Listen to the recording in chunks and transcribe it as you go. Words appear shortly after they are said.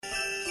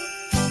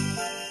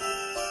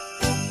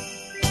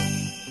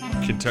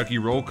Kentucky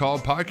Roll Call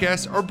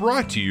podcasts are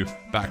brought to you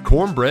by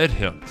Cornbread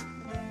Hemp.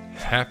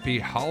 Happy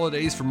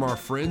holidays from our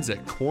friends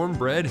at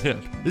Cornbread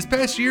Hemp. This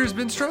past year has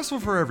been stressful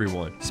for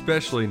everyone,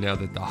 especially now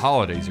that the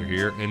holidays are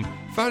here and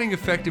finding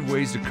effective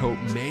ways to cope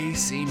may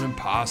seem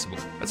impossible.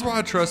 That's why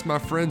I trust my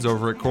friends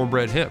over at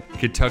Cornbread Hemp,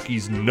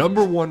 Kentucky's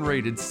 #1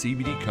 rated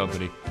CBD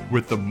company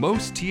with the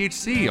most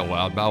THC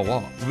allowed by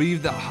law.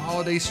 Leave the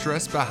holiday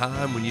stress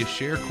behind when you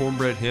share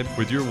Cornbread Hemp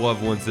with your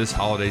loved ones this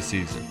holiday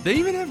season. They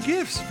even have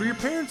gifts for your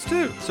parents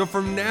too. So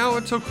from now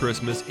until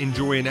Christmas,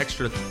 enjoy an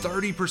extra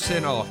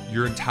 30% off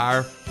your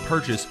entire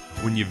purchase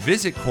when you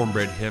visit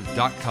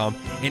cornbreadhemp.com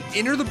and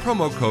enter the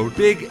promo code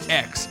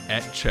BIGX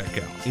at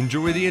checkout.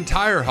 Enjoy the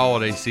entire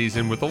holiday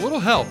season with a little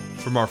help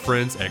from our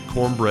friends at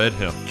Cornbread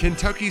Hemp,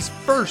 Kentucky's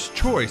first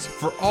choice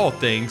for all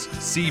things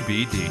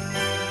CBD.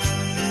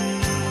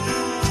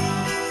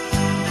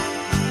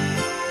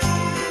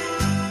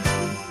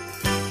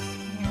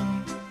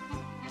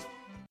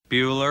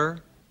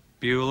 Bueller,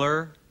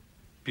 Bueller,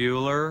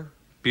 Bueller,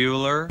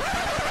 Bueller.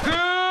 Good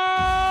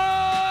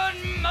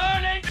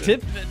morning!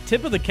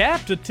 Tip of the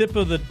cap to tip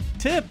of the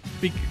tip.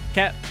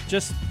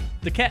 Cats.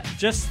 The cat's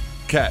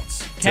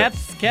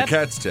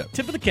tip.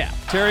 Tip of the cap.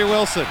 Terry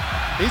Wilson.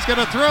 He's going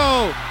to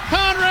throw.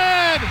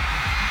 Conrad!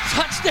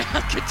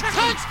 Touchdown, Kentucky!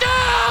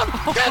 Touchdown!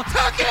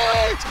 Kentucky!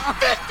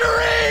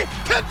 Victory!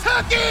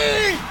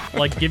 Kentucky!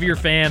 Like, give your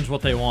fans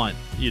what they want,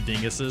 you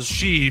dinguses.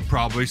 She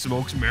probably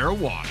smokes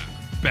marijuana.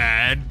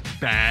 Bad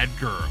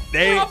girl.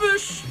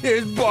 Rubbish!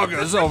 There's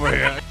buggers over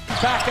here.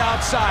 Back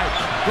outside.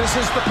 This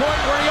is the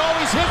point where he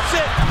always hits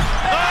it.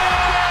 Oh!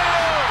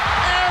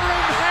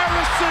 Aaron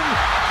Harrison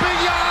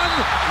beyond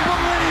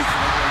belief.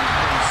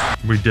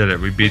 We did it.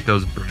 We beat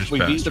those British We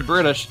beat the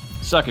British.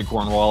 Suck it,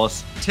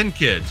 Cornwallis. 10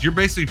 kids. You're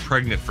basically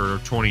pregnant for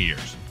 20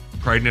 years.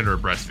 Pregnant or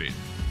breastfeed.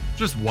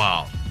 Just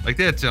wild. Like,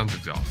 that sounds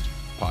exhausting.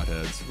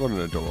 Potheads. What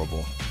an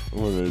adorable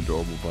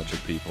bunch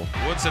of people.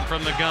 Woodson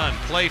from the gun.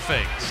 Play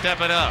fake.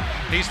 Step it up.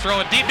 He's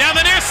throwing deep down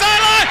the near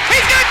sideline.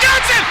 He's got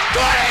Johnson.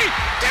 20,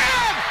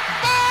 10,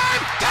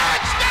 5,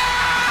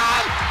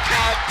 touchdown!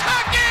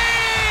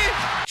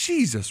 Kentucky!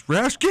 Jesus,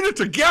 Rash, get it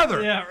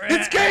together. Yeah, right.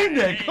 It's game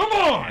day. Come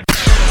on.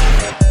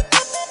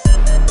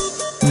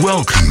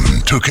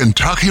 Welcome to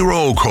Kentucky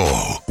Roll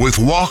Call with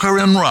Walker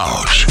and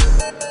Roush.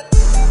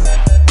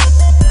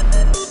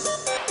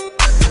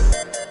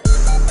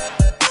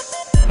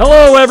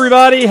 Hello,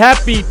 everybody.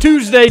 Happy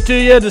Tuesday to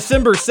you,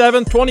 December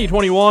 7th,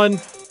 2021.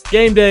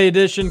 Game day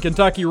edition,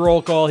 Kentucky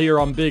Roll Call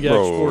here on Big X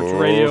Sports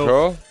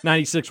Radio.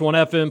 96.1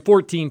 FM,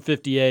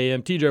 1450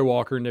 AM. TJ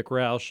Walker, Nick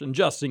Roush, and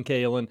Justin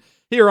Kalen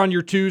here on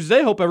your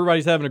Tuesday. Hope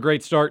everybody's having a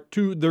great start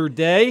to their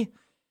day.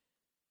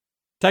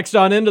 Text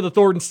on into the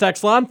Thornton's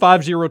text line,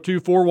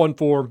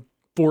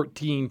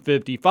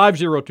 502-414-1450.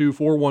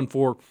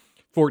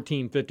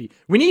 502-414-1450.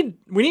 We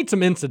need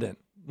some incident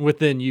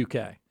within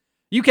UK.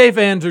 UK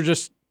fans are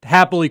just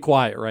happily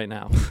quiet right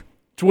now.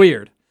 It's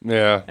weird.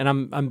 Yeah. And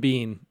I'm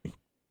goofing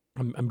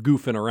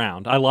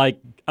around. I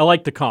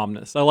like the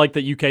calmness. I like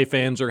that UK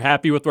fans are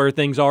happy with where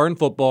things are in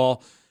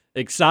football,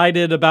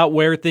 excited about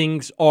where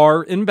things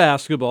are in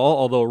basketball,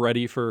 although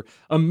ready for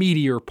a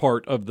meatier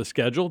part of the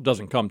schedule.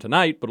 Doesn't come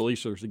tonight, but at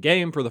least there's a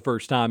game for the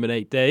first time in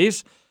 8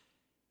 days.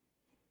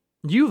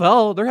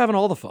 UofL, they're having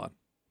all the fun.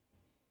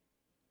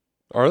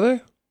 Are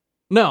they?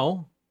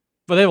 No,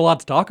 but they have a lot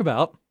to talk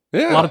about.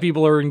 Yeah. A lot of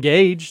people are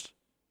engaged.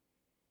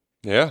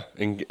 Yeah.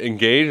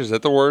 Engage, is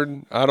that the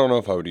word? I don't know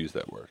if I would use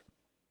that word.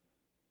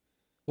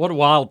 What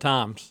wild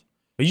times.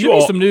 You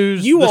all, some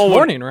news you this all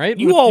morning, right?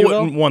 You with all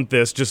UofL? wouldn't want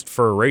this just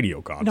for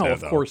radio content, No, of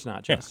though. course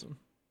not, Justin.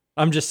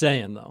 I'm just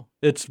saying, though.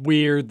 It's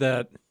weird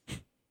that...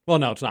 Well,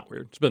 no, it's not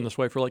weird. It's been this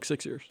way for like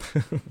 6 years.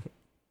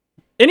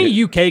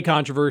 Any UK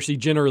controversy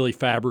generally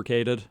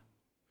fabricated.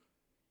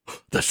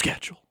 The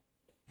schedule.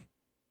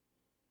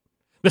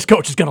 This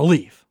coach is going to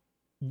leave.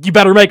 You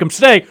better make him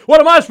stay. What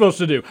am I supposed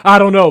to do? I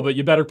don't know, but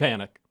you better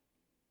panic.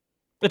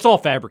 It's all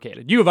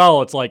fabricated. U of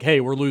L, it's like,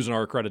 hey, we're losing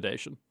our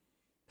accreditation.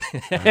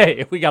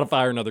 Hey, we got to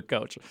fire another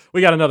coach.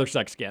 We got another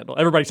sex scandal.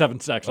 Everybody's having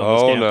sex on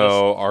this campus. Oh,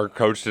 no. Our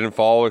coach didn't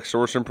follow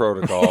extortion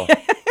protocol.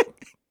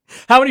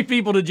 How many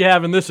people did you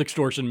have in this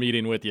extortion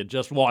meeting with you?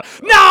 Just one.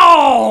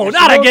 No,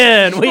 not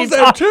again. We've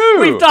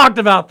talked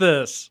about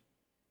this.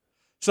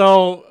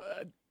 So,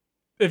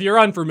 if you're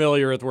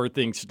unfamiliar with where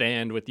things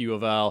stand with U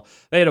of L,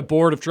 they had a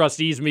board of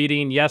trustees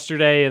meeting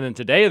yesterday, and then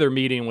today they're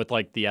meeting with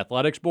like the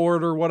athletics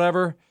board or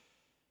whatever.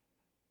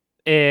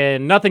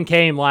 And nothing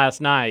came last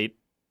night.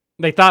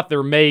 They thought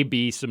there may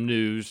be some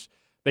news.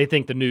 They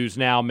think the news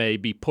now may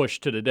be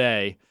pushed to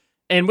today.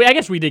 And I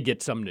guess we did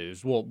get some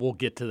news. We'll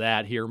get to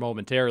that here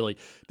momentarily.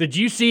 Did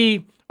you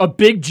see a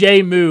Big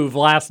J move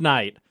last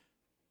night?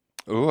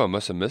 Ooh, I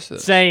must have missed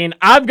it. Saying,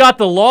 I've got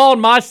the law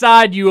on my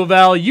side, U of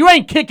L. You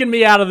ain't kicking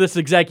me out of this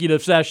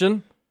executive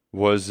session.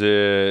 Was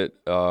it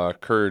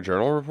Courier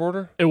Journal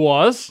reporter? It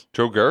was.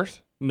 Joe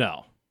Girth?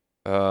 No.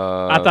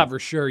 I thought for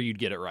sure you'd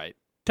get it right.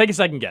 Take a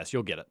second guess.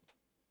 You'll get it.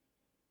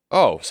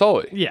 Oh,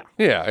 Sully. Yeah,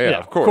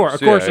 of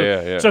course.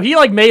 Yeah. So he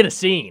like made a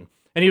scene,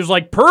 and he was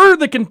like,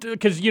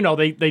 because you know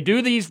they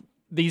do these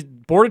these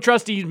Board of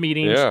Trustees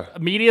meetings,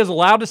 media is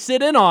allowed to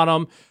sit in on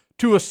them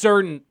to a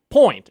certain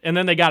point, and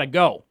then they got to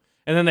go.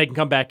 And then they can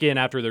come back in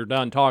after they're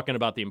done talking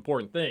about the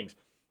important things.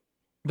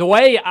 The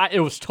way it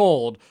was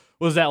told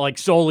was that, like,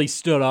 Soley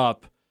stood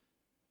up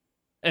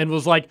and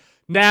was like,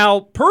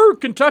 now, per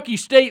Kentucky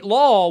state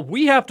law,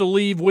 we have to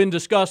leave when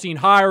discussing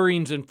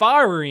hirings and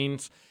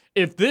firings.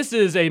 If this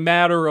is a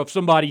matter of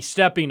somebody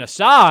stepping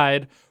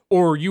aside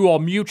or you all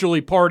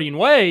mutually parting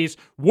ways,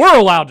 we're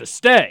allowed to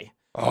stay.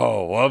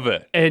 Oh, love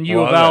it. And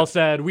U of L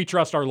said, we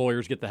trust our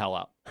lawyers, get the hell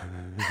out.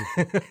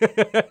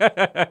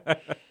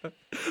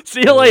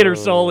 See you later,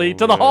 Soley.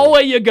 To the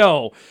hallway you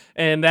go.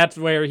 And that's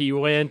where he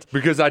went.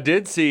 Because I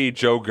did see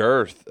Joe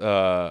Girth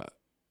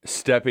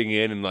stepping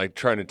in and like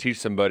trying to teach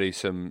somebody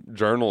some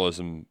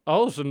journalism.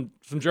 Oh, some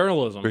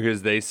journalism.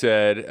 Because they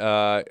said,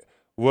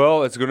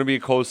 well, it's going to be a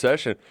closed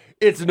session.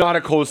 It's not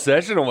a closed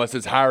session unless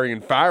it's hiring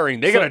and firing.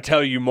 They got to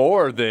tell you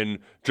more than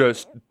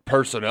just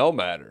personnel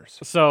matters.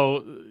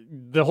 So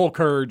the whole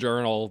Courier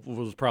Journal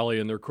was probably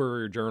in their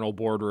Courier Journal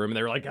boardroom, and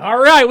they were like, all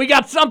right, we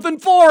got something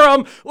for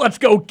them. Let's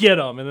go get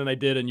them. And then they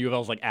did, and U of L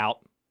was like, out,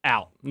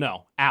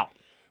 no, out.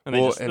 And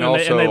they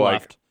they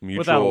left mutual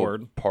without a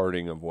word.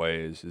 Parting of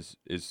ways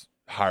is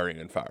hiring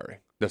and firing.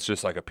 That's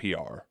just like a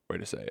PR way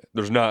to say it.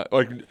 There's not,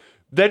 like,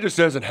 that just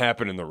doesn't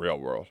happen in the real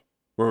world.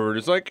 Where we're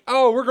just like,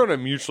 oh, we're going to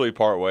mutually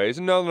part ways.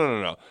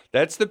 No.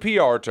 That's the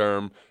PR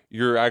term.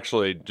 You're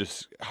actually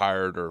just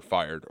hired or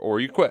fired, or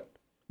you quit.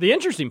 The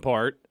interesting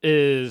part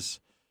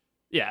is,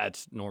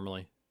 it's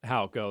normally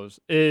how it goes,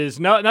 is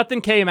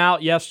nothing came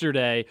out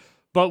yesterday,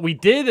 but we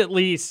did at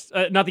least,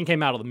 nothing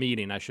came out of the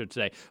meeting, I should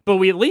say, but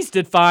we at least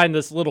did find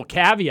this little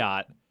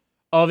caveat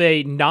of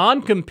a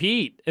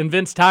non-compete in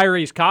Vince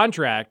Tyree's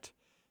contract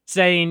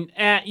saying,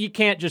 you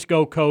can't just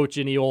go coach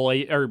in the old,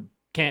 or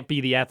can't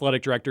be the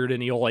athletic director at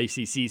any old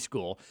ACC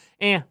school.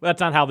 That's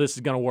not how this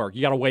is going to work.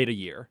 You got to wait a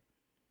year.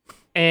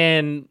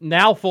 And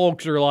now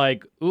folks are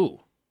like, ooh,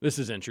 this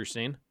is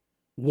interesting.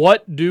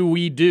 What do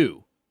we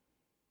do?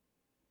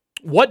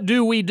 What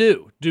do we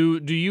do?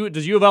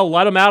 Does U of L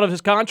let him out of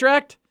his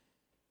contract?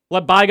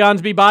 Let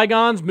bygones be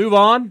bygones? Move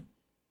on?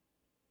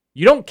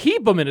 You don't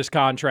keep him in his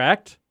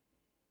contract,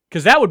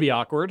 because that would be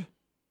awkward.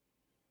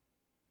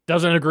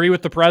 Doesn't agree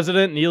with the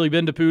president. Neely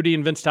Bendapudi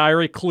and Vince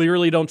Tyree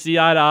clearly don't see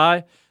eye to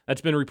eye.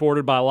 That's been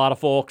reported by a lot of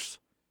folks.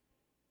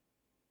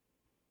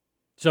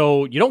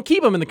 So you don't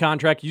keep him in the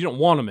contract. You don't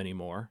want him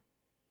anymore.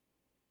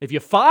 If you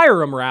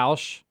fire him,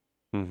 Roush,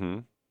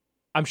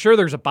 I'm sure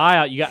there's a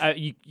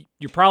buyout.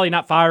 You're probably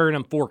not firing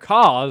him for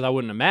cause, I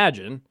wouldn't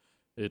imagine.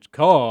 It's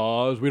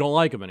cause we don't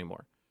like him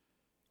anymore.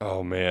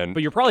 Oh, man.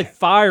 But you're probably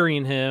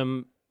firing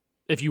him.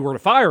 If you were to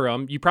fire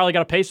him, you probably got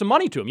to pay some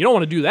money to him. You don't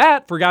want to do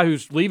that for a guy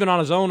who's leaving on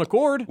his own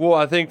accord. Well,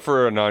 I think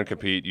for a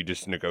non-compete, you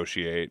just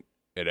negotiate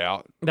it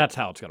out. That's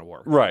how it's going to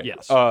work. Right.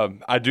 Yes.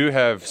 I do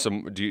have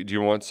some. Do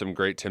you want some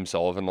great Tim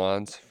Sullivan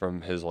lines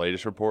from his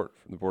latest report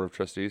from the Board of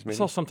Trustees meeting?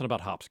 I saw something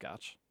about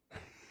hopscotch.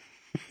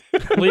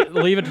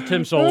 Leave it to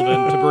Tim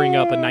Sullivan to bring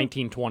up a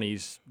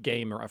 1920s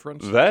game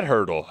reference. That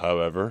hurdle,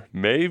 however,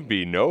 may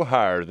be no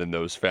higher than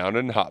those found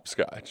in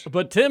hopscotch.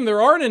 But, Tim, there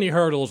aren't any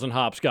hurdles in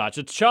hopscotch.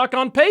 It's chalk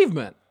on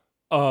pavement.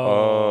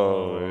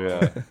 Oh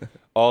yeah.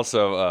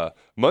 Also,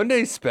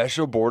 Monday's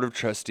special Board of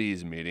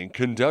Trustees meeting,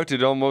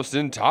 conducted almost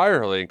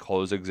entirely in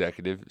closed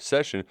executive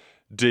session,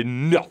 did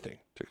nothing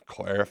to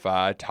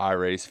clarify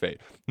Tyree's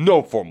fate.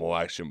 No formal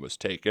action was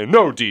taken.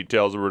 No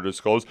details were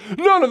disclosed.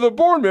 None of the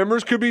board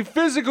members could be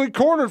physically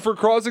cornered for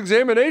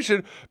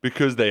cross-examination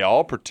because they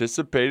all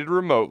participated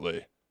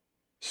remotely.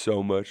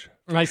 So much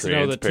nice to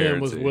know that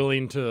Tim was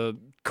willing to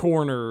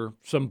corner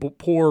some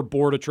poor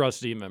Board of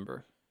Trustee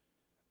member.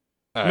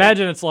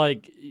 Imagine it's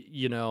like,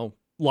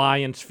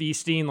 Lions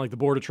feasting, like the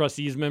Board of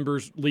Trustees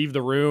members leave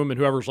the room and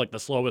whoever's like the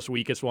slowest,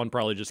 weakest one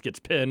probably just gets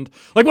pinned.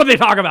 Like, what they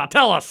talk about?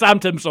 Tell us. I'm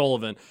Tim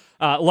Sullivan.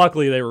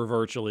 Luckily, they were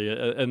virtually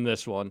in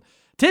this one.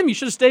 Tim, you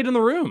should have stayed in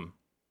the room.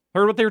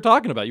 Heard what they were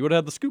talking about. You would have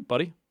had the scoop,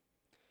 buddy.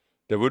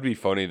 That would be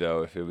funny,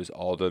 though, if it was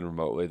all done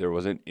remotely. There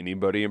wasn't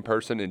anybody in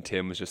person and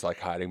Tim was just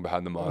like hiding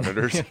behind the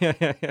monitors.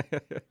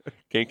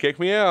 Can't kick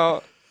me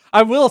out.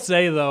 I will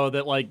say, though,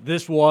 that like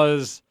this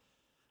was...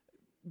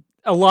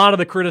 A lot of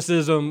the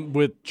criticism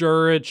with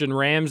Jurich and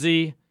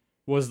Ramsey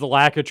was the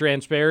lack of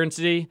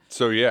transparency.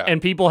 So, yeah.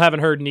 And people haven't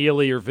heard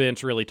Neely or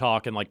Vince really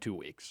talk in like 2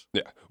 weeks.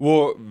 Yeah.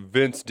 Well,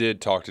 Vince did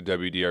talk to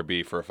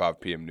WDRB for a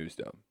 5 p.m. news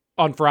dump.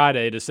 On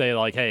Friday to say,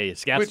 like, hey,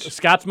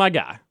 Scott's my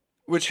guy.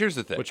 Which, here's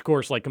the thing. Which, of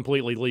course, like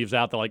completely leaves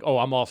out the like, oh,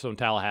 I'm also in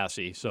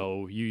Tallahassee,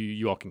 so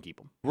you all can keep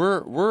him.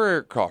 We're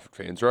Eric Crawford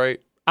fans, right?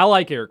 I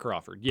like Eric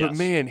Crawford, yes. But,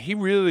 man, he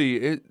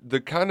really,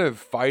 the kind of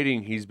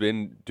fighting he's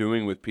been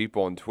doing with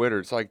people on Twitter,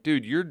 it's like,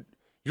 dude, you're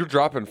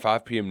dropping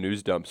 5 p.m.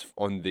 news dumps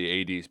on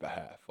the AD's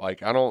behalf.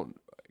 Like,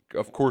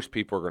 of course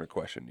people are going to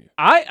question you.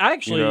 I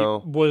actually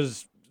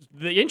was,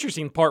 the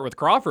interesting part with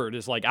Crawford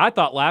is, like, I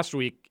thought last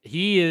week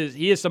he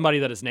is somebody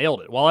that has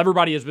nailed it. While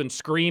everybody has been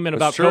screaming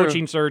about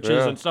coaching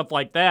searches and stuff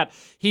like that,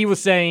 he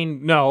was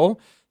saying, no,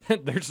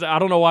 I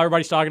don't know why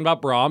everybody's talking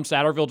about Braum.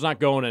 Satterfield's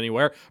not going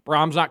anywhere.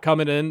 Braum's not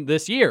coming in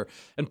this year.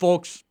 And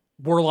folks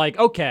we're like,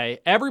 okay,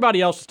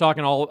 everybody else is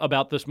talking all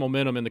about this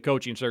momentum in the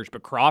coaching search,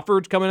 but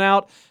Crawford's coming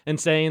out and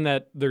saying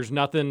that there's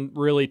nothing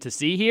really to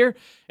see here.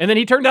 And then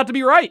he turned out to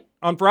be right.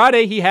 On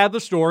Friday, he had the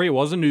story. It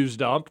was a news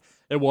dump.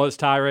 It was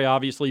Tyree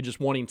obviously just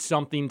wanting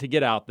something to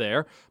get out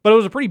there. But it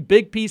was a pretty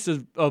big piece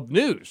of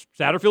news.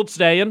 Satterfield's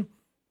staying.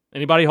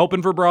 Anybody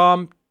hoping for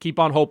Brom, keep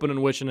on hoping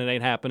and wishing it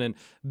ain't happening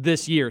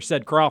this year,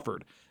 said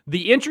Crawford.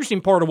 The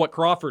interesting part of what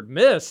Crawford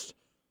missed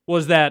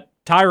was that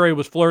Tyree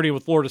was flirting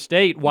with Florida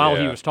State while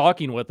he was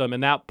talking with them,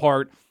 and that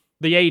part,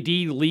 the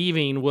AD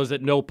leaving, was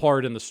at no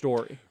part in the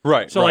story.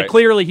 Right. So,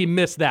 clearly he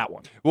missed that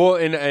one. Well,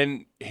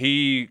 and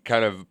he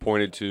kind of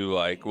pointed to,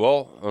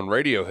 on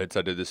radio hits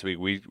I did this week,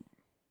 we've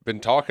been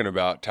talking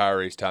about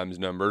Tyree's times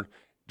numbered,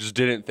 just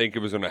didn't think it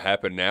was going to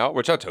happen now,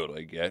 which I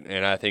totally get,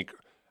 and I think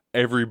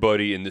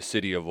everybody in the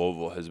city of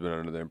Louisville has been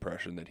under the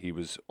impression that he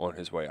was on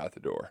his way out the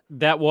door.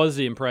 That was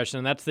the impression,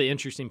 and that's the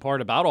interesting part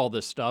about all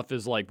this stuff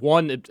is,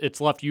 one, it's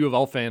left U of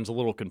L fans a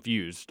little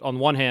confused. On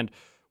one hand,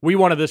 we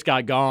wanted this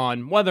guy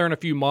gone, whether in a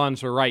few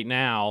months or right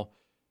now,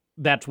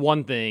 that's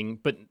one thing,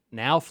 but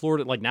now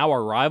Florida, now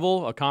our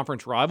rival, a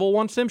conference rival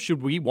wants him.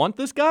 Should we want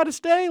this guy to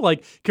stay?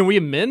 Can we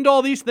amend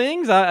all these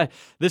things?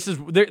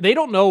 They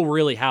don't know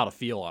really how to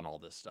feel on all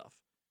this stuff.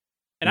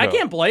 And no. I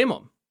can't blame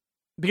them.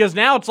 Because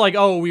now it's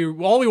all we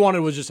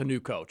wanted was just a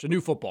new coach, a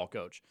new football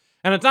coach.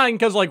 And it's not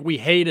because we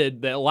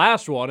hated the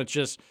last one. It's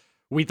just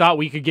we thought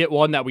we could get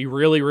one that we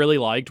really, really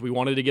liked. We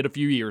wanted to get a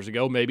few years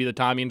ago. Maybe the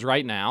timing's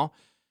right now.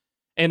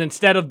 And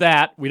instead of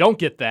that, we don't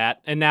get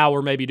that. And now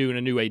we're maybe doing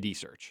a new AD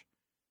search.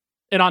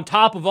 And on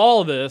top of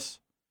all of this,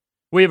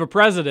 we have a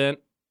president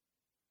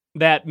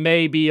that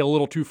may be a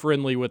little too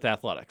friendly with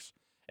athletics.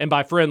 And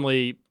by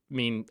friendly, I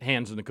mean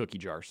hands in the cookie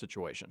jar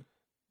situation.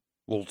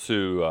 A little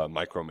too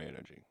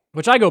micromanaging.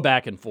 Which I go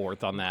back and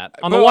forth on that.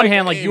 On the one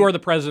hand, you are the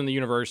president of the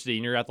university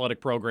and your athletic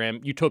program,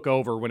 you took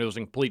over when it was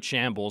in complete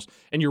shambles,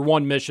 and your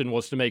one mission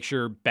was to make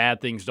sure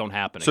bad things don't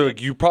happen So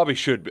again. You probably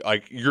should be,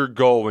 your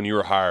goal when you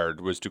were hired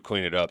was to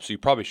clean it up, so you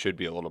probably should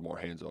be a little more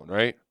hands-on,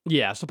 right?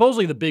 Yeah,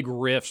 supposedly the big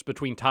rifts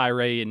between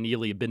Tyree and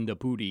Neely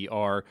Abinda-Pudi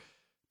are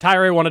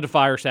Tyree wanted to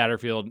fire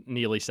Satterfield,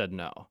 Neely said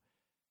no.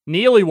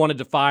 Neely wanted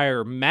to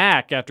fire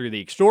Mack after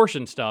the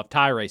extortion stuff,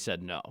 Tyree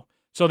said no.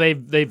 So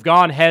they've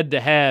gone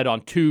head-to-head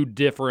on two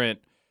different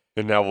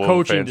and now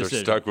Louisville fans are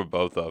stuck with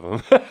both of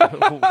them.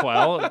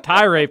 Well,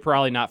 Tyree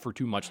probably not for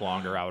too much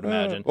longer, I would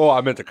imagine. Well, I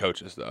meant the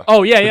coaches, though.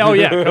 Oh, yeah.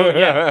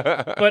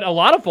 Yeah. But a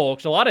lot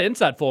of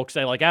inside folks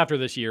say, after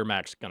this year,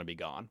 Mack's going to be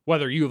gone.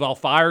 Whether U of L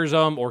fires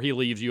him or he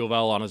leaves U of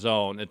L on his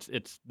own,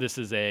 it's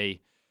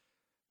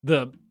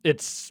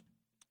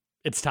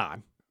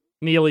time.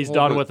 Neely's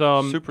done with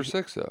him. Super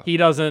Six, though. He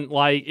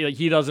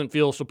doesn't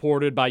feel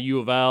supported by U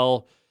of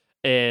L.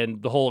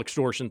 And the whole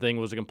extortion thing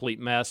was a complete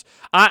mess.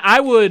 I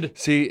would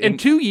see in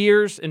 2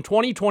 years, in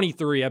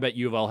 2023, I bet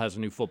U of L has a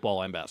new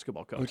football and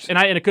basketball coach, and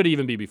it could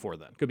even be before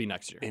then. Could be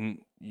next year. And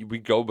we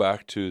go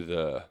back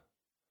to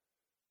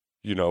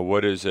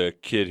what is a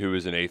kid who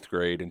was in 8th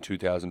grade in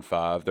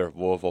 2005? Their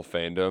Louisville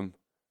fandom.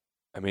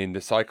 I mean, the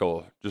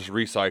cycle, just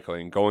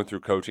recycling, going through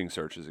coaching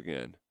searches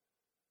again.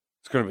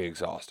 It's going to be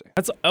exhausting.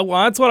 That's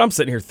what I'm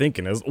sitting here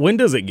thinking is when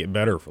does it get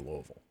better for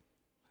Louisville?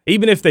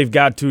 Even if they've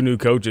got 2 new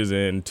coaches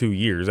in 2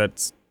 years,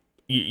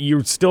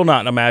 you're still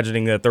not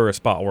imagining that they're a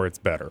spot where it's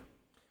better.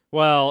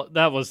 Well,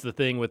 that was the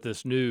thing with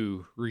this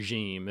new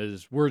regime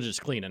is we're just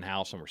cleaning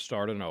house and we're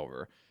starting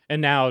over. And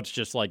now it's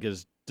just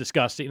as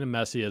disgusting and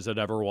messy as it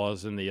ever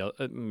was in the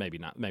maybe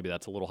not. Maybe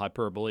that's a little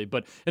hyperbole.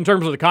 But in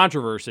terms of the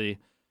controversy,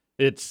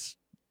 it's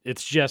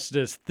just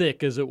as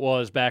thick as it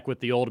was back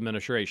with the old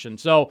administration.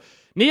 So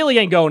Neely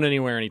ain't going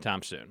anywhere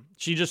anytime soon.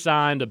 She just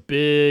signed a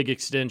big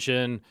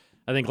extension,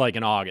 I think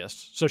in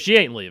August. So she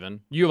ain't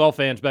leaving. U of L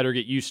fans better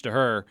get used to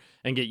her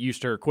and get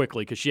used to her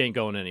quickly because she ain't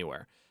going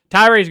anywhere.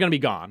 Tyree's going to be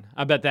gone.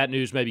 I bet that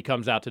news maybe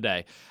comes out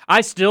today.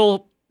 I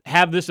still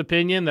have this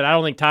opinion that I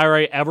don't think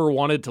Tyree ever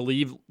wanted to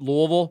leave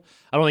Louisville.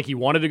 I don't think he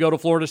wanted to go to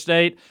Florida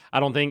State. I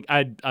don't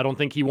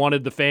think he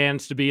wanted the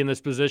fans to be in this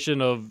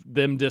position of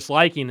them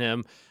disliking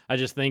him. I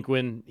just think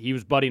when he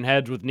was butting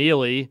heads with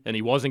Neely and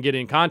he wasn't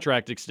getting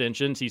contract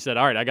extensions, he said,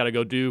 all right, I got to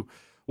go do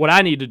what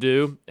I need to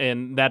do,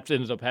 and that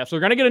ends up happening. So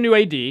they're going to get a new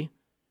AD.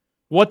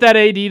 What that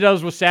AD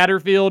does with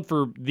Satterfield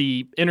for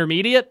the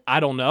intermediate, I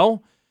don't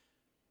know.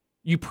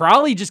 You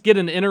probably just get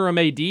an interim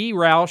AD,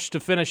 Roush, to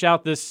finish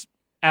out this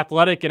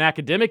athletic and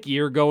academic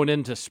year going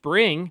into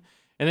spring,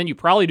 and then you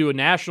probably do a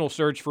national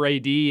search for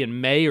AD in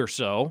May or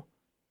so.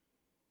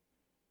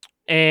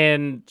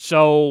 And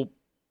so,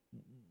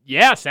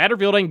 yeah,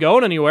 Satterfield ain't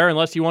going anywhere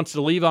unless he wants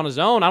to leave on his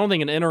own. I don't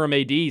think an interim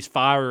AD is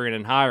firing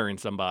and hiring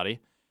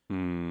somebody.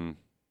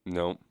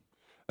 No.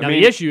 Now,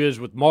 the issue is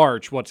with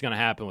March, what's going to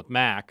happen with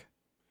Mack.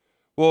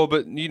 Well,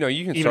 but you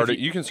can start it.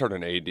 You can start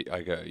an AD.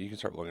 You can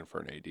start looking for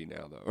an AD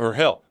now, though. Or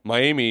hell,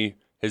 Miami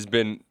has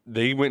been.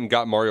 They went and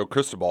got Mario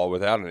Cristobal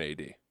without an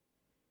AD.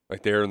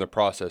 They're in the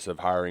process of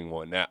hiring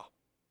one now.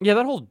 Yeah,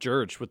 that whole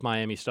Jurch with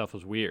Miami stuff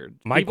was weird.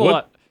 Mike,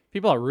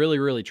 people I really,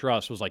 really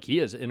trust was he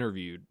has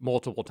interviewed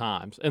multiple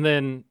times, and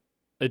then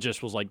It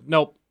just was like,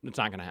 nope, it's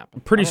not going to happen.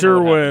 Pretty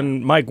sure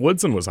when Mike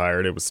Woodson was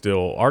hired,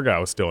 our guy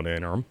was still in the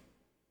interim.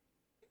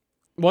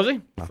 Was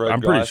he? Fred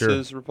I'm pretty sure.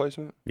 Glass's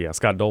replacement? Yeah,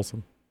 Scott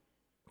Dolson.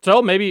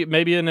 So maybe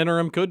an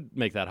interim could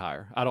make that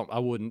higher. I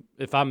wouldn't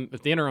if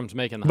the interim's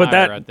making the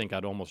hire. I think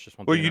I'd almost just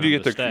want. Well, the you do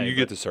interim get to stay, you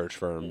get the search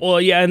firm. Well,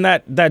 yeah, and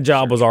that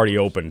job was already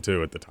open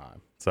too at the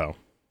time. So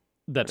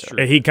that's true.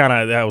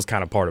 That was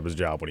kind of part of his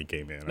job when he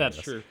came in. That's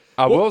true.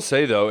 I will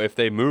say though, if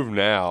they move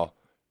now,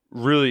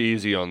 really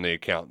easy on the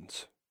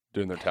accountants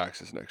doing their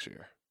taxes next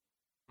year.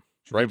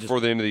 Right before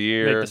the end of the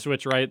year. Make the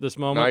switch right this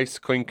moment. Nice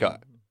clean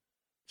cut.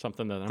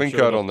 Something that clean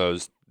cut on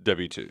those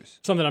W-2s.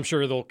 Something I'm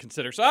sure they'll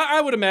consider. So I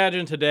would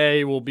imagine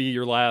today will be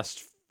your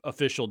last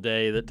official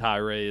day that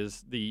Tyree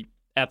is the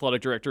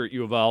athletic director at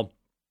U of L.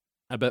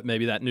 I bet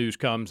maybe that news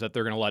comes that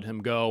they're going to let him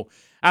go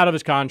out of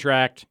his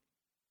contract.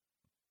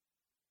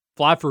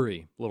 Fly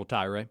free, little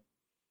Tyree.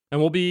 And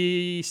we'll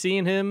be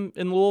seeing him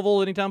in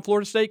Louisville anytime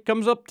Florida State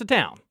comes up to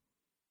town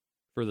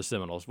for the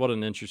Seminoles. What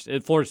an interesting.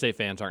 Florida State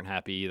fans aren't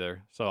happy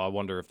either. So I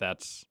wonder if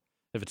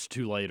it's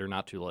too late or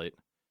not too late.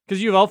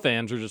 Because U of L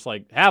fans are just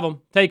like, have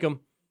him, take him.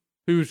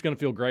 Who's going to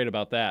feel great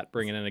about that,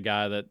 bringing in a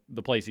guy that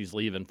the place he's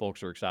leaving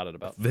folks are excited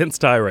about? Vince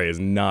Tyree is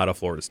not a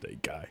Florida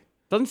State guy.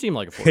 Doesn't seem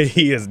like a Florida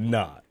State He is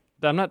not.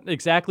 I'm not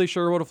exactly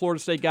sure what a Florida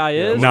State guy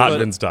is. Not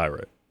Vince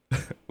Tyree.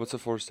 What's a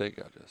Florida State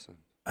guy, Justin?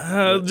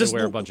 Just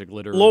wear a bunch of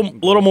glitter.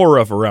 Little more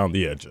rough around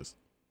the edges.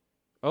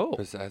 Oh.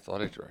 He's the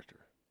athletic director.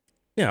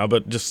 Yeah,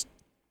 but just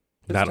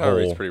that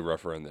Tyree's whole... pretty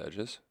rough around the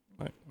edges.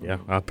 Yeah,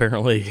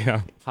 apparently,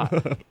 yeah.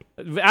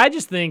 I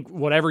just think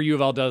whatever U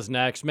of L does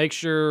next, make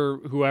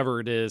sure whoever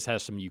it is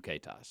has some UK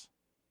ties.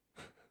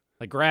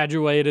 Like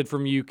graduated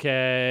from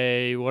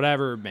UK,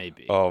 whatever it may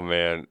be. Oh,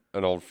 man.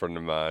 An old friend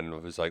of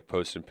mine was like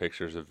posting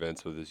pictures of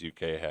Vince with his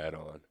UK hat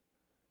on.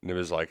 And it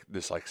was like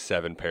this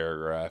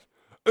 7-paragraph.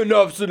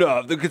 Enough's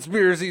enough. The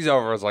conspiracy's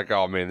over. I was like,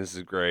 oh, man, this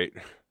is great.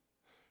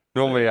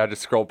 Normally I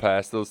just scroll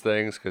past those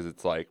things because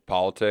it's like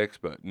politics,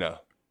 but no.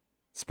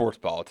 Sports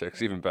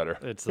politics, even better.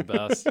 It's the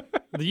best.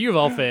 The U of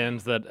L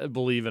fans that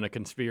believe in a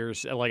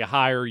conspiracy, like a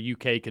higher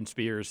UK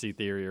conspiracy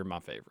theory, are my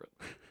favorite.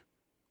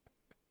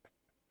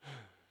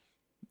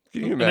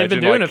 Can you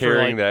imagine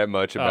caring that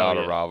much about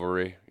a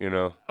rivalry, you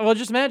know? Well,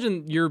 just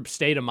imagine your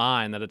state of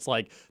mind that it's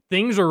like,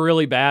 things are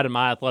really bad in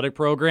my athletic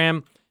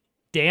program.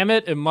 Damn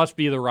it, it must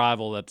be the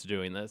rival that's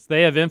doing this.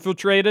 They have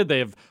infiltrated. They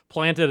have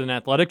planted an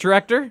athletic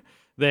director.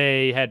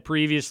 They had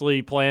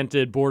previously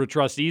planted board of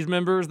trustees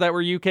members that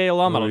were UK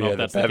alum. I don't know if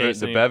that's the case.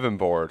 The Bevan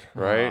board,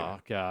 right? Oh,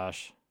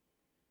 gosh.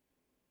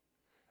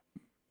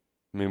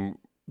 I mean,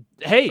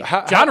 hey,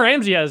 John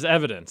Ramsey has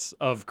evidence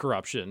of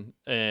corruption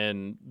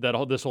and that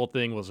this whole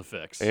thing was a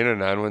fix. And a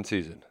 9-win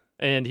season.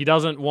 And he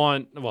doesn't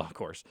want, well, of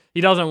course,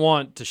 he doesn't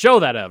want to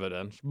show that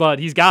evidence, but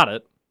he's got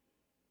it,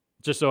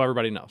 just so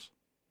everybody knows.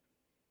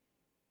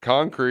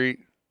 Concrete,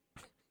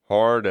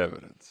 hard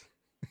evidence.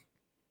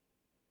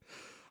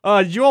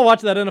 Did you all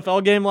watch that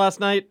NFL game last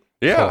night?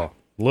 Yeah.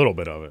 A little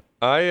bit of it.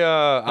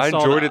 I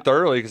enjoyed it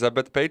thoroughly because I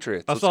bet the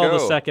Patriots. I saw the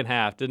second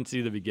half. Didn't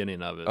see the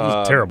beginning of it. It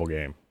was a terrible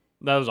game.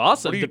 That was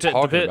awesome. What are you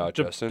talking about,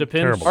 Justin?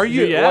 Depends. Are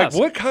you like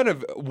what kind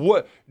of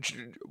what?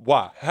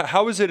 Why?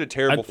 How is it a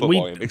terrible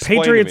football game?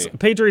 Explain to me.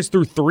 Patriots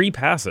threw 3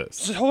 passes.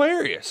 This is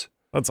hilarious.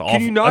 That's awful.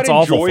 Can you not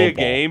That's enjoy a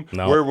game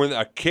where when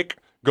a kick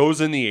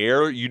goes in the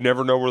air, you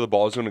never know where the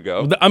ball is going to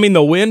go? I mean,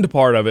 the wind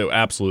part of it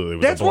absolutely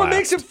was That's what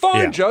makes it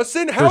fun,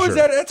 Justin. How is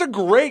that? That's a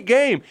great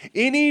game.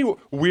 Any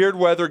weird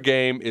weather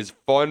game is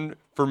fun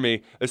for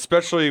me,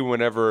 especially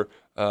whenever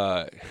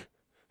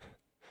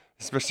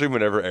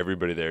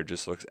everybody there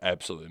just looks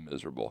absolutely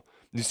miserable.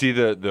 You see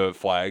the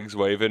flags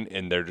waving,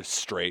 and they're just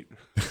straight.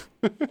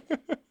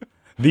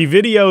 The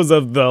videos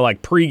of the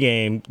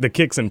pregame, the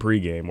kicks in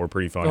pregame were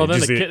pretty funny. Well,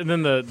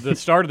 then the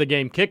start of the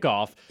game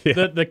kickoff.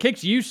 Yeah. The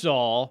kicks you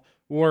saw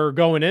were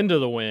going into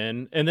the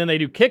wind, and then they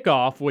do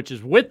kickoff, which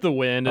is with the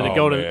wind, and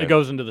it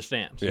goes into the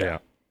stands. Yeah.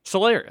 It's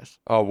hilarious.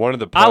 Oh, one of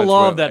the punts I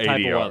love went that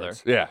type 80 of yards. weather.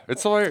 Yeah,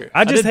 it's hilarious.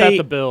 I just did hate bet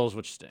the Bills,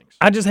 which stinks.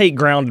 I just hate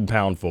ground and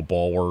pound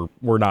football.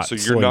 We're not. So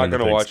you're not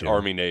going to watch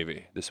Army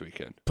Navy this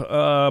weekend?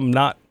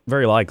 Not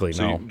very likely.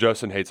 So no.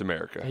 Justin hates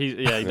America. He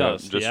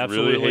does. Just he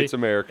absolutely really hates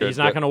America. He's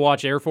not going to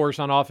watch Air Force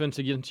on offense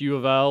against U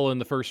of L in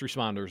the First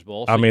Responders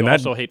Bowl. So I mean, you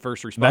also hate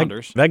first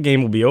responders. That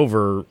game will be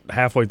over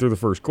halfway through the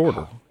first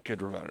quarter.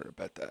 Good reminder to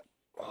bet that.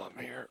 Oh,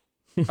 I'm here.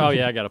 Oh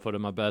yeah, I got to put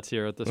in my bets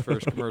here at this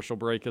first commercial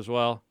break as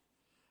well.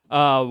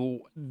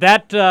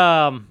 That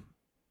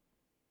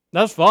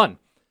was fun.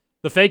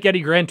 The fake Eddie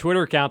Grant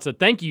Twitter account said,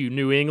 "Thank you,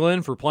 New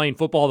England, for playing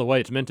football the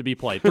way it's meant to be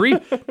played."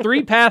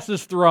 Three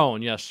passes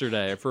thrown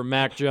yesterday for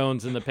Mac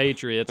Jones and the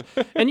Patriots,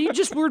 and you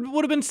just would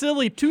have been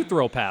silly to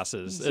throw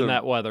passes in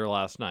that weather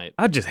last night.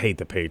 I just hate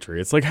the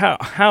Patriots. Like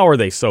how are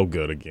they so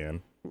good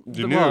again?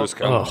 You knew it was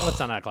coming. Let's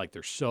not act like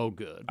they're so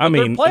good. I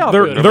mean,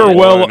 they're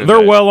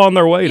well on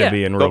their way to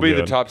being real They'll be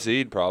good. the top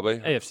seed probably.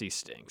 AFC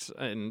stinks,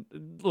 and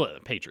the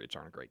Patriots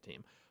aren't a great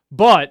team,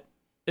 but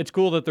it's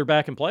cool that they're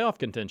back in playoff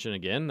contention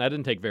again. That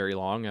didn't take very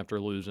long after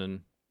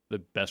losing the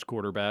best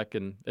quarterback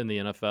in the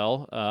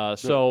NFL.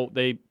 So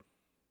they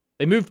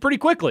They moved pretty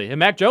quickly, and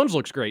Mac Jones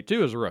looks great,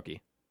 too, as a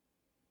rookie.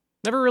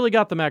 Never really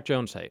got the Mac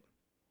Jones hate.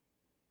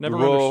 Never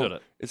understood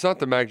it. It's not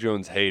the Mac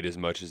Jones hate as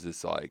much as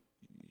it's like,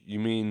 you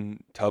mean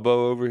Tubbo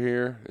over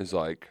here is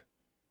like...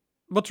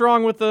 What's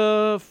wrong with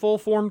the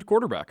full-formed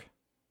quarterback?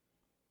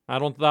 I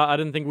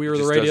didn't think we were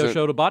the radio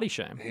show to body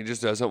shame. He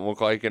just doesn't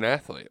look like an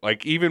athlete.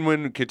 Like, even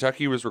when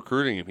Kentucky was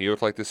recruiting him, he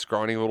looked like this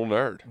scrawny little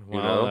nerd.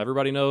 Well, you know?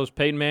 Everybody knows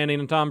Peyton Manning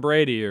and Tom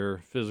Brady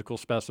are physical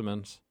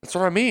specimens. That's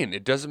what I mean.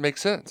 It doesn't make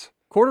sense.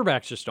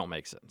 Quarterbacks just don't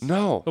make sense.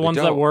 No, the ones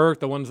that work,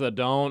 the ones that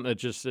don't, it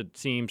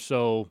seems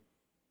so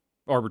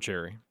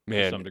arbitrary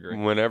to some degree.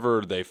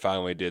 Whenever they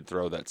finally did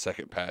throw that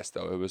second pass,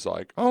 though, it was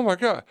like, oh my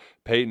God.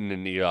 Peyton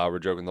and Eli were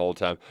joking the whole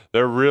time.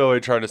 They're really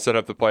trying to set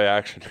up the play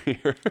action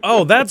here.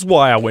 Oh, that's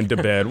why I went to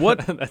bed.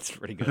 What? That's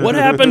pretty good. What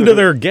happened to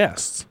their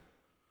guests?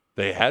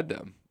 They had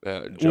them.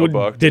 Joe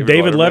Buck. Did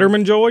David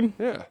Letterman join?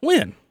 Yeah.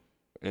 When?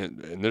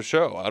 In the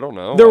show, I don't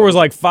know. There was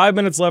like 5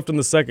 minutes left in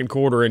the second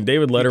quarter, and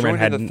David Letterman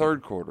had in the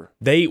third quarter.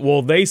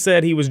 They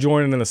said he was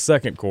joining in the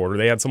second quarter.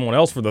 They had someone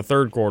else for the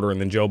third quarter, and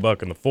then Joe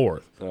Buck in the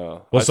fourth.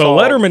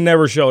 Letterman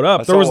never showed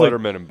up. There was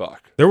Letterman and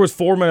Buck. There was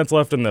 4 minutes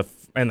left in the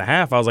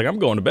half. I was like, I'm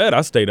going to bed.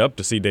 I stayed up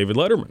to see David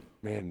Letterman.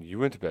 Man, you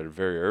went to bed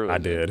very early. I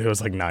did. It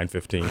was like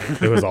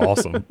 9:15. It was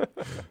awesome.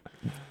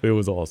 It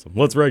was awesome.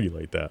 Let's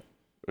regulate that.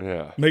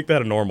 Yeah, make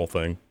that a normal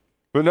thing.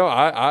 But no,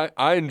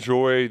 I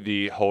enjoy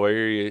the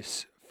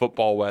hilarious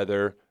football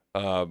weather.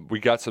 We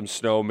got some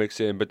snow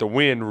mixed in, but the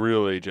wind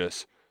really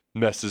just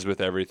messes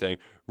with everything.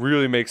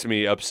 Really makes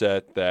me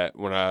upset that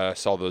when I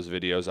saw those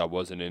videos, I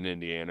wasn't in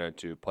Indiana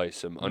to play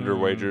some under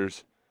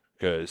wagers.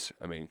 Because,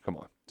 I mean, come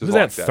on. It was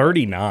at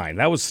 39.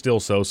 That was still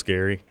so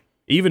scary.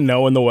 Even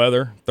knowing the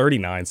weather,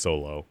 39 so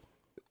low.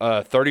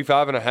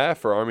 35.5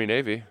 for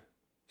Army-Navy.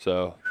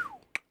 So,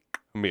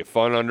 going to be a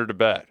fun under to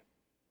bet.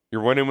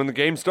 You're winning when the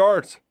game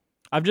starts.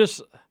 Let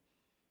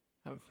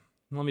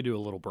me do a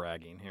little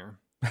bragging here.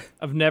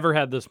 I've never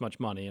had this much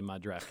money in my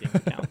DraftKings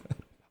account.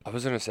 I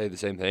was going to say the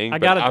same thing,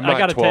 I'm not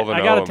not 12-0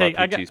 on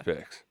my PT's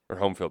picks or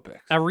home field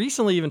picks. I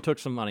recently even took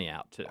some money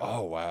out, too.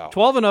 Oh, wow.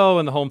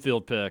 12-0 in the home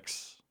field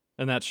picks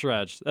in that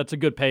stretch. That's a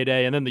good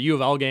payday. And then the U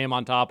of L game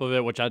on top of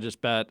it, which I just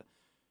bet.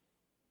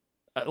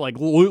 Like,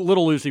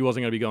 little Lucy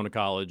wasn't going to be going to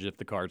college if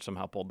the Cards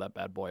somehow pulled that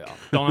bad boy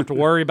off. Don't have to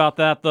worry about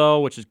that,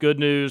 though, which is good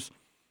news.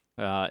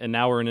 And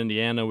now we're in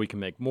Indiana. We can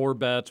make more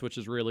bets, which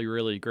is really,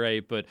 really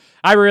great. But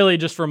I really,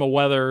 just from a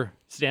weather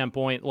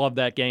standpoint, loved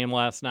that game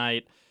last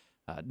night.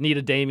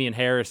 Needed Damian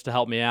Harris to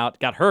help me out.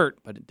 Got hurt,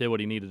 but did what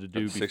he needed to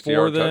do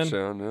before then.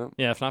 Touchdown,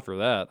 yeah, if not for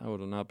that, I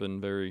would have not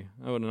been very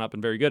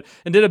good.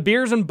 And did a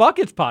Beers and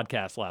Buckets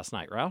podcast last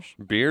night, Roush.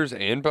 Beers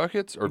and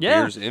Buckets or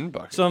Beers in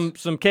Buckets? Some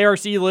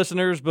KRC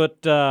listeners, but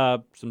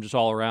some just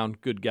all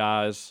around good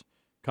guys.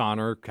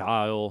 Connor,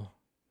 Kyle,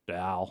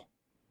 Dal.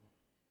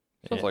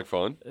 Sounds like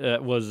fun.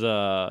 It was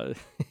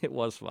it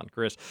was fun,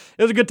 Chris.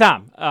 It was a good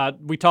time.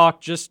 We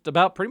talked just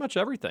about pretty much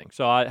everything.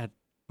 So I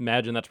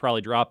imagine that's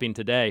probably dropping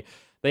today.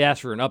 They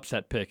asked for an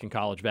upset pick in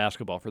college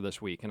basketball for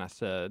this week, and I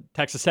said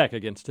Texas Tech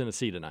against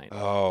Tennessee tonight.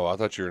 Oh, I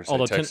thought you were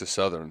going to say Texas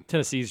Southern.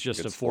 Tennessee's just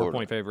a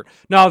 4-point favorite.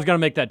 No, I was going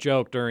to make that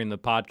joke during the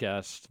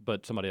podcast,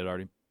 but somebody had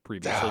already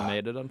previously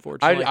made it,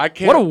 unfortunately. I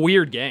can't, what a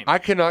weird game. I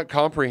cannot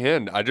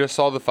comprehend. I just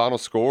saw the final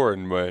score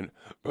and went,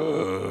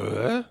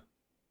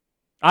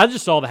 I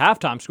just saw the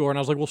halftime score, and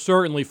I was like, well,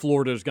 certainly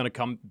Florida is going to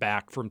come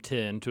back from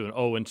 10 to an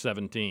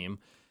 0-7 team.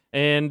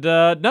 And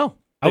no.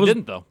 They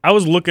didn't, though. I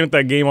was looking at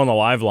that game on the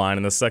live line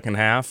in the second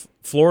half.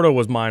 Florida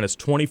was minus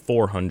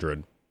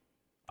 2,400.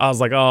 I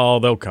was like, oh,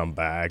 they'll come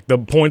back. The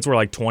points were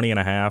like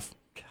 20.5.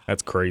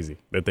 That's crazy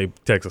that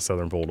Texas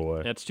Southern pulled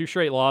away. That's 2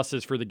 straight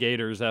losses for the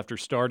Gators after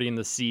starting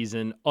the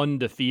season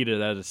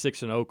undefeated at a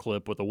 6-0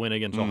 clip with a win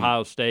against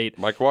Ohio State.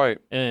 Mike White.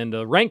 And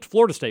a ranked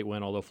Florida State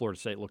win, although Florida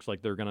State looks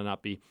like they're going to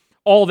not be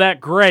all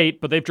that great.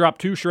 But they've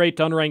dropped 2 straight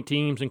to unranked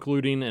teams,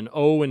 including an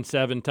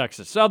 0-7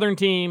 Texas Southern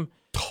team.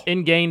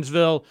 In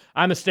Gainesville,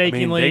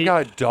 they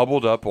got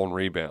doubled up on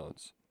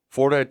rebounds.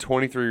 Florida had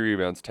 23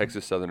 rebounds,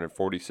 Texas Southern had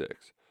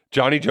 46.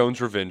 Johnny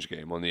Jones revenge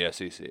game on the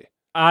SEC.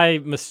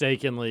 I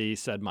mistakenly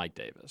said Mike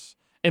Davis.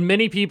 And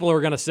many people are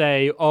going to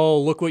say,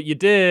 oh, look what you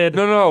did.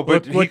 No,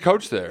 but he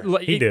coached there.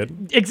 He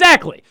did.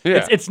 Exactly.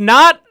 Yeah. It's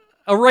not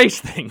a race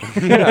thing.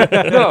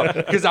 No,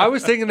 because I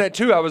was thinking that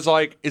too. I was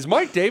like, is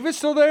Mike Davis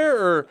still there?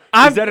 Or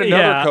is that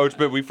another coach?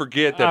 But we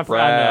forget that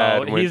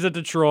Brad. He's at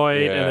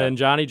Detroit. And then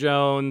Johnny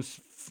Jones,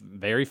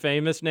 very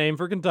famous name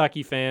for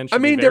Kentucky fans.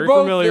 They're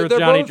both familiar with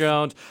Johnny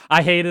Jones.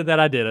 I hated that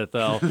I did it,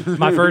 though.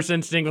 My first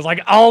instinct was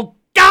like, oh,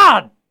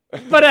 God.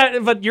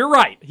 But you're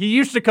right. He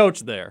used to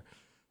coach there.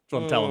 That's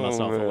what I'm telling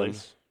myself, at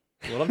least.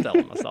 That's what I'm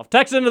telling myself.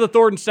 Text into the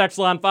Thornton's text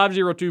line,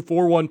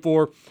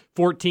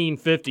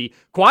 502-414-1450.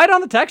 Quiet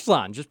on the text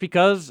line, just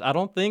because I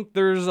don't think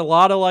there's a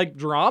lot of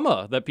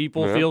drama that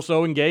people feel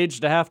so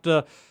engaged to have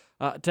to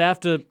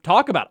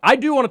talk about. I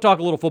do want to talk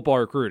a little football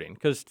recruiting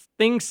because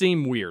things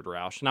seem weird,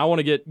 Roush, and I want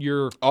to get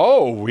your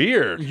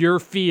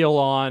feel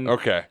on.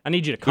 Okay, I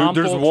need you to calm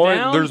folks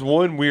down. There's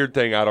one weird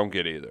thing I don't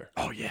get either.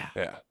 Oh yeah.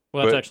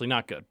 Well, that's actually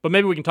not good, but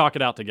maybe we can talk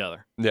it out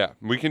together. Yeah,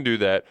 we can do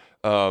that.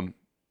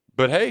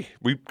 But hey,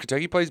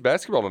 Kentucky plays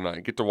basketball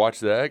tonight. Get to watch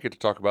that. Get to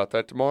talk about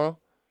that tomorrow.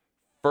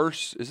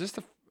 First, is this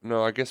the?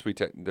 No, I guess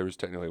there was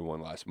technically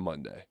one last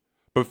Monday,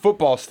 but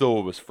football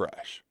still was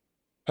fresh.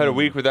 Had a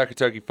week without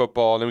Kentucky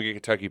football, and then we get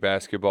Kentucky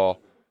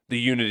basketball, the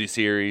Unity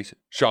Series,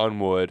 Sean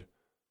Woods.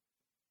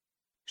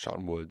 Why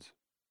did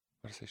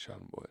I say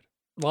Sean Wood?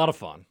 A lot of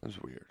fun. That was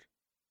weird.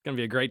 Going to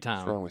be a great time.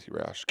 What's wrong with you,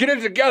 Roush? Get it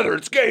together.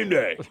 It's game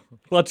day.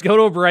 Let's go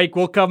to a break.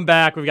 We'll come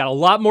back. We've got a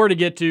lot more to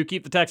get to.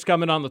 Keep the text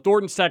coming on the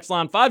Thornton's text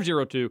line,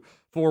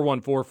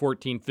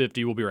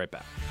 502-414-1450. We'll be right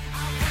back.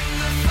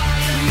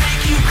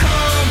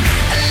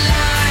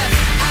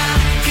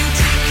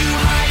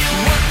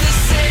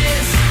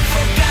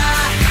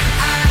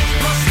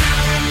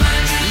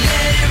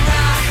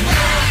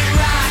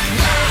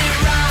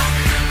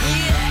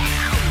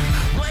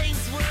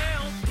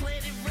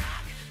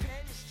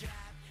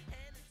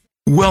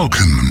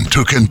 Welcome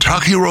to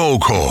Kentucky Roll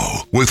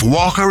Call with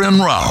Walker and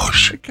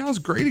Roush. Cal's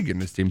great again.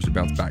 This team's to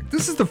bounce back.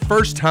 This is the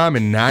first time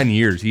in 9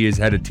 years he has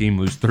had a team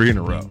lose 3 in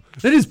a row.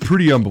 That is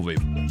pretty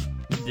unbelievable.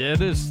 Yeah,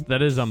 it is.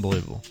 That is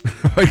unbelievable.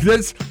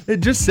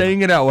 Just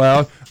saying it out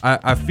loud.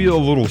 I feel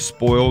a little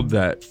spoiled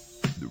that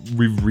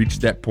we've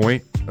reached that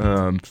point,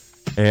 and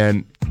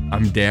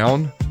I'm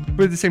down.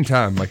 But at the same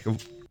time, like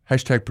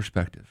hashtag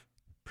perspective.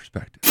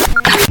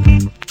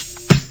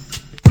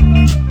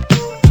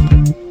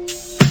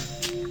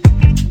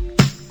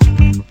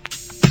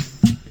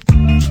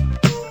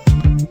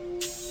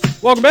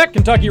 Welcome back,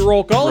 Kentucky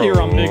Roll Call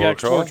here on Big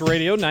X Sports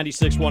Radio,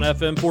 96.1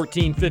 FM,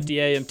 1450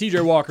 AM.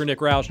 TJ Walker, Nick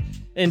Roush,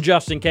 and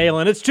Justin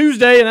Kalen. It's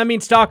Tuesday, and that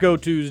means Taco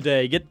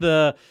Tuesday. Get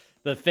the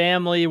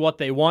family what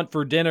they want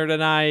for dinner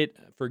tonight.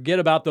 Forget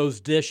about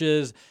those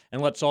dishes,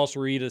 and let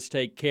Salsaritas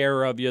take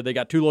care of you. They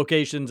got 2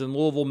 locations in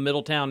Louisville,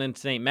 Middletown, and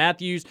St.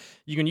 Matthews.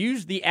 You can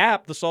use the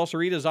app, the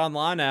Salsaritas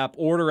online app,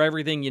 order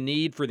everything you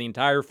need for the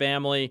entire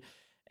family,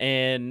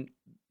 and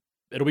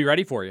it'll be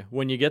ready for you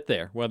when you get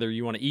there. Whether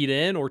you want to eat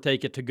in or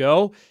take it to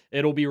go,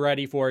 it'll be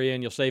ready for you,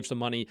 and you'll save some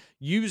money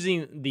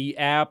using the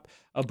app.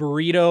 A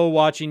burrito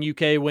watching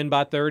UK win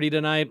by 30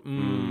 tonight.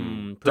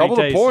 Double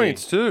tasty. the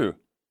points, too.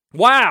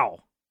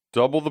 Wow.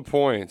 Double the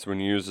points when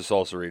you use the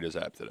Salsaritas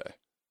app today.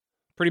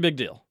 Pretty big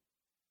deal.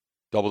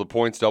 Double the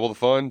points, double the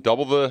fun,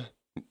 double the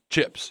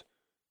chips.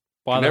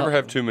 You never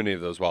have too many of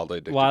those wildly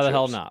addictive Why the chips.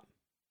 hell not?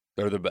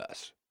 They're the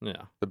best.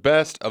 Yeah. The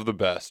best of the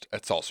best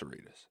at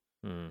Salsaritas.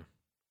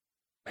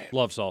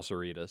 Love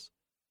Salsaritas.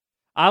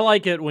 I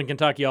like it when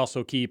Kentucky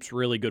also keeps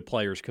really good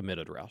players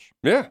committed, Roush.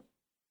 Yeah.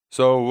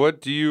 So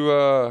what do you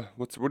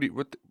what's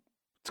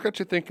got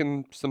you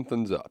thinking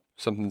something's up?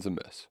 Something's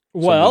amiss.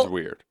 Well, something's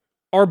weird.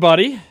 Our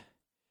buddy,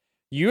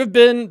 you have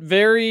been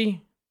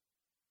very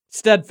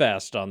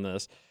steadfast on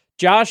this.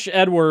 Josh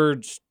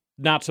Edwards,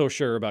 not so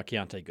sure about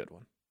Keontae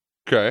Goodwin.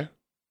 Okay.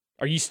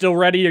 Are you still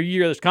ready? Are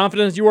you as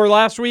confident as you were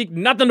last week?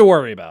 Nothing to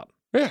worry about.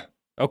 Yeah.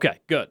 Okay,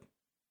 good.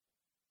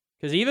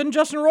 Because even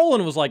Justin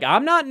Rowland was like,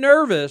 I'm not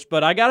nervous,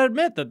 but I got to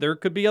admit that there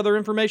could be other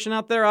information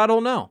out there. I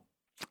don't know.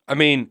 I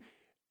mean,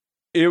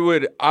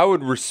 I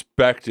would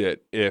respect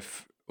it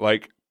if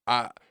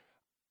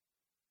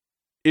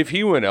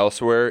he went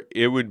elsewhere,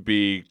 it would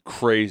be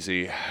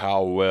crazy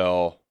how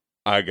well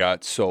I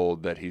got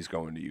sold that he's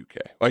going to UK.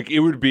 Like,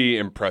 it would be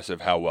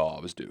impressive how well I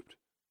was duped.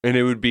 And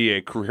it would be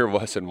a career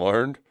lesson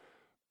learned,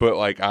 but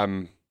like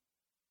I'm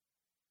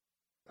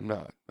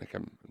not.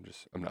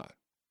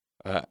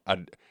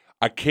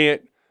 I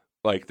can't,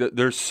 like,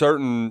 there's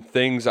certain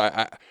things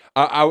I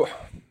how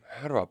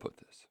do I put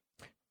this?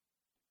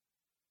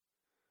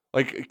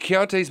 Like,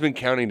 Keontae's been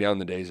counting down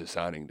the days of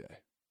signing day.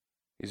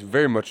 He's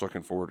very much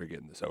looking forward to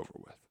getting this over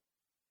with.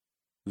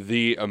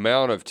 The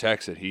amount of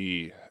texts that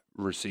he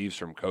receives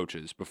from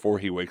coaches before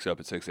he wakes up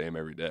at 6 a.m.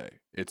 every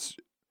day,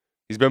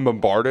 he's been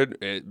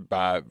bombarded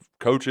by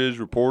coaches,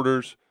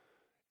 reporters.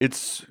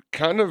 It's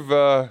kind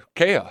of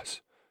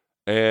chaos.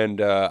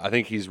 And I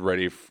think he's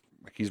ready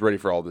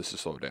for all this to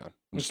slow down.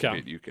 Just to be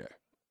at UK.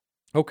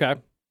 Okay.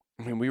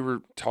 I mean, we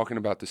were talking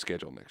about the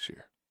schedule next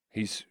year.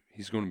 He's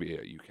going to be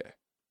at UK.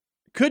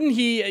 Couldn't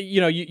he,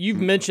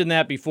 you've mentioned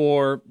that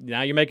before.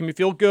 Now you're making me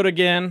feel good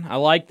again. I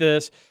like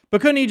this.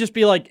 But couldn't he just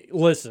be like,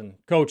 listen,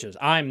 coaches,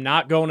 I'm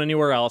not going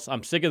anywhere else.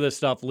 I'm sick of this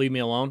stuff. Leave me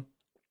alone.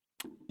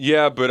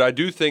 Yeah, but I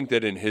do think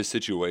that in his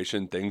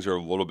situation, things are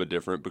a little bit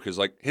different because,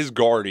 like, his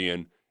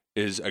guardian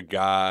is a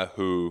guy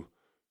who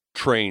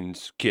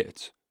trains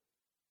kids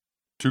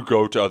to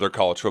go to other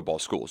college football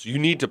schools. You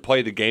need to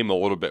play the game a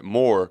little bit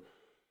more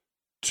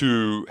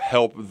to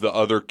help the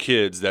other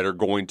kids that are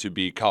going to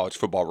be college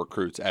football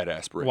recruits at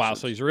Aspirations. Wow,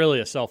 so he's really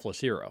a selfless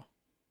hero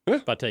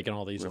by taking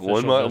all these official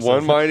visits.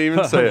 One might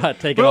even say it. By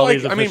taking all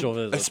these official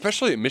visits.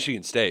 Especially at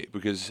Michigan State,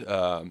 because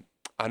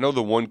I know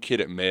the one kid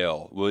at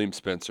Male, William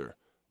Spencer,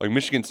 like,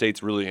 Michigan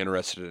State's really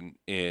interested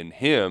in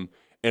him,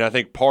 and I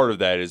think part of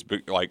that is,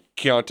 like,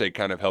 Keontae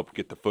kind of helped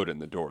get the foot in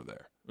the door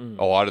there.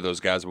 A lot of those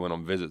guys went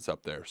on visits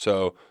up there.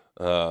 So,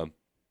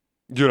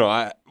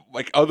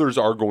 others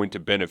are going to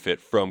benefit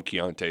from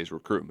Keontae's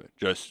recruitment,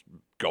 just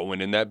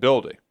going in that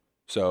building.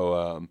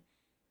 So,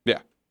 yeah.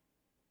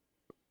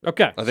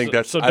 Okay. I think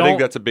that's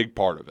a big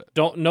part of it.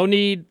 No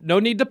need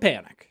to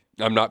panic.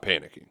 I'm not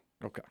panicking.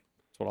 Okay.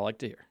 That's what I like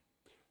to hear.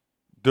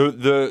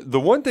 The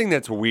one thing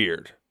that's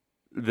weird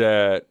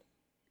that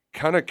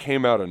kind of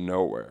came out of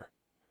nowhere.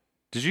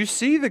 Did you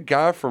see the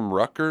guy from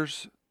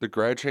Rutgers, the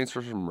grad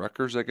transfer from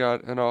Rutgers that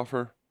got an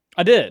offer?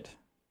 I did.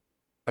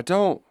 I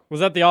don't. Was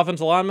that the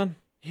offensive lineman?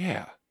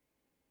 Yeah.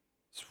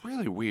 It's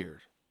really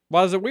weird.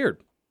 Why is it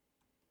weird?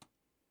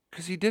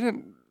 Because he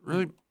didn't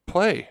really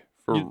play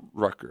for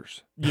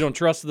Rutgers. You don't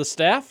trust the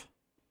staff?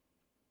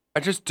 I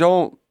just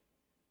don't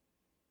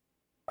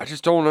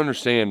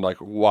understand, like,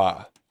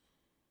 why.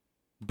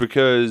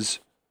 Because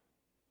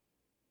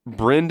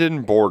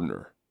Brendan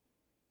Bordner.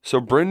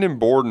 So Brendan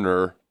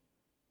Bordner,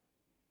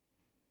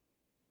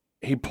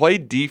 he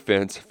played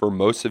defense for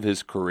most of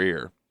his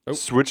career,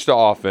 switched to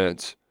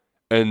offense,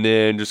 and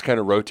then just kind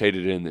of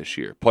rotated in this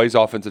year. Plays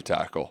offensive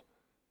tackle.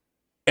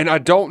 And I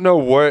don't know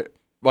what,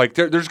 like,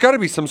 there's got to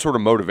be some sort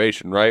of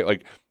motivation, right?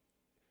 Like,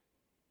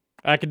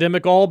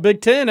 academic all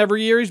Big Ten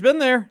every year he's been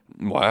there.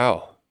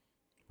 Wow.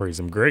 Raise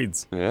some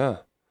grades. Yeah.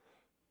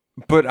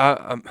 But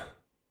I'm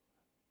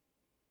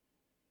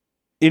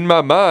in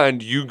my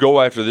mind, you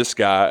go after this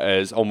guy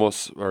as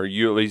almost, or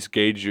you at least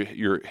gauge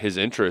his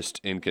interest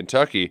in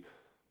Kentucky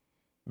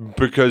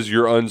because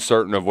you're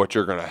uncertain of what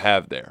you're going to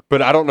have there.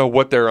 But I don't know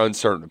what they're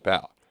uncertain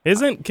about.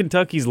 Isn't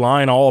Kentucky's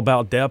line all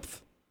about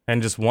depth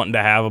and just wanting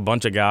to have a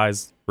bunch of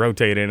guys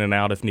rotate in and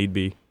out if need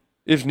be?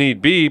 If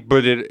need be,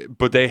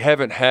 but they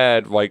haven't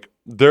had, like,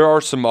 there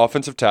are some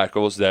offensive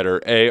tackles that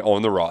are A,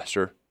 on the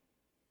roster,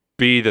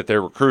 B, that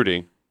they're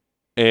recruiting,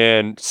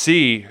 and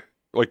C,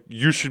 like,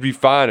 you should be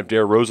fine if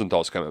Dare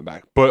Rosenthal's coming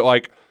back. But,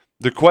 like,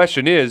 the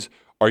question is,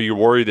 are you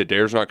worried that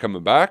Dare's not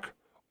coming back?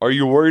 Are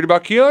you worried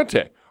about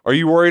Keontae? Are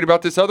you worried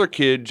about this other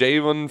kid,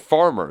 Jalen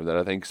Farmer, that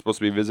I think is supposed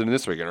to be visiting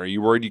this weekend? Are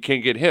you worried you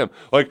can't get him?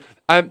 Like,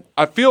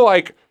 I feel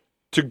like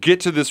to get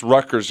to this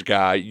Rutgers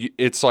guy,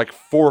 it's like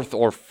 4th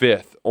or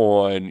 5th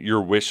on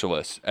your wish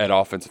list at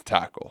offensive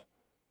tackle.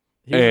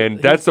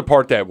 That's the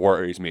part that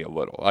worries me a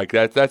little. Like,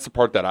 that's the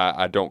part that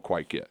I don't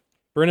quite get.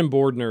 Brennan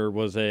Bordner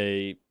was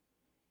a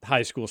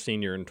high school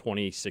senior in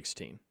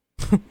 2016.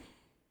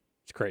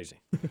 It's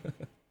crazy.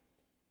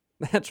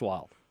 That's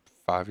wild.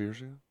 5 years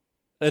ago?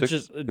 It's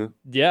just,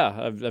 yeah.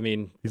 I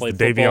mean, he's played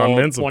the football Davion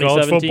in Mintz of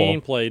college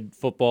 2017,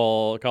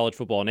 football. played college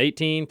football in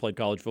 18, played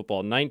college football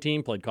in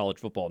 19, played college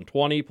football in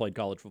 20, played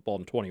college football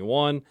in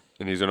 21.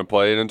 And he's going to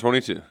play it in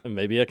 22. And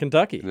maybe at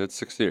Kentucky.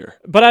 That's 6th year.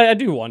 But I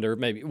do wonder,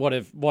 maybe, what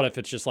if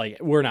it's just like,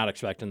 we're not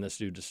expecting this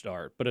dude to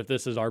start. But if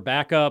this is our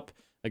backup,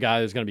 a guy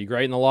who's going to be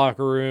great in the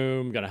locker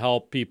room, going to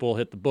help people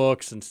hit the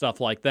books and stuff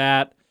like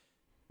that,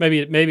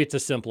 maybe it's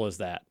as simple as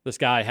that. This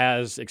guy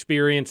has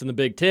experience in the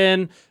Big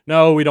Ten.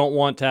 No, we don't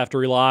want to have to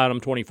rely on him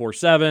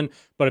 24/7.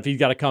 But if he's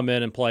got to come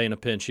in and play in a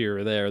pinch here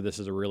or there, this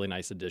is a really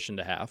nice addition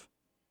to have.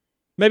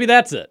 Maybe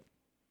that's it.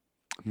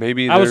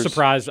 Maybe I was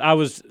surprised. I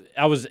was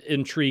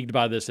intrigued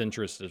by this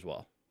interest as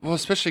well. Well,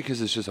 especially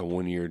because it's just a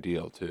 1-year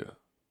deal too.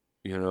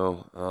 You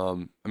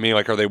know, I mean,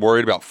 like, are they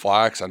worried about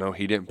Flax? I know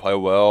he didn't play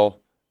well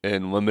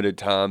in limited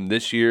time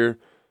this year.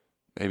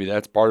 Maybe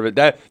that's part of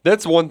it.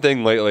 That's one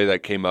thing lately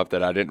that came up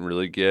that I didn't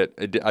really get.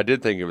 I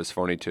did think it was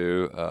funny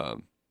too.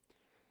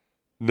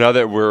 Now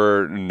that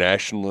we're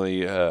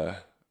nationally,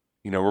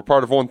 we're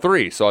part of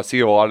On3, so I see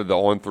a lot of the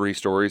On3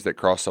 stories that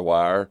cross the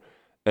wire,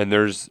 and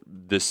there's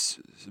this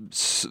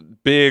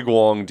big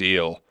long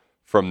deal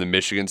from the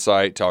Michigan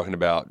site talking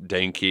about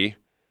Dane Key,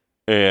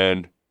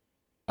 and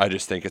I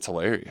just think it's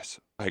hilarious.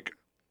 Like,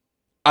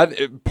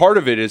 part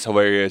of it is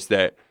hilarious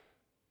that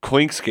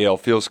Clinkscale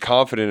feels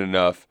confident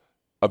enough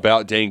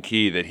about Dane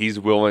Key that he's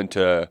willing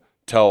to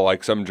tell,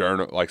 like, some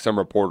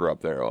reporter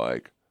up there,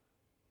 like,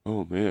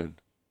 oh man,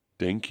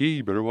 Dane Key,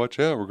 you better watch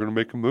out. We're going to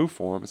make a move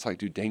for him. It's like,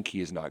 dude, Dane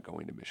Key is not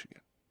going to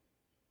Michigan.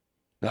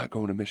 Not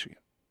going to Michigan.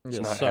 It's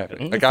not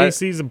happening. Like, if he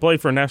sees him play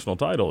for a national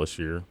title this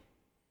year,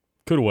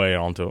 could weigh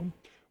onto him.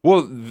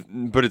 Well,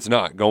 but it's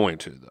not going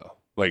to, though.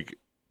 Like,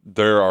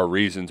 there are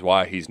reasons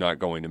why he's not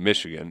going to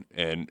Michigan,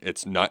 and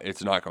it's not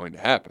going to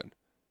happen.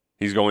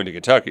 He's going to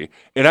Kentucky.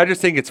 And I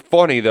just think it's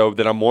funny, though,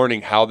 that I'm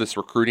learning how this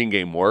recruiting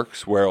game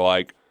works, where,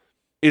 like,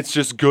 it's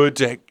just good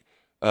to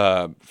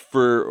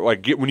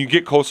when you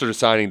get closer to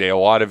signing day, a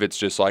lot of it's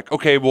just like,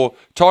 okay, well,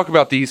 talk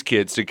about these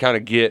kids to kind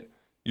of get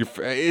your –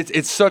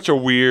 it's such a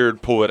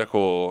weird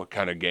political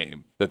kind of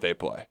game that they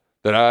play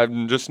that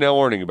I'm just now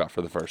learning about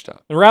for the first time.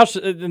 And Roush,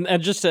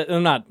 and just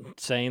I'm not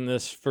saying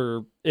this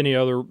for any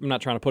other – I'm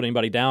not trying to put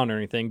anybody down or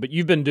anything, but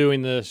you've been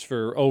doing this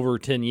for over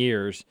 10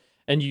 years.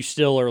 And you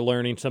still are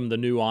learning some of the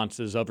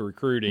nuances of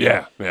recruiting.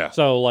 Yeah.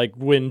 So, like,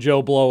 when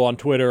Joe Blow on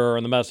Twitter or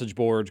on the message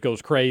boards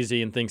goes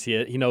crazy and thinks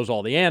he knows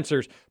all the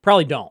answers,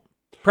 probably don't.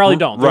 There's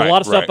a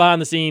lot of stuff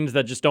behind the scenes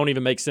that just don't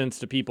even make sense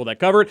to people that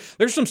cover it.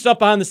 There's some stuff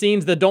behind the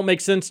scenes that don't make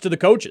sense to the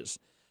coaches.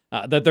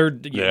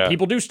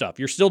 People do stuff.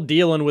 You're still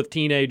dealing with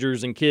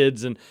teenagers and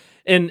kids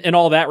and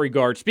all that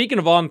regard. Speaking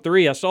of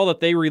On3, I saw that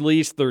they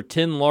released their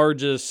 10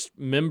 largest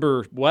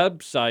member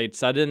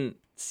websites. I didn't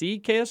see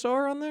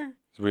KSR on there.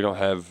 We don't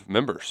have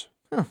members.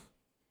 Huh.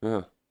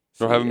 Yeah.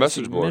 Don't have a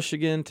message board.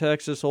 Michigan,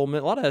 Texas, Ole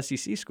Miss, a lot of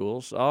SEC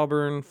schools.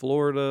 Auburn,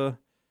 Florida,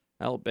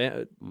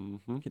 Alabama,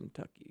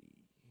 Kentucky.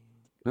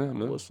 Yeah, I'll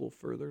no. list a little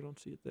further. Don't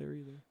see it there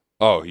either.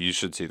 Oh, you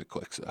should see the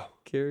clicks though.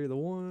 Carry the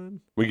one.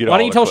 We get. Why all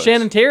don't you the tell clicks.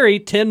 Shannon Terry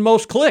 10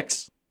 most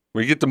clicks?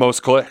 We get the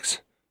most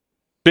clicks.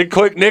 Big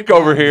click Nick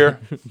over here.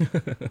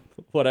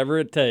 Whatever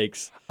it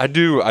takes. I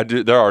do.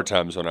 There are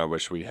times when I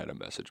wish we had a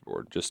message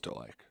board just to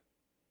like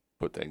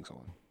put things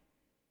on.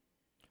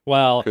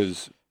 Well,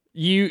 Because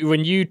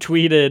when you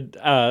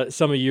tweeted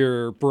some of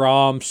your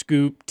Braum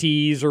scoop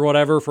teas or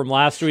whatever from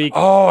last week,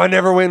 I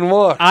never went and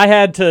looked. I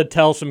had to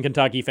tell some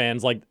Kentucky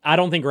fans, like, I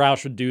don't think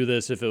Roush would do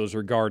this if it was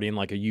regarding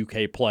like a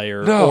UK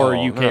player or a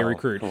UK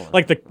recruit.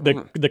 Like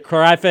the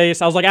cry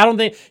face, I was like, I don't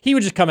think he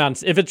would just come out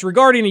and, if it's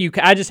regarding a UK,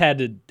 I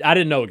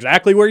didn't know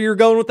exactly where you were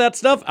going with that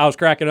stuff. I was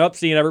cracking up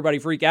seeing everybody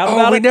freak out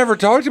about it. We never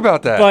talked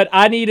about that. But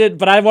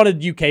I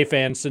wanted UK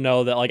fans to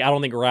know that, like, I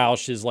don't think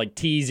Roush is like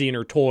teasing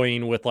or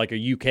toying with like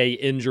a UK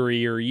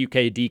injury or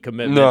UK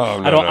decommitment.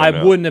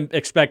 I wouldn't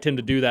expect him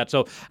to do that.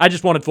 So I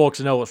just wanted folks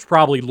to know it was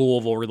probably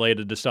Louisville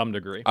related to some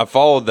degree. I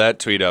followed that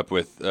tweet up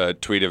with a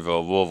tweet of a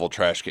Louisville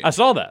trash can. I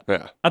saw that.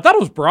 Yeah. I thought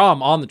it was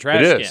Braum on the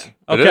trash It is. can.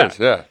 Okay. It is,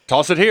 yeah.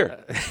 Toss it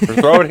here. Or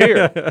throw it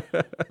here.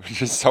 It's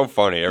just so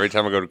funny. Every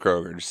time I go to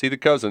Kroger, just see the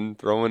cousin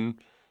throwing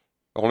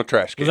on a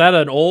trash can. Was that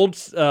an old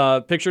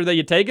picture that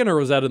you'd taken, or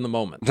was that in the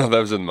moment? No, that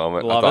was in the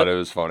moment. Love I thought it. it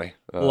was funny.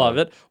 Love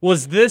it.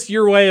 Was this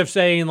your way of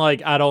saying,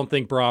 like, I don't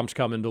think Braum's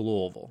coming to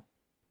Louisville?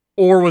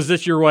 Or was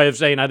this your way of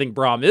saying, I think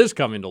Braum is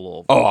coming to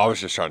Louisville? Oh, I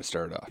was just trying to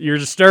stir it up. You're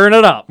just stirring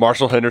it up.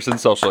 Marshall Henderson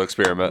social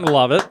experiment.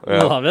 Love it.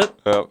 Yeah. Love it.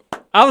 Yeah.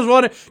 I was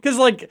wondering, because,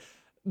 like,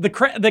 the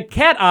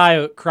cat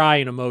eye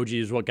crying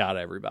emoji is what got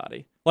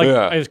everybody.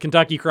 Like, is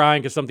Kentucky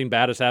crying because something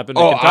bad has happened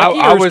to Kentucky?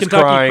 I Or is was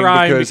Kentucky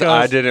crying because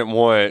I didn't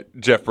want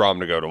Jeff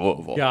Brom to go to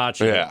Louisville.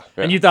 Gotcha. Yeah.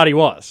 And you thought he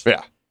was?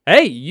 Yeah.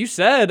 Hey, you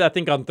said, I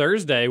think on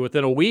Thursday,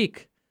 within a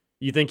week,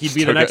 you think he'd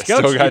be the next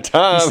coach. Still got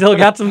time. You still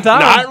got some time.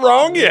 Not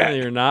wrong yet.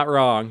 You're not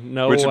wrong.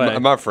 No Which way.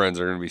 my friends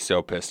are going to be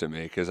so pissed at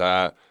me because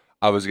I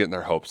was getting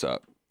their hopes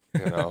up.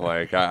 You know,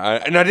 like I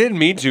didn't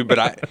mean to,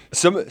 but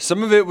some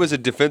of it was a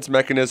defense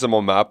mechanism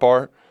on my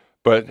part.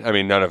 But I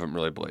mean, none of them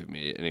really believe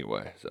me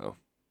anyway. So,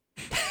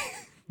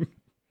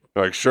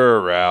 like,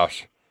 sure,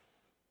 Roush,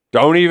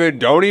 don't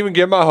even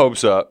get my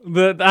hopes up.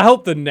 I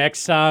hope the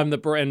next time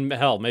and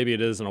hell, maybe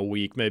it is in a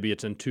week, maybe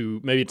it's in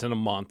maybe it's in a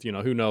month. You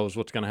know, who knows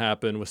what's going to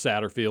happen with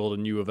Satterfield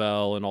and U of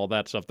L and all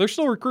that stuff. They're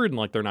still recruiting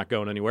like they're not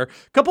going anywhere.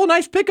 A couple of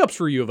nice pickups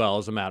for U of L,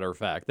 as a matter of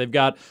fact. They've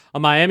got a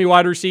Miami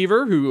wide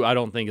receiver who I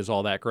don't think is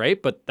all that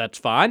great, but that's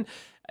fine.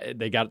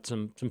 They got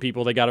some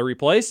people they got to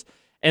replace,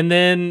 and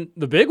then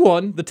the big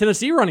one, the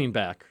Tennessee running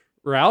back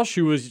Roush,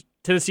 who was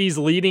Tennessee's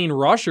leading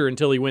rusher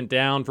until he went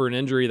down for an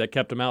injury that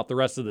kept him out the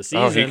rest of the season.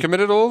 Oh, he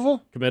committed to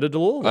Louisville? Committed to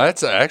Louisville.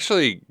 That's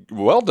actually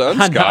well done,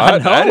 I Scott. know.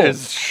 That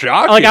is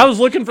shocking. Like, I was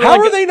looking for. How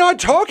are they not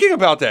talking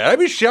about that? I'd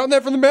be shouting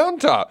that from the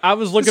mountaintop. I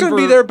was looking He's for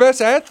be their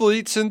best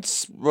athlete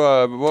since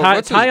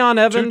Tyon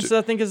Evans,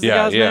 I think is the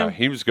guy's name. Yeah,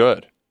 he was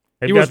good.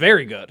 He was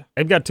very good.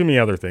 They've got too many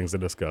other things to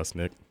discuss,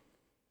 Nick.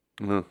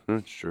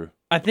 That's true.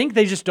 I think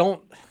they just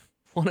don't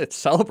want to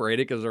celebrate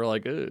it because they're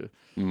like, ugh.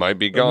 Might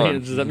be gone. I mean,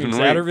 does that mean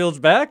Satterfield's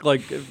back?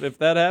 Like, if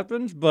that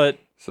happens? But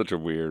such a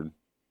weird.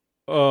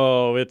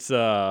 Oh, it's such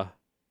a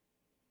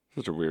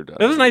weird.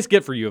 It was a nice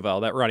get for U of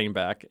L, that running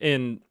back.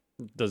 And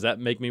does that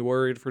make me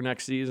worried for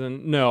next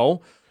season?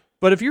 No.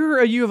 But if you're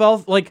a U of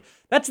L, like,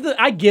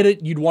 I get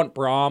it. You'd want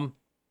Braum,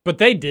 but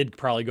they did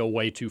probably go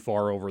way too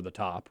far over the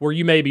top, where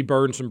you maybe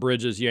burn some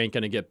bridges you ain't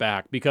going to get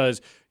back because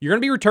you're going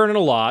to be returning a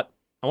lot.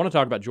 I want to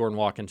talk about Jordan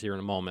Watkins here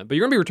in a moment, but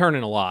you're going to be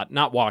returning a lot,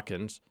 not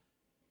Watkins.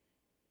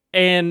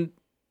 And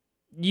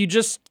you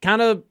just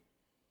kind of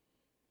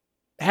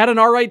had an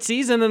all right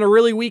season in a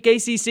really weak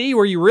ACC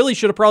where you really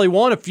should have probably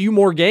won a few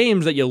more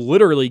games that you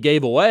literally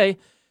gave away.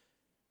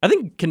 I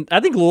think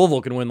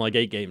Louisville can win like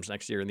 8 games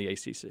next year in the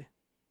ACC.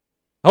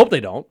 I hope they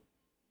don't,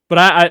 but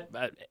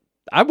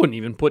I wouldn't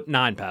even put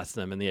 9 past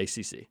them in the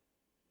ACC.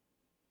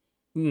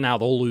 Now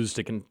they'll lose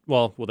to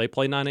will they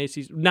play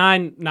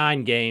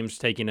 9 games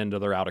taking into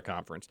their out of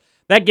conference.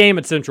 That game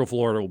at Central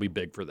Florida will be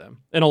big for them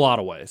in a lot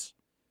of ways.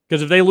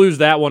 Because if they lose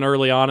that one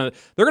early on,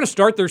 they're going to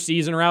start their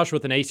season, Roush,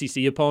 with an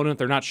ACC opponent.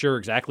 They're not sure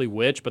exactly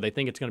which, but they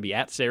think it's going to be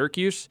at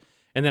Syracuse.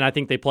 And then I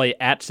think they play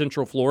at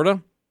Central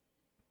Florida.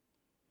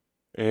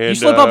 And you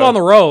slip up on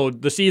the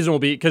road, the season will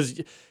be,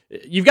 because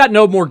you've got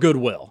no more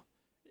goodwill.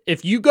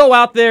 If you go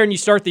out there and you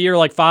start the year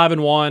like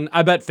 5-1,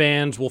 I bet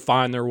fans will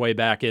find their way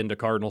back into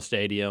Cardinal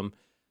Stadium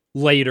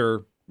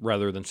later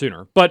rather than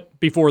sooner, but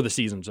before the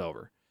season's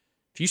over.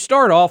 If you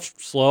start off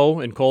slow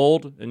and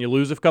cold and you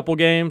lose a couple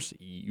games,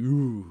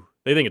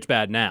 they think it's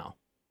bad now.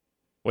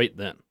 Wait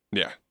then.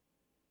 Yeah.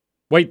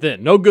 Wait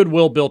then. No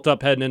goodwill built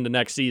up heading into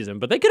next season,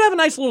 but they could have a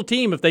nice little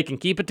team if they can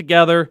keep it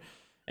together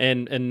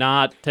and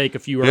not take a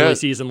few early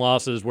season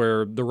losses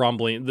where the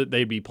rumbling that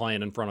they'd be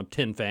playing in front of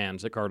 10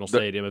 fans at Cardinal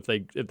Stadium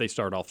if they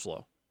start off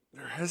slow.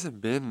 There hasn't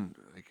been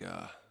like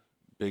a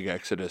big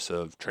exodus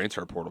of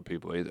transfer portal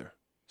people either,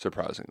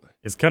 surprisingly.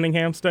 Is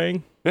Cunningham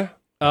staying? Yeah.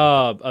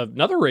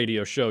 Another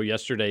radio show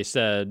yesterday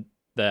said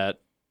that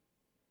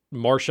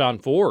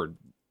Marshawn Ford.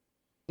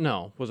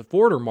 No, was it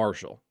Ford or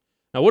Marshall?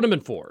 No, it wouldn't have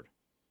been Ford.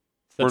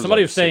 That Ford's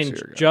somebody like was saying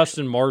 6-year guy.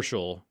 Justin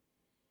Marshall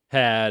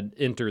had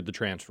entered the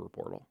transfer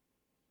portal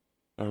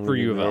for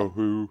U of L.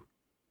 Who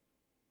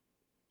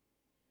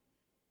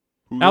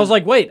I was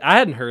like, wait, I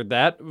hadn't heard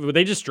that.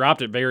 They just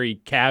dropped it very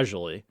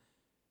casually,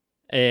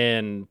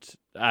 and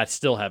I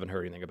still haven't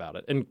heard anything about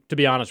it. And to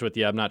be honest with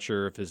you, I'm not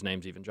sure if his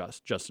name's even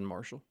Justin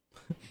Marshall.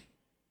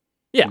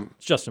 Yeah,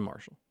 it's Justin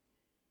Marshall.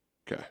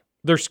 Okay.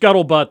 There's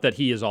scuttlebutt that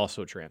he is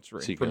also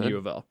transferring he from good? U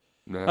of L.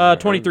 No,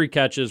 23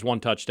 catches, 1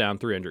 touchdown,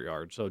 300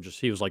 yards. So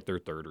he was like their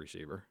third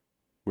receiver.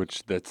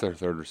 Which that's their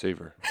third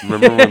receiver.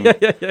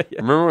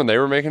 Remember when they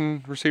were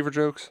making receiver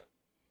jokes?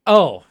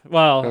 Oh,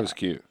 well. That was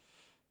cute.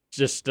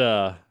 Just,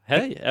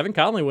 hey, Evan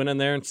Conley went in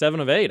there in 7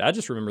 of 8. I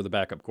just remember the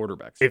backup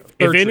quarterbacks. If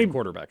any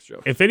quarterbacks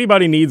joke. If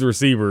anybody needs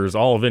receivers,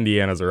 all of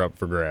Indiana's are up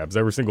for grabs.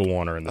 Every single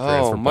one are in the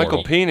transfer portal.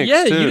 Michael Penix,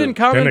 yeah, too. you didn't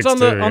comment Penix on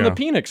the too, on the yeah.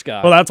 Penix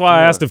guy. Well, that's why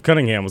I asked if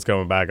Cunningham was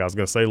coming back. I was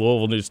going to say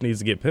Louisville just needs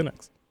to get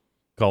Penix.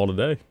 Call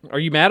today. Are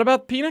you mad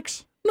about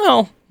Penix?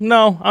 No.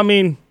 I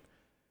mean,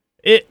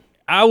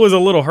 I was a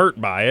little hurt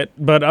by it,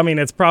 but I mean,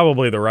 it's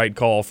probably the right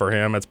call for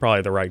him. It's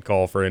probably the right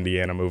call for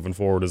Indiana moving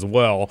forward as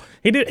well.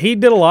 He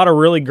did a lot of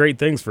really great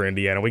things for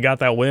Indiana. We got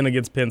that win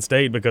against Penn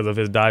State because of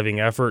his diving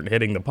effort and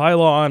hitting the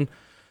pylon.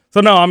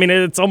 So no, I mean,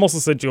 it's almost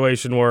a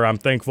situation where I'm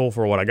thankful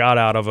for what I got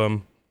out of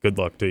him. Good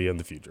luck to you in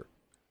the future.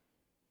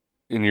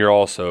 And you're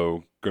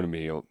also going to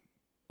be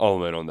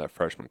all in on that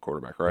freshman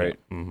quarterback, right?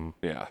 Yeah. Mm-hmm.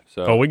 Yeah.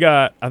 So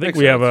I think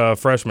we have a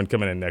freshman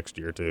coming in next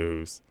year too,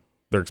 who's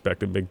they're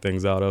expecting big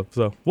things out of.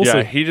 So we'll see.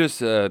 Yeah, he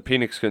just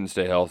Penix couldn't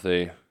stay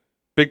healthy.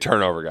 Big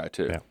turnover guy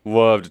too. Yeah.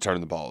 Loved to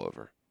turn the ball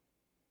over.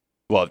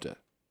 Loved it.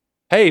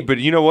 Hey, but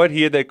you know what?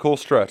 He had that cool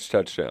stretch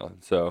touchdown.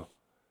 So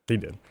he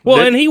did. Well,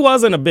 and he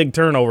wasn't a big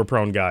turnover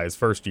prone guy his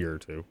first year or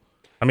two.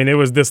 I mean, it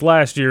was this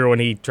last year when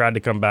he tried to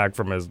come back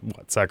from his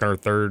second or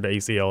third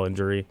ACL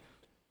injury.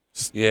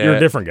 You're a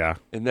different guy.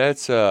 And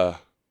that's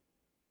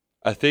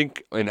I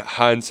think in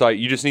hindsight,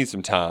 you just need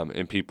some time,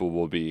 and people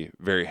will be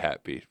very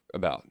happy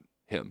about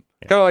him.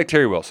 Yeah. Kind of like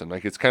Terry Wilson.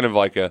 Like it's kind of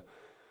like you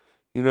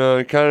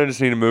kind of just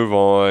need to move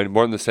on.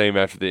 Weren't the same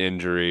after the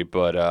injury,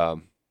 but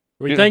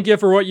we thank you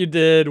for what you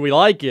did. We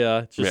like you.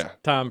 It's just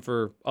time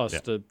for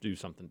us to do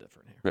something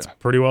different here. It's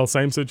pretty well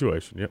same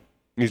situation. Yep.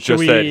 It's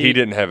just that he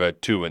didn't have a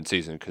 2-win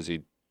season because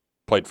he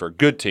played for a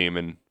good team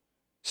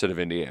instead of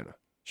Indiana.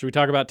 Should we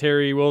talk about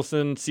Terry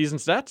Wilson's season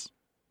stats?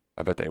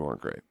 I bet they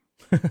weren't great.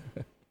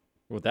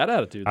 With that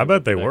attitude, I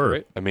bet they were.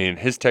 Great. I mean,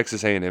 his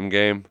Texas A&M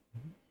game,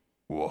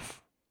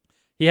 woof.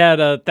 He had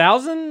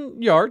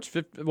 1,000 yards,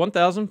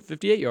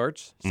 1,058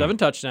 yards, 7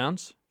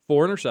 touchdowns,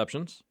 4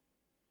 interceptions.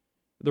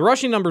 The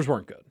rushing numbers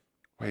weren't good.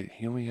 Wait,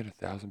 he only had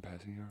 1,000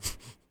 passing yards?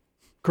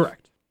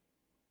 Correct.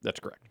 That's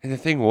correct. And the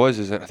thing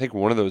was, I think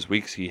one of those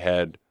weeks he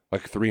had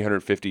like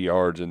 350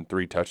 yards and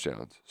 3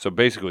 touchdowns. So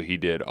basically he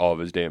did all of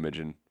his damage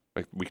in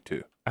like week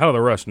 2. How do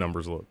the rush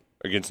numbers look?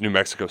 Against New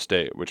Mexico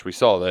State, which we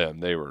saw them.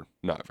 They were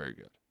not very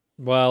good.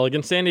 Well,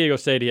 against San Diego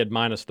State, he had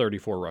minus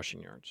 34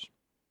 rushing yards.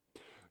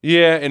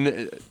 Yeah,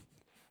 and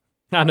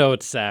I know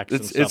it's sacks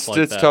and stuff like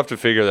that. It's tough to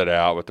figure that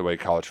out with the way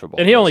college football.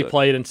 And he only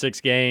played in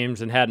 6 games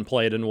and hadn't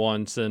played in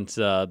one since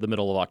the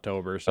middle of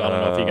October. So I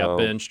don't know if he got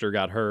benched or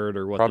got hurt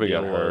or what probably the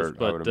deal got hurt, was.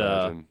 But I would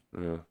imagine.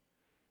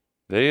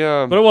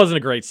 But it wasn't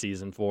a great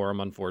season for him,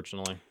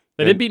 unfortunately.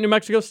 They did beat New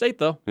Mexico State,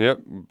 though. Yep,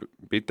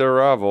 beat their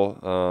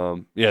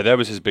rival. Yeah, that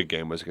was his big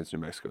game, was against New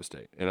Mexico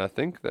State. And I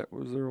think that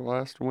was their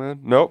last win.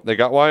 Nope, they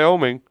got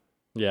Wyoming.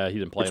 Yeah, he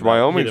didn't play. Which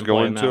Wyoming's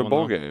going to a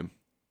bowl game.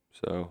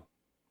 So,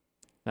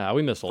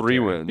 we miss old 3 Terry.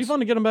 wins. It'd be fun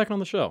to get him back on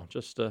the show,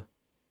 just to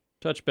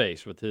touch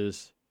base with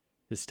his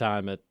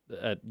time at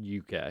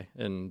UK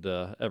and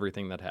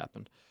everything that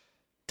happened.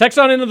 Text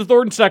on into the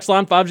Thornton text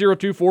line,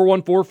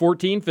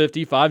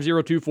 502-414-1450,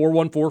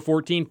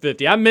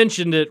 502-414-1450. I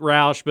mentioned it,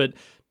 Roush, but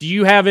do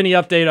you have any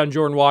update on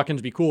Jordan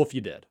Watkins? Be cool if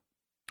you did.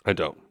 I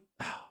don't.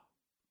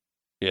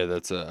 Yeah,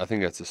 I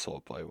think that's a slow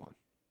play one,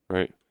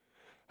 right?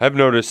 I've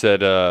noticed that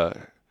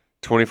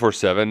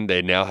 24/7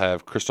 they now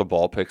have crystal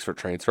ball picks for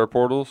transfer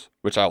portals,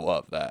 which I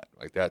love that.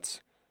 Like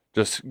that's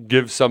just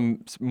gives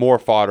some more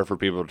fodder for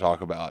people to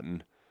talk about,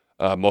 and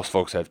most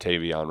folks have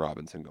Tavion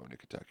Robinson going to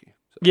Kentucky.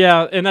 So.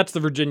 Yeah, and that's the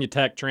Virginia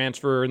Tech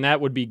transfer, and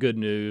that would be good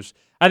news.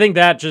 I think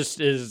that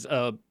just is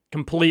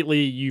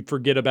completely you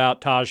forget about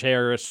Taj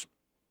Harris.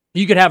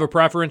 You could have a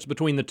preference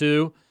between the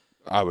two.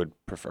 I would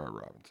prefer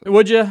Robinson.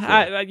 Would you?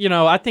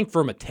 Yeah. I think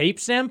from a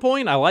tape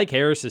standpoint, I like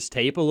Harris's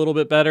tape a little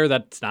bit better.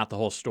 That's not the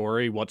whole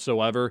story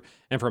whatsoever.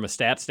 And from a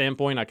stat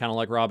standpoint, I kind of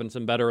like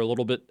Robinson better a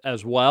little bit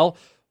as well.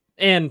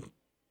 And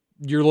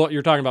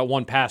you're talking about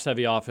one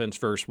pass-heavy offense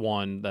versus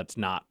one that's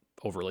not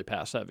overly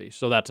pass-heavy.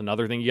 So that's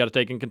another thing you got to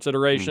take in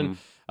consideration.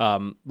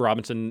 Mm-hmm.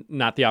 Robinson,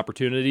 not the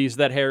opportunities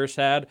that Harris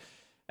had.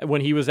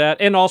 when he was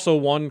and also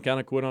one kind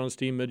of quit on his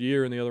team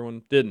mid-year and the other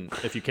one didn't,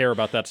 if you care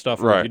about that stuff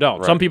or if Right, you don't.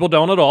 right. Some people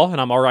don't at all, and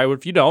I'm all right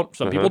if you don't.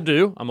 Some people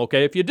do. I'm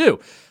okay if you do.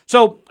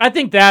 So I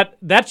think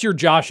that's your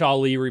Josh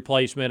Ali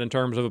replacement in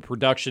terms of a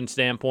production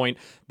standpoint.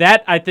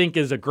 That, I think,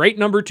 is a great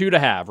number 2 to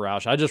have,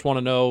 Roush. I just want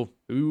to know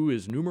who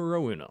is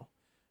numero uno.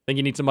 I think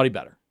you need somebody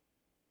better.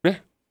 Yeah.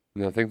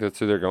 I think that's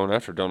who they're going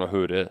after. Don't know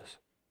who it is.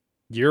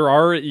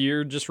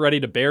 You're just ready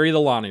to bury the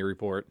Lonnie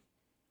report.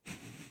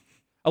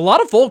 A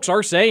lot of folks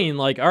are saying,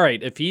 like, all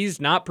right, if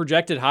he's not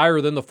projected higher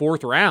than the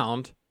 4th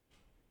round,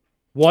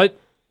 what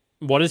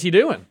is he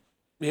doing?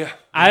 Yeah.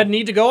 I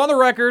need to go on the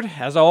record,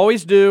 as I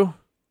always do.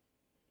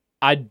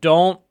 I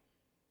don't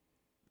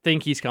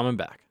think he's coming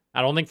back.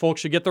 I don't think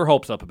folks should get their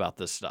hopes up about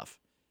this stuff.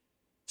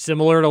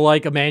 Similar to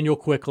like Emmanuel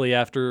Quickly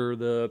after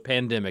the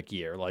pandemic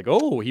year. Like,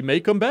 oh, he may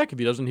come back if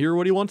he doesn't hear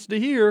what he wants to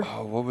hear.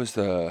 Oh, what was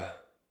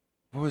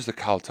the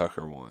Kyle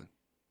Tucker one?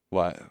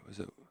 What was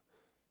it?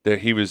 That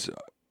he was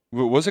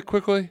it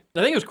Quickly?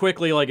 I think it was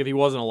Quickly, like if he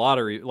wasn't a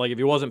lottery, like if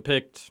he wasn't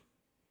picked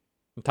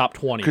in top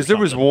 20. Because there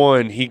was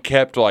one he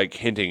kept like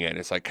hinting at.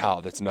 It's like,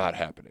 Kyle, that's not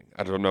happening.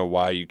 I don't know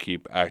why you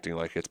keep acting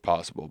like it's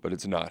possible, but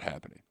it's not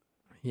happening.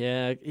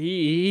 Yeah,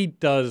 he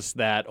does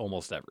that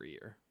almost every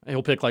year.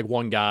 He'll pick like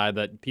one guy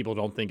that people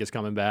don't think is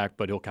coming back,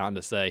 but he'll kind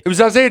of say It was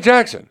Isaiah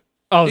Jackson.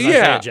 Oh, it's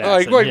Isaiah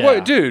Jackson. Like,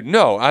 what, dude?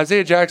 No,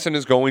 Isaiah Jackson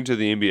is going to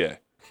the NBA.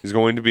 He's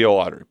going to be a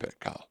lottery pick,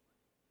 Kyle.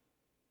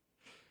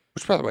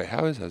 Which, by the way,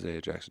 how is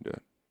Isaiah Jackson doing?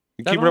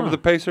 You keep up with the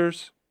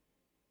Pacers?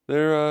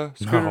 They're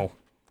No.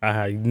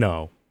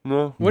 No.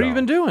 No. What have you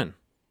been doing?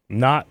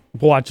 Not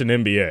watching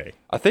NBA.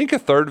 I think a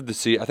third of the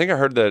season. I think I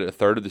heard that a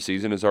third of the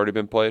season has already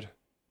been played.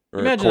 Or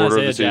Imagine a quarter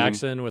Isaiah of the season.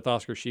 Jackson with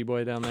Oscar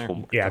Sheboy down there.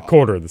 Yeah,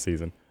 quarter of the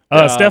season.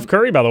 Steph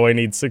Curry, by the way,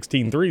 needs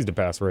 16 threes to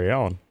pass Ray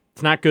Allen.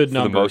 It's not good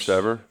numbers. The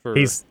most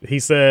ever. He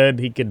said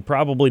he could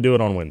probably do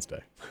it on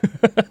Wednesday.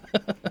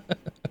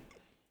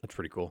 That's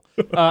pretty cool.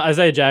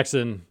 Isaiah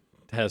Jackson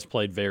has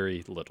played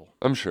very little.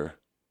 I'm sure.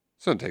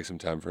 It's going to take some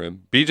time for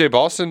him. BJ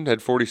Boston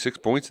had 46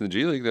 points in the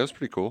G League. That was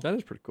pretty cool. That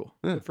is pretty cool.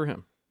 Yeah. Good for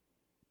him.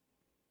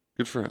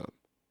 Good for him.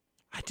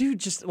 I do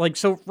just like,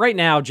 so right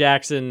now,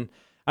 Jackson,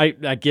 I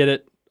get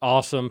it.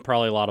 Awesome.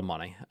 Probably a lot of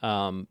money.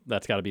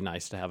 That's got to be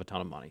nice to have a ton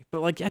of money.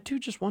 But like, I do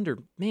just wonder,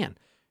 man,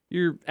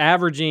 you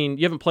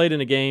haven't played in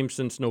a game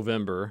since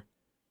November.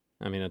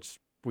 I mean,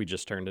 we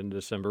just turned into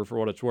December for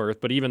what it's worth,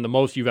 but even the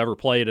most you've ever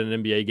played in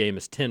an NBA game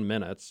is 10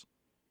 minutes.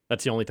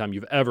 That's the only time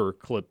you've ever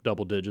clipped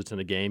double digits in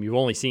a game. You've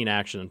only seen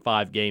action in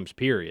 5 games,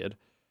 period.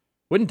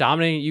 Wouldn't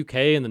dominating UK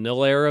in the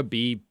nil era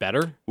be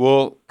better?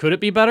 Well, could it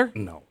be better?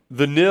 No.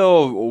 The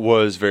nil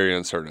was very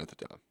uncertain at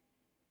the time.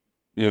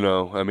 You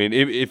know, I mean,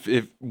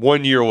 if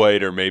 1 year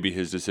later, maybe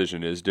his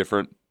decision is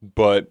different,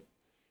 but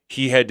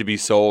he had to be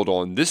sold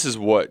on this is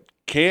what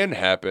can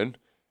happen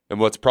and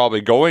what's probably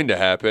going to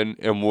happen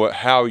and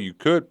how you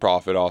could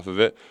profit off of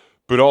it.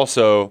 But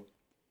also,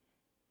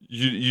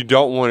 you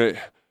don't want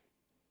to.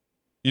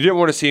 You didn't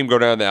want to see him go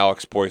down the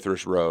Alex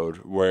Poythress road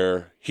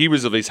where he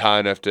was at least high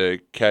enough to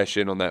cash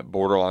in on that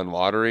borderline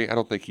lottery. I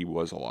don't think he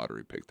was a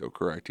lottery pick, though,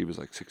 correct? He was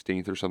like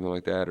 16th or something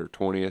like that or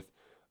 20th.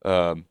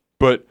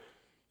 But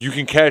you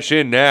can cash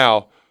in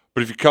now,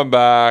 but if you come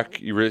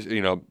back,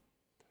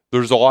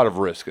 there's a lot of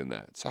risk in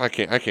that. So I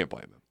can't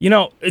blame him. You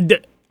know,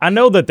 I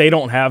know that they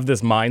don't have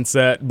this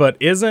mindset, but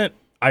isn't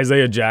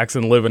Isaiah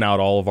Jackson living out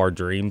all of our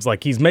dreams?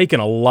 Like, he's making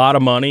a lot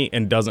of money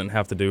and doesn't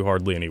have to do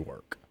hardly any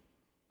work.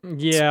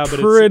 Yeah, it's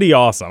pretty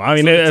awesome. I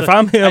mean, if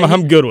I'm him,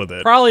 I'm good with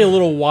it. Probably a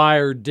little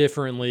wired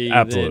differently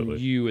Absolutely.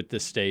 than you at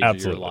this stage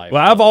Absolutely. of your life.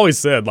 Well, I've always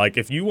said, like,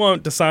 if you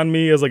want to sign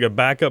me as like a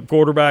backup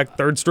quarterback,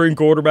 third string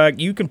quarterback,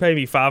 you can pay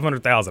me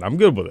 $500,000. I'm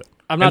good with it.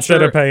 I'm not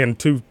Instead sure. of paying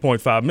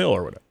 $2.5 million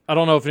or whatever. I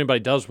don't know if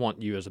anybody does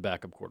want you as a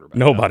backup quarterback.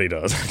 Nobody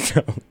does.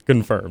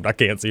 Confirmed. I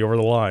can't see over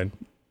the line.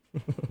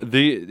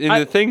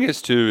 The thing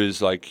is too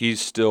is like he's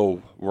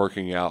still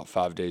working out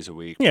 5 days a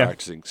week, Yeah.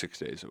 practicing 6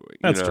 days a week.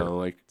 That's you know, true.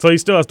 Like, So he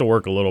still has to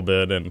work a little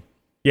bit, and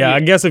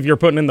I guess if you're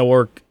putting in the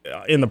work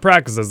in the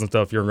practices and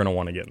stuff, you're going to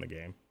want to get in the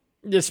game.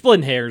 Yeah,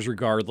 splitting hairs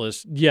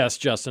regardless. Yes,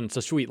 Justin, it's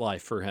a sweet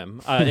life for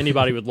him.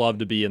 Anybody would love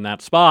to be in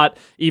that spot,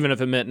 even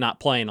if it meant not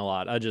playing a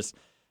lot.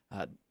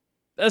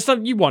 That's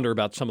something you wonder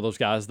about some of those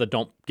guys that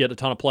don't get a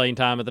ton of playing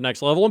time at the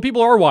next level, and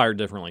people are wired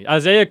differently.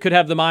 Isaiah could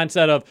have the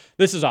mindset of,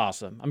 this is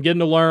awesome. I'm getting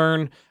to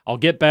learn. I'll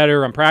get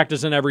better. I'm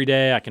practicing every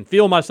day. I can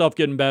feel myself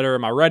getting better.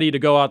 Am I ready to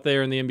go out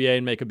there in the NBA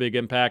and make a big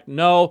impact?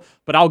 No,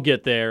 but I'll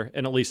get there,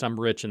 and at least I'm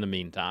rich in the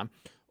meantime.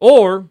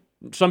 Or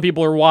some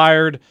people are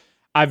wired,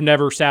 I've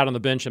never sat on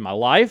the bench in my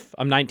life.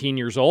 I'm 19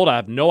 years old. I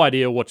have no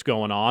idea what's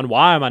going on.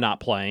 Why am I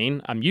not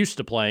playing? I'm used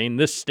to playing.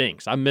 This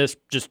stinks. I miss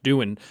just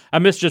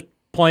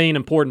playing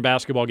important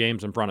basketball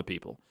games in front of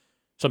people.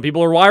 Some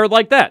people are wired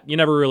like that. You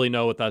never really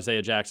know with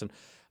Isaiah Jackson.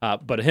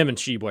 But him and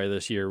Sheboy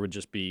this year would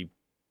just be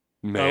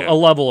a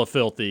level of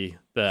filthy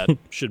that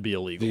should be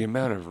illegal. The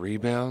amount of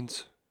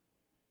rebounds.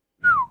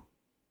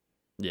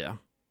 Yeah.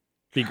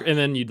 And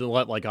then you'd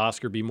let like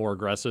Oscar be more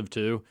aggressive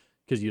too,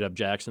 because you'd have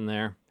Jackson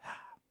there.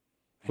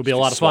 Would be a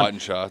lot of fun. Swatting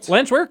shots.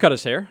 Lance Ware cut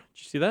his hair.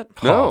 Did you see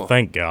that? No. Oh,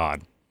 thank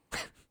God.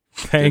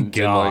 Thank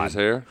Didn't like God. his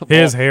hair.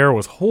 His hair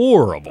was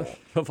horrible.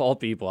 Of all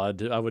people, I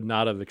would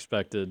not have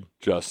expected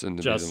Justin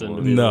to Justin be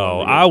to be the the No,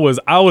 one.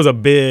 I was a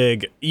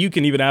big. You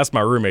can even ask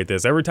my roommate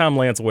this. Every time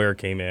Lance Ware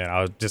came in,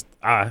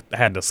 I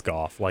had to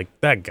scoff like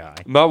that guy.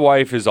 My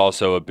wife is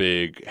also a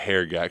big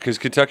hair guy because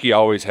Kentucky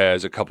always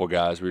has a couple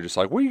guys where you're just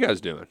like, what are you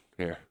guys doing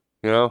here?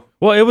 You know?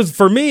 Well, it was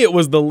for me. It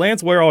was the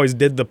Lance Ware always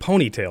did the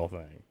ponytail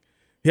thing.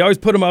 He always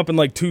put him up in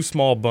like two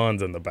small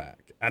buns in the back.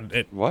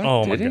 What?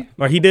 Oh my Did he? God!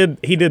 Well, he did.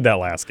 He did that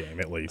last game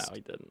at least. No, he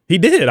didn't. He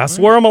did. I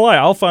swear I'm a lie.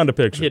 I'll find a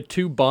picture. He had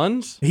 2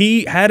 buns.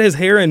 He had his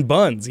hair in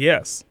buns.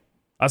 Yes,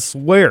 I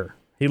swear.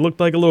 He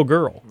looked like a little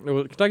girl.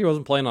 Kentucky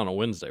wasn't playing on a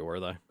Wednesday, were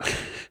they?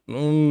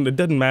 It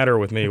doesn't matter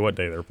with me what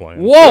day they're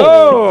playing. Whoa!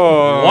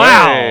 Oh,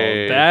 Wow!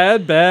 hey.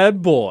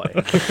 Bad boy.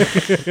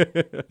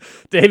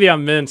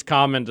 Davion Mintz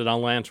commented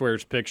on Lance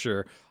Ware's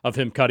picture of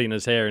him cutting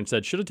his hair and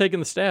said, "Should have taken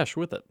the stash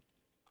with it."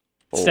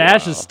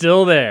 Stash is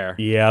still there.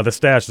 Yeah, the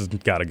stash has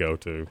got to go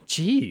too.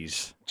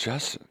 Jeez.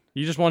 Justin.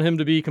 You just want him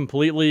to be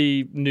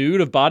completely nude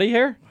of body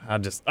hair?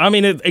 I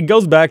mean, it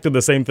goes back to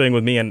the same thing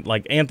with me and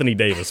like Anthony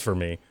Davis for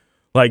me.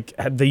 Like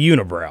the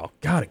unibrow,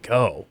 gotta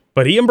go.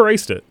 But he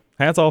embraced it.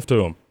 Hats off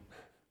to him.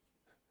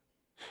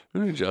 I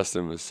knew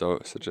Justin was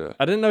such a.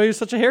 I didn't know he was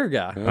such a hair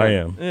guy. I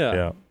am.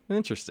 Yeah.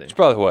 Interesting.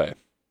 By the way,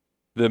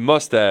 the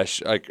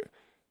mustache, like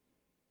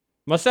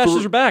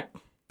Mustaches are back.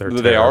 they are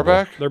terrible.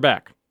 back. They're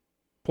back.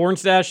 Porn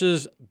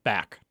stashes,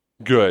 back.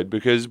 Good,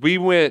 because we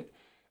went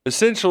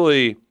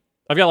essentially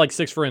I've got like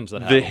 6 friends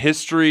that have the them.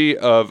 history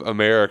of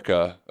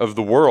America, of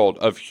the world,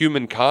 of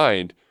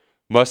humankind.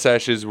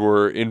 Mustaches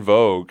were in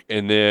vogue,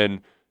 and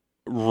then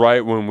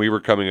right when we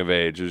were coming of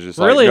age, it was just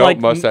Really, nope, like,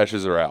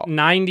 mustaches are out.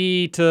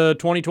 90 to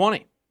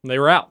 2020. They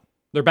were out.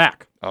 They're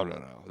back. Oh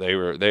no, they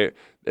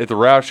at the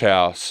Roush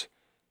house.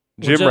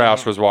 Jim Which,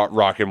 Roush was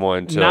rocking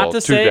one till Not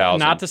to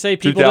 2000. say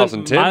people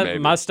 2010 didn't. maybe.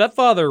 My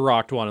stepfather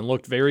rocked one and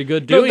looked very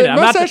good No, doing the it. I'm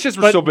not mustaches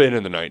were still been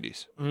in the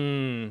 90s.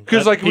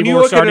 Because like when people you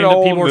were look at an starting to-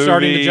 old people were movie,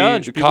 starting to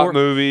judge. the People cop were-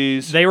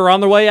 movies, They were on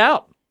their way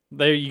out.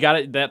 You got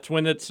it. That's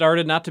when it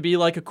started not to be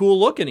like a cool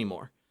look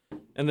anymore,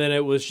 and then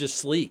it was just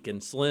sleek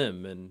and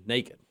slim and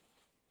naked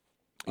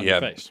on your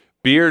face.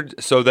 beard.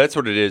 So that's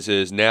what it is.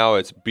 Is now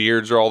it's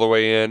beards are all the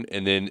way in,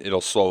 and then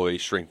it'll slowly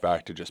shrink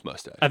back to just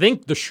mustache. I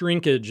think the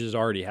shrinkage is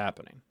already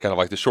happening. Kind of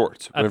like the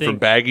shorts. I Went from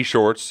think- baggy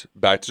shorts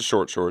back to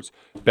short shorts,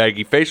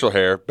 baggy facial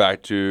hair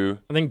back to.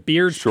 I think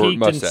beards Short peaked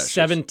mustaches. in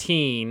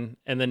 17,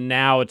 and then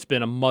now it's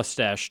been a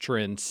mustache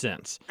trend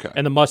since. Okay.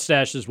 And the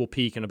mustaches will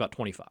peak in about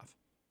 25.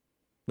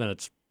 Then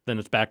it's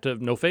back to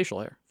no facial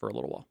hair for a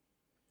little while.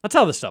 That's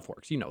how this stuff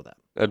works. You know that.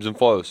 Ebbs and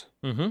flows.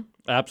 Mm-hmm.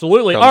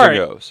 Absolutely. Comes All and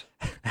right. goes.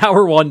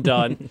 Hour 1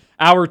 done.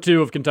 Hour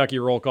 2 of Kentucky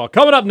Roll Call.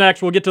 Coming up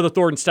next, we'll get to the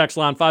Thornton's text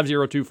line,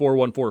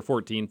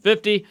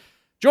 502-414-1450.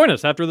 Join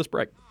us after this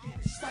break.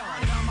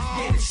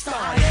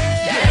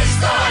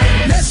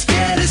 Let's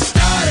get it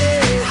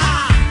started.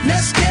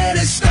 Let's get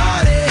it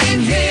started in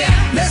here.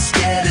 Let's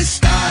get it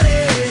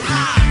started.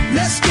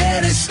 Let's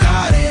get it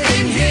started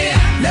in here.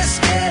 Let's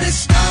get it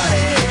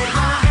started.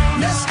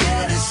 Let's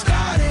get it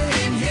started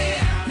in here.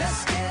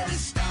 Let's get it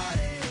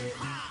started.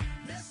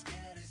 Let's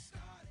get it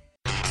started.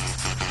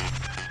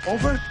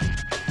 Over?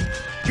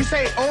 You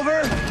say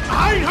over?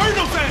 I ain't heard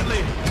no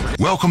family.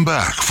 Welcome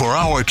back for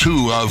hour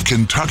 2 of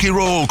Kentucky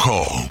Roll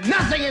Call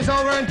Nothing is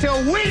over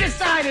until we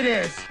decide it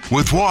is.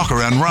 with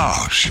Walker and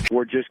Roush.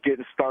 We're just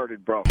getting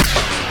started, bro.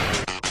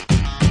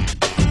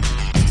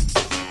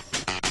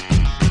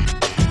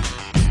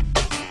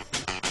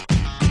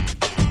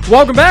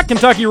 Welcome back,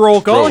 Kentucky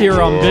Roll Call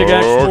here on Big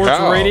X Roll Sports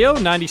Call. Radio,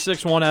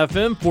 96.1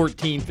 FM,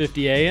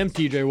 1450 AM.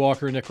 TJ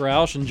Walker, Nick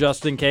Roush, and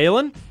Justin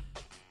Kalen.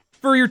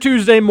 For your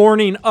Tuesday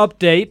morning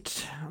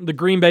update, the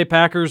Green Bay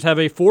Packers have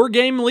a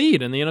 4-game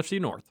lead in the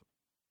NFC North.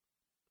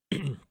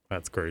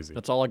 That's crazy.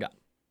 That's all I got.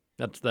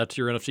 That's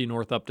your NFC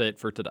North update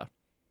for today.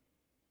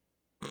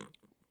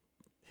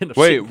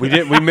 Wait, we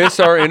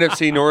missed our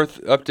NFC North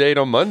update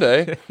on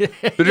Monday.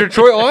 The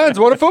Detroit Lions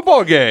won a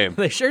football game.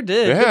 They sure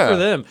did. Yeah. Good for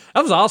them.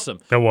 That was awesome.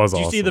 That was Did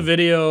awesome. you see the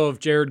video of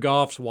Jared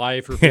Goff's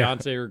wife or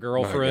fiance or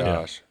girlfriend?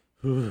 Oh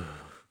my gosh.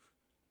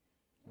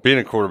 Being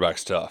a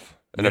quarterback's tough.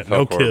 NFL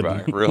no quarterback.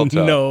 kidding. Real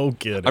tough. No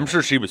kidding. I'm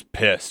sure she was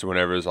pissed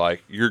whenever it was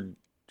like, you're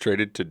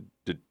traded to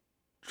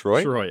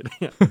Detroit?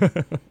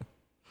 Detroit.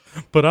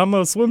 But I'm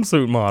a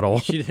swimsuit model.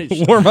 She-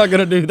 Where am I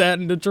going to do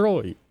that in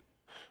Detroit?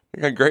 I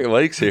got Great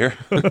Lakes here.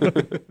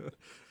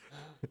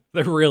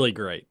 They're really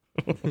great.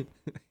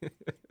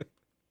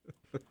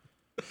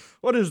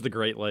 What is the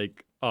Great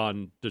Lake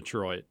on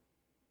Detroit?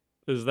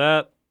 Is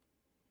that?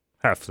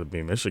 Has to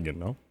be Michigan,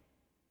 no?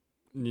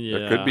 Yeah.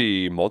 There could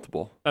be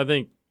multiple. I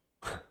think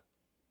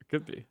it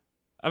could be.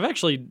 I've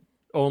actually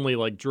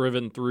only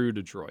driven through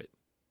Detroit.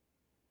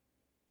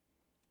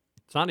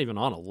 It's not even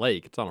on a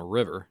lake. It's on a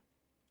river.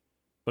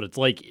 But it's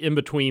in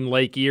between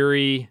Lake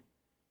Erie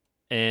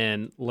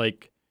and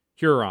Lake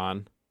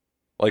Huron.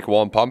 Like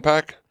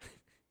Wampumpak?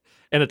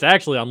 And it's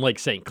actually on Lake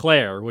St.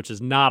 Clair, which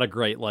is not a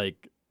Great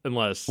Lake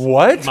unless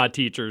What? my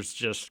teachers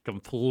just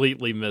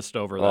completely missed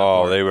over that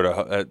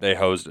Oh, part. they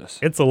hosed us.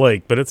 It's a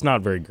lake, but it's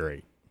not very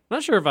great. I'm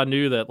not sure if I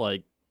knew that,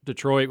 like,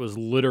 Detroit was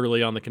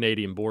literally on the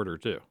Canadian border,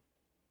 too.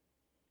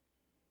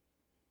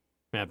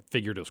 I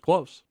figured it was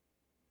close.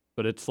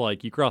 But it's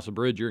like, you cross a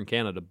bridge, you're in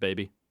Canada,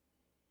 baby.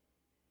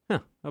 Huh,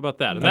 how about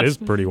that? And that is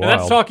pretty wild.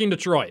 That's talking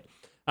Detroit.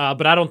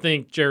 But I don't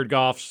think Jared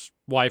Goff's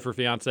wife or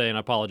fiance, and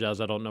I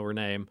apologize, I don't know her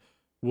name,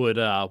 would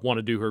want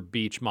to do her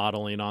beach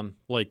modeling on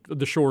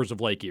the shores of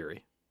Lake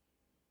Erie.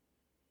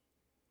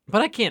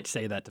 But I can't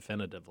say that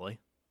definitively.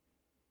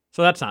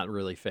 So that's not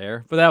really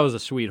fair. But that was a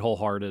sweet,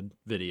 wholehearted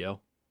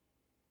video.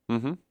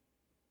 Mm-hmm.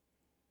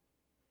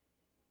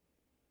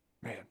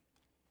 Man.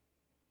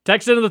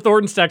 Text into the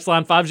Thornton's text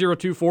line,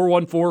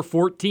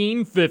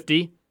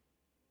 502-414-1450.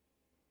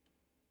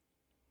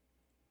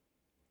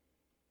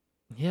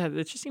 Yeah,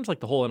 it just seems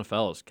like the whole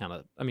NFL is kind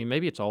of, I mean,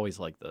 maybe it's always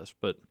like this,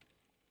 but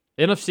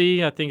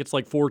NFC, I think it's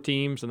like 4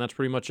 teams, and that's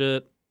pretty much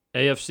it.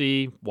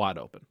 AFC, wide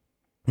open.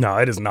 No,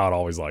 it is not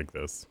always like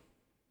this.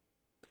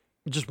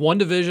 Just one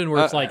division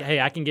where it's like,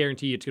 hey, I can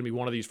guarantee you it's going to be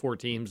one of these 4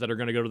 teams that are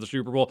going to go to the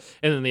Super Bowl,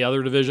 and then the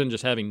other division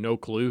just having no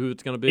clue who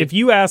it's going to be. If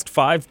you asked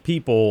 5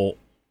 people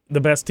the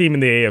best team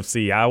in the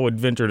AFC, I would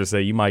venture to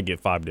say you might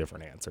get 5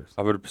 different answers.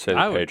 I would say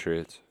the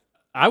Patriots.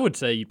 I would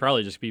say you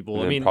probably just people.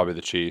 And I mean, probably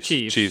the Chiefs.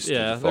 Chiefs,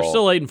 yeah, they're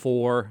still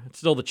 8-4. It's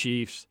still the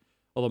Chiefs.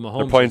 Although Mahomes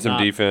they're playing some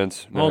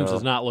defense. Mahomes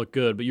does not look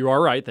good, but you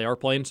are right. They are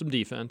playing some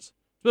defense.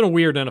 It's been a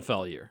weird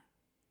NFL year.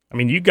 I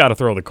mean, you got to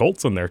throw the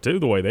Colts in there too.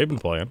 The way they've been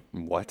playing.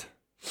 What?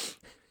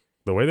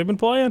 The way they've been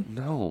playing?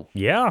 No.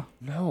 Yeah.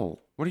 No.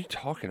 What are you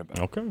talking about?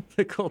 Okay.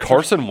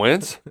 Carson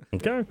Wentz?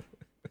 Okay.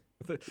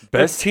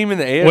 Best team in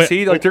the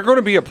AFC? They're going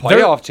to be a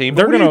playoff team.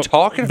 What are you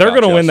talking about? They're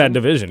going to win that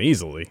division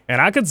easily.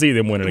 And I could see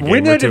them winning a game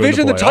win or that two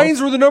division? in the The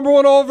Titans were the number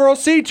 1 overall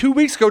seed 2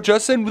 weeks ago,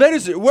 Justin. That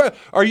is, what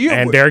are you?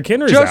 And Derrick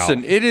Henry's Justin,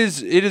 out. it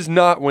is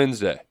not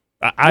Wednesday.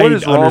 What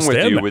is wrong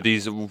with you with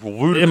these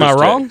ludicrous Am I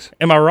wrong? takes?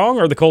 Am I wrong?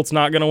 Are the Colts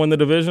not going to win the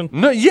division?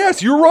 No.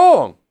 Yes, you're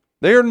wrong.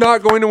 They are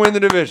not going to win the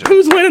division.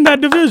 Who's winning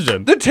that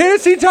division? The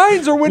Tennessee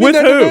Titans are winning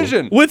that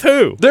division. With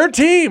who? Their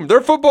team.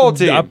 Their football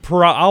team.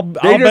 I'll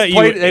bet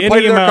you they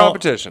played their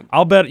competition.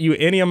 I'll bet you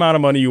any amount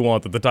of money you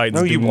want that the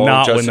Titans do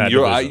not win that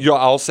division.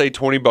 I'll say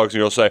 $20 and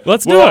you'll say,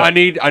 let's do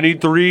it. I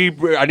need 3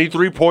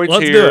 points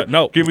let's here. Do it.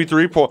 No. Give me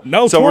 3 points.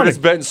 No, so 20. we're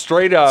just betting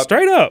straight up.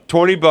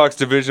 $20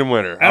 division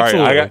winner. Absolutely.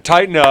 All right, I got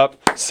tighten up.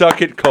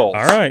 Suck it, Colts.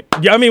 All right.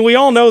 Yeah, I mean, we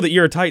all know that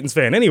you're a Titans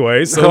fan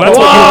anyway, so that's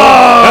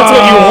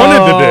what you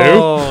wanted to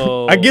do.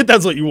 I get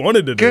that's what you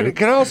wanted to do.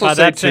 Can I also By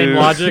say that same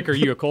logic, are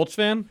you a Colts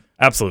fan?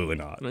 Absolutely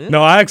not.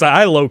 No,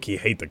 I low-key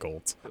hate the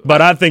Colts, but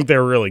I think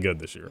they're really good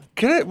this year.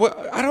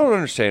 I don't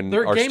understand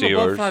They're our a game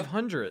Steelers. above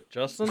 500,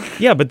 Justin.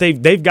 Yeah, but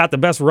they've got the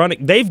best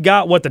running. They've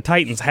got what the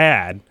Titans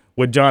had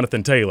with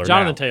Jonathan Taylor.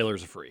 Jonathan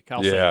Taylor's a freak.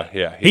 I'll say that.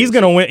 Yeah. He's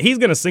gonna win. He's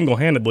gonna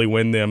single-handedly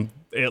win them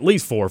at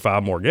least 4 or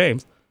 5 more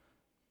games.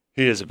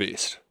 He is a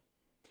beast.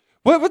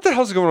 What the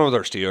hell's going on with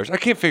our Steelers? I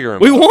can't figure them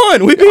We out.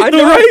 won. We beat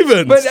the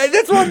Ravens. But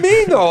that's what I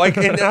mean, though.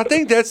 And I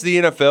think that's the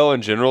NFL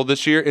in general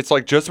this year. It's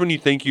like just when you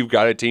think you've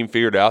got a team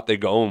figured out, they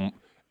go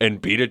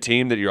and beat a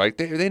team that you're like,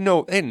 they had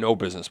no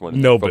business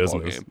winning a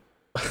football game.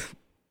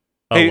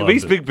 Hey, at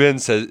least Big Ben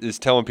is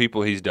telling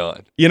people he's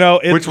done.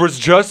 Which was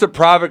just a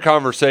private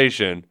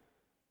conversation,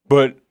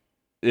 but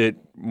it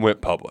went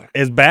public.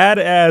 As bad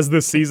as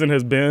this season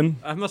has been,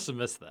 I must have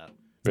missed that.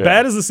 As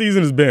bad as the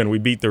season has been, we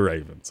beat the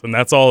Ravens, and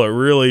that's all it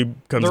really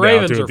comes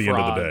down to at the end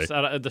of the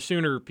day. The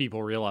sooner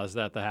people realize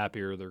that, the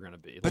happier they're going to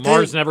be.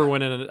 Lamar's never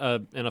winning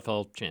an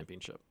NFL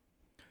championship.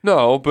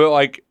 No,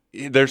 but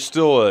there's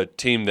still a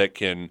team that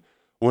can,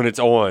 when it's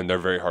on, they're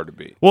very hard to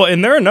beat. Well,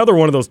 and they're another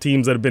one of those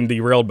teams that have been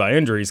derailed by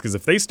injuries because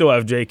if they still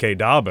have J.K.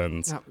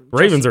 Dobbins,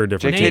 Ravens are a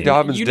different team. J.K.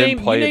 Dobbins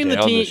didn't play it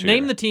down this year.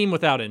 Name the team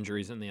without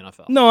injuries in the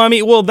NFL. No, I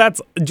mean, that's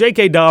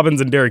J.K.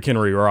 Dobbins and Derrick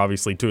Henry are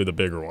obviously 2 of the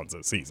bigger ones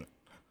this season.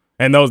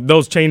 And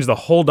those change the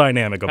whole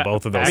dynamic of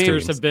both of those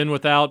Packers teams. have been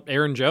without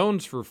Aaron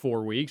Jones for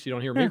 4 weeks. You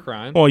don't hear me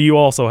crying. Well, you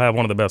also have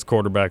one of the best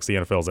quarterbacks the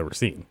NFL's ever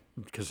seen.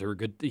 Because they're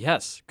good.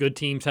 Yes, good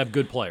teams have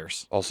good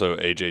players. Also,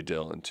 A.J.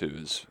 Dillon, too,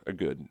 is a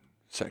good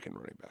second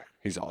running back.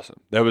 He's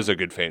awesome. That was a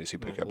good fantasy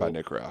pickup by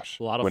Nick Roush.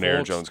 A lot of when folks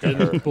Aaron Jones got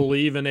didn't hurt.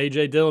 believe in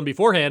A.J. Dillon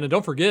beforehand. And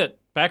don't forget,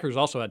 Packers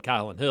also had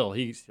Kylan Hill.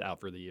 He's out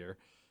for the year.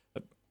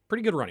 But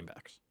pretty good running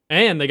backs.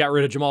 And they got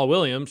rid of Jamal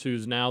Williams,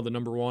 who's now the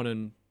number 1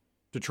 in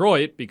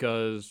Detroit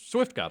because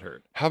Swift got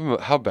hurt.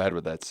 How bad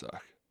would that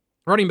suck?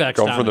 Running backs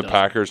going from the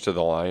Packers to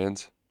the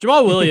Lions.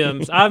 Jamal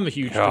Williams. I'm a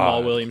huge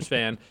Jamal Williams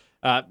fan.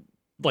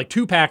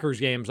 2 Packers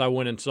games I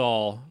went and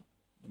saw,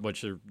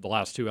 which are the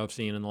last 2 I've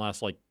seen in the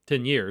last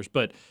 10 years.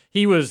 But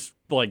he was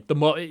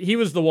he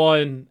was the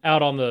one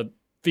out on the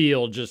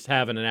field just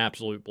having an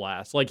absolute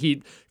blast.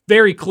 He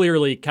very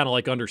clearly kind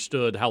of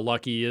understood how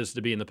lucky he is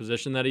to be in the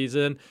position that he's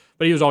in.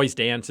 But he was always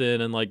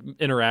dancing and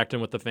interacting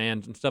with the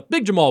fans and stuff.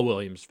 Big Jamal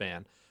Williams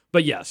fan.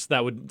 But yes,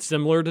 that would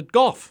similar to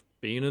golf,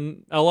 being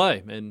in LA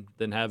and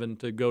then having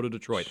to go to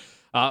Detroit.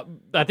 I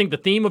think the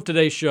theme of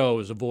today's show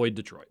is avoid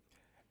Detroit.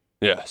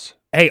 Yes.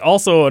 Hey,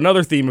 also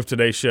another theme of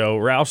today's show,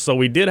 Roush. So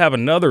we did have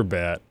another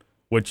bet,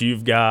 which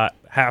you've got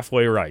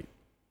halfway right.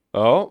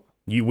 Oh?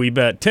 We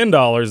bet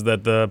 $10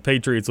 that the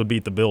Patriots would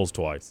beat the Bills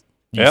twice.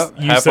 Yep,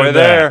 You halfway said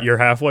there. that. You're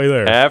halfway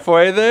there.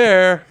 Halfway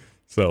there.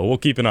 So we'll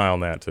keep an eye on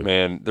that too.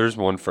 Man, there's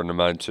one friend of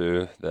mine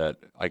too that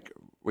like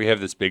we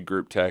have this big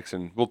group text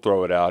and we'll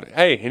throw it out.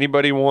 Hey,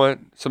 anybody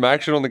want some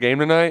action on the game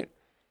tonight?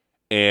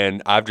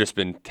 And I've just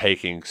been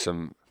taking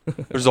some.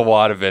 There's a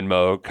lot of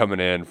Venmo coming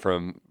in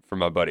from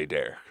my buddy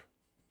Derek.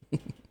 A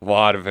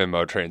lot of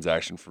Venmo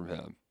transaction from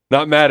him.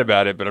 Not mad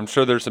about it, but I'm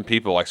sure there's some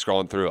people like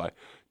scrolling through like,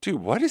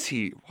 dude, why does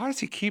he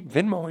keep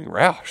Venmoing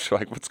Roush?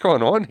 Like, what's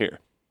going on here?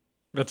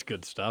 That's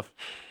good stuff.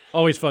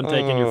 Always fun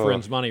taking your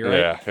friend's money, right?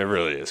 Yeah, it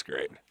really is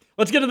great.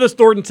 Let's get to this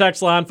Thornton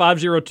text line,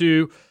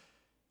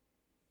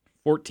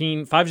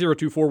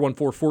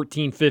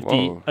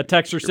 502-414-1450. A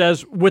texter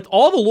says, with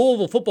all the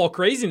Louisville football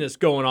craziness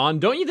going on,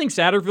 don't you think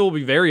Satterfield will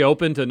be very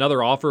open to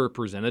another offer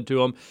presented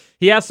to him?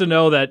 He has to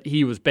know that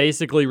he was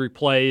basically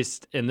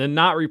replaced and then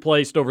not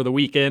replaced over the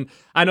weekend.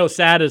 I know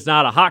Sat is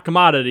not a hot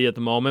commodity at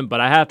the moment,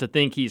 but I have to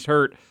think he's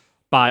hurt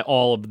by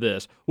all of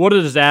this. What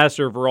a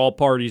disaster for all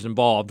parties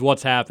involved.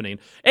 What's happening?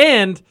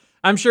 And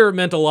I'm sure it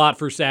meant a lot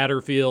for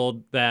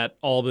Satterfield that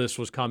all this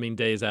was coming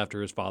days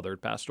after his father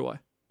had passed away.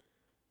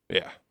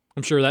 Yeah.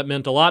 I'm sure that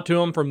meant a lot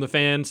to him from the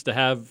fans to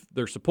have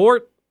their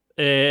support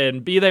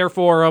and be there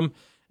for him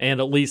and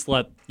at least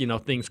let,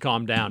 things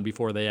calm down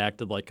before they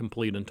acted like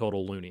complete and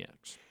total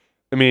luniacs.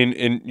 I mean,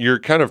 in your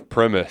kind of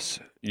premise,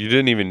 you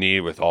didn't even need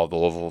with all the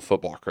Louisville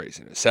football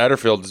craziness.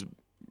 Satterfield's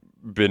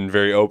been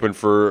very open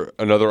for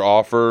another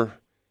offer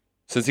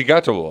since he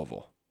got to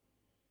Louisville,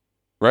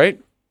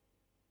 right?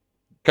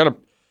 Kind of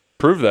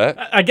prove that.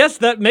 I guess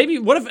that maybe,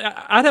 what if,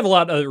 I'd have a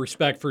lot of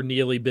respect for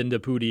Neely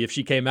Bindapudi if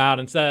she came out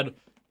and said,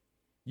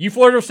 you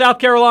flirted with South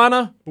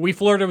Carolina, we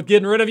flirted with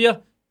getting rid of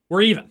you,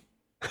 we're even.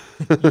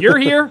 You're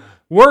here,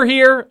 we're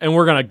here, and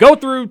we're going to go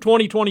through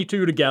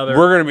 2022 together.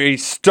 We're going to be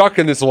stuck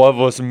in this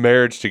loveless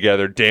marriage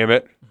together, damn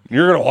it.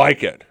 You're going to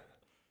like it.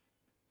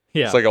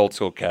 Yeah. It's like old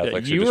school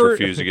Catholics who just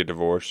refuse to get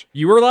divorced.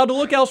 You were allowed to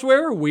look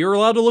elsewhere. We were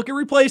allowed to look at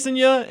replacing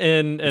you.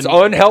 And it's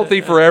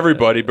unhealthy for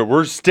everybody, but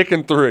we're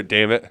sticking through it,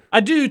 damn it.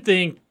 I do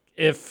think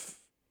if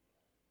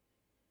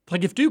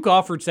Duke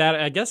offered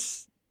I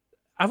guess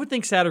I would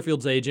think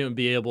Satterfield's agent would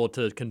be able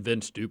to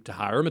convince Duke to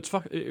hire him.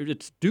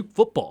 It's Duke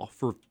football,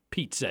 for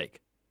Pete's sake.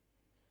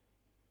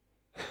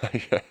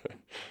 For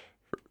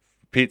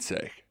Pete's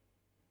sake.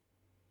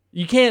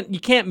 You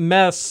can't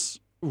mess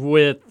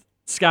with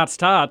Scott's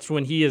Tots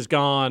when he has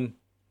gone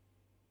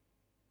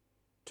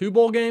 2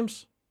 bowl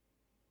games.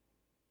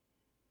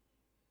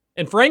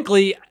 And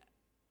frankly,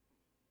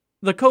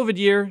 the COVID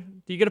year,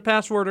 do you get a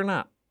password or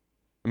not?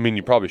 I mean,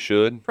 you probably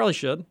should. Probably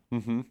should.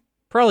 Mm-hmm.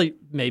 Probably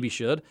maybe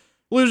should.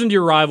 Losing to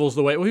your rivals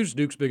the way. Well, who's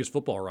Duke's biggest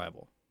football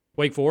rival?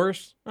 Wake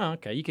Forest? Oh,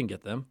 okay, you can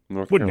get them.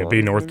 Wouldn't it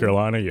be North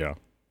Carolina? Yeah.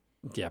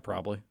 Yeah,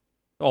 probably.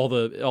 All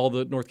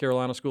the North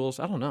Carolina schools.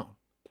 I don't know.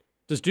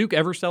 Does Duke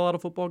ever sell out a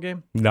football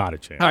game? Not a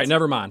chance. All right,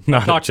 never mind.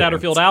 Not Talk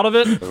Satterfield out of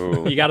it.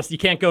 Ooh. You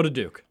can't go to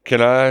Duke.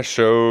 Can I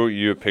show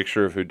you a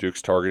picture of who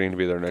Duke's targeting to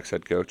be their next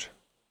head coach?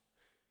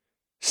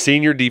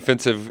 Senior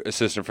defensive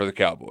assistant for the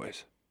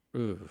Cowboys.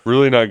 Ooh.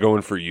 Really not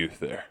going for youth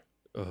there.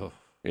 Oh.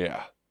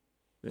 Yeah.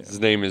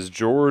 His name is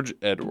George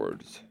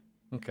Edwards.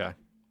 Okay.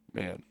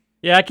 Man.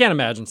 Yeah, I can't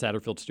imagine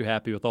Satterfield's too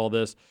happy with all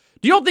this.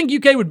 Do you don't think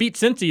UK would beat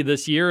Cincy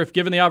this year if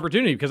given the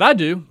opportunity? Because I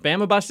do.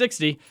 Bama by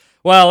 60.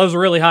 Well, it was a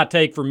really hot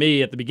take for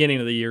me at the beginning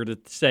of the year to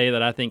say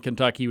that I think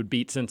Kentucky would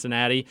beat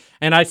Cincinnati,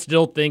 and I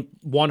still think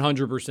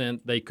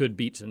 100% they could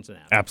beat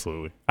Cincinnati.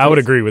 Absolutely. I would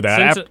agree with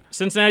that.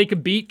 Cincinnati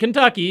could beat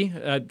Kentucky.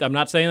 I'm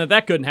not saying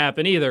that couldn't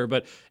happen either,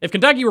 but if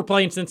Kentucky were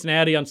playing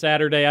Cincinnati on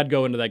Saturday, I'd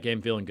go into that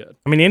game feeling good.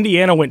 I mean,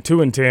 Indiana went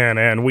 2-10,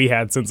 and we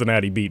had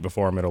Cincinnati beat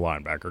before our middle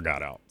linebacker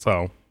got out.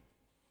 So,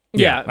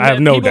 yeah I have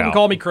no doubt. People can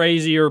call me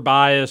crazy or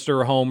biased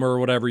or a homer or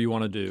whatever you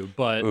want to do,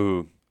 but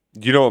Ooh.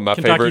 You know what my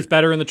Kentucky's favorite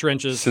better in the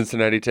trenches.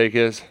 Cincinnati take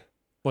is?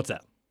 What's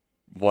that?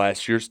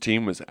 Last year's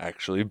team was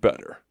actually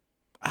better.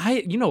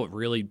 You know what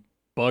really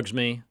bugs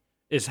me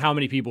is how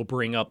many people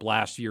bring up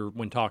last year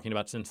when talking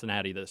about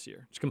Cincinnati this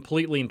year. It's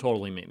completely and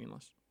totally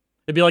meaningless.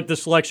 It'd be like the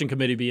selection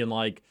committee being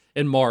like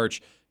in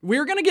March,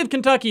 we're going to give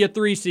Kentucky a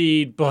 3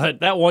 seed, but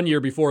that 1 year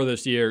before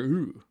this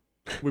year,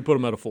 we put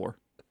them at a 4.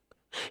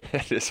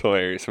 That is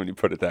hilarious when you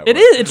put it that way. It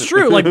is. It's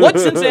true. Like what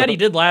Cincinnati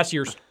did last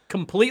year is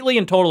completely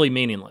and totally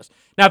meaningless.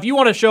 Now, if you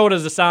want to show it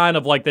as a sign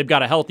of like they've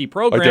got a healthy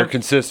program, like they're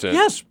consistent.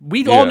 Yes,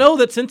 we all know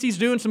that since he's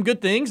doing some good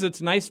things,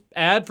 it's a nice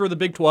ad for the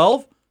Big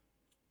 12.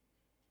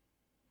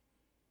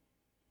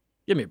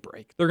 Give me a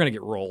break. They're going to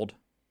get rolled.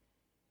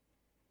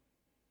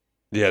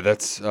 Yeah,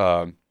 that's.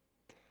 I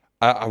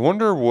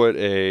wonder what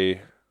the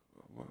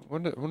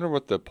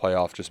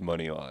playoff just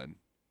money line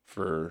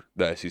for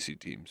the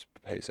SEC teams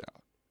pays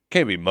out.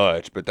 Can't be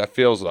much, but that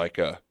feels like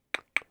a.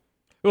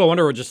 Oh, I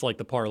wonder what just like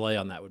the parlay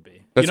on that would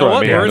be. That's you know what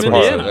I mean. We're in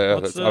Indiana. Yeah,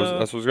 that's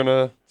what was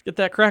gonna. Let's get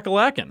that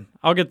crack-a-lackin'.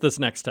 I'll get this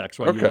next text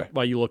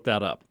while you look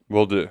that up.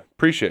 Will do.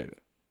 Appreciate it.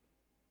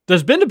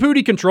 Does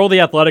Bindapudi control the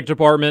athletic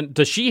department?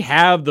 Does she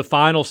have the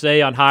final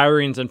say on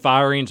hirings and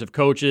firings of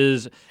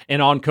coaches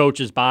and on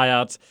coaches'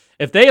 buyouts?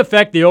 If they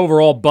affect the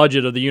overall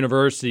budget of the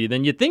university,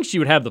 then you'd think she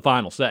would have the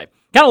final say.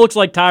 Kind of looks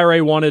like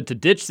Tyree wanted to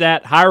ditch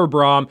that, hire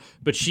Braum,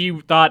 but she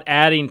thought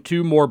adding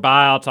 2 more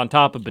buyouts on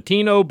top of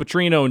Bettino,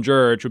 Petrino, and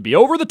Jurich would be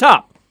over the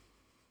top.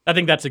 I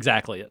think that's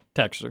exactly it,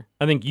 Texter.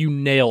 I think you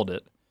nailed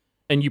it,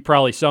 and you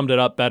probably summed it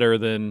up better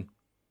than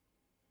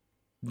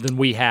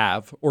we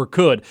have or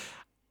could.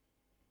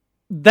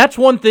 That's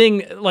one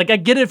thing. Like, I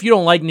get it if you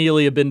don't like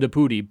Nelia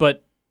Bendapudi,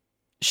 but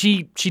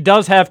she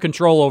does have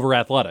control over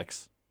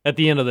athletics at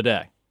the end of the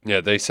day.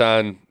 Yeah, they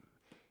sign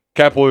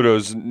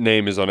Capilouto's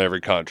name is on every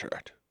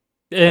contract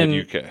in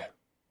UK.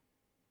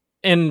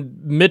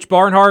 And Mitch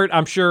Barnhart,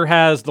 I'm sure,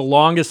 has the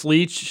longest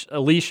leash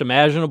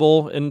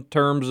imaginable in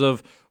terms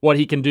of what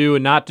he can do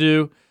and not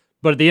do.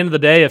 But at the end of the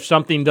day, if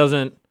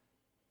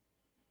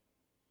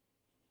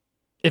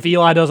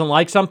Eli doesn't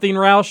like something,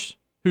 Roush,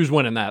 who's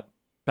winning that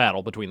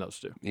battle between those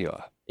two?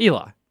 Eli.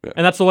 Yeah.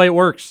 And that's the way it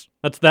works.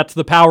 That's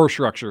the power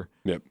structure.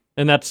 Yep.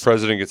 And that's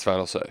president gets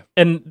final say.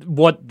 And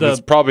that's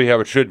probably how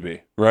it should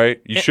be,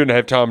 right? You shouldn't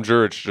have Tom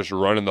Jurich just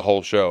running the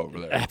whole show over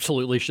there.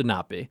 Absolutely should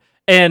not be.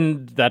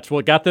 And that's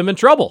what got them in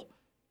trouble.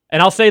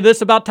 And I'll say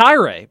this about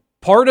Tyree.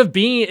 Part of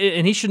being,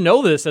 and he should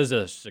know this as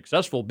a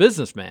successful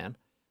businessman,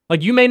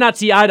 like, you may not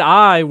see eye to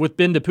eye with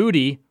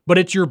Bendapudi, but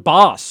it's your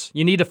boss.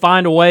 You need to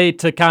find a way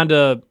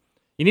to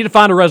you need to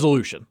find a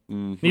resolution.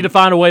 Mm-hmm. You need to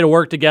find a way to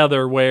work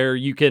together where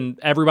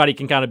everybody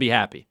can kind of be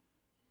happy.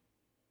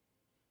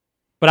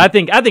 But I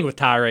think with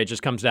Tyree, it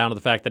just comes down to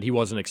the fact that he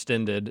wasn't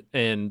extended,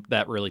 and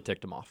that really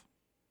ticked him off.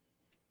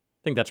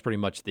 I think that's pretty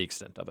much the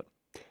extent of it.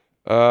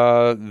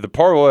 The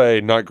parlay,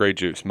 not great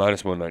juice,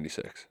 minus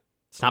 196.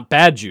 It's not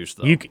bad juice,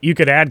 though. You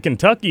could add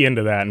Kentucky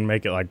into that and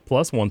make it like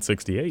plus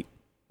 168.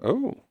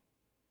 Oh.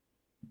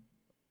 I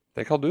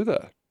think I'll do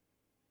that.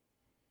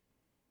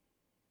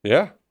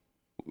 Yeah.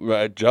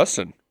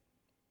 Justin.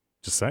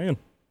 Just saying.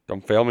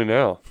 Don't fail me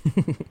now.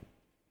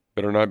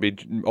 Better not be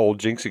old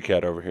Jinxie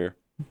Cat over here.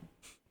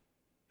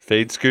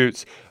 Fade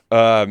Scoots.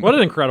 What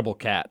an incredible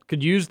cat.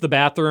 Could use the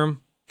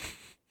bathroom,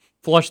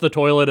 flush the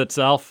toilet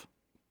itself.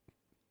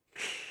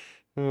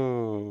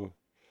 Oh.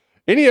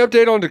 Any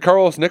update on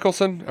DeCarlos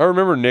Nicholson? I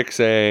remember Nick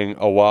saying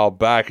a while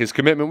back his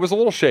commitment was a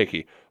little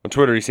shaky. On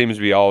Twitter, he seems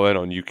to be all in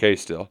on UK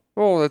still.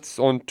 Well, that's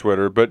on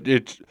Twitter, but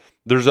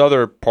there's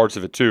other parts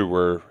of it too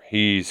where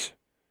he's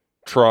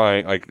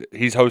trying, like,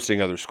 he's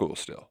hosting other schools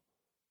still.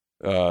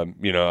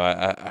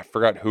 I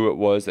forgot who it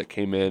was that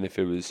came in, if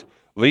it was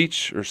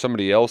Leach or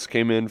somebody else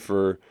came in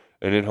for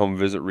an in-home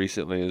visit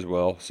recently as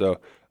well. So,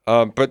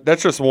 but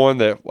that's just one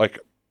that, like,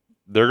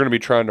 they're going to be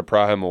trying to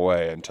pry him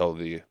away until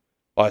the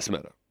last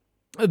minute.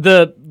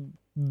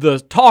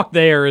 The talk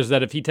there is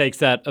that if he takes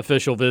that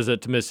official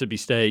visit to Mississippi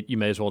State, you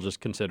may as well just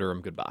consider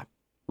him goodbye.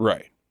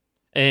 Right.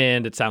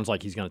 And it sounds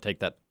like he's going to take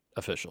that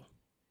official.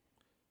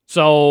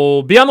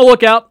 So be on the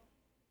lookout.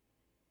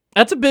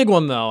 That's a big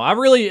one, though.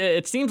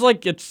 It seems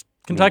like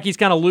Kentucky's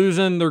kind of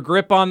losing their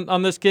grip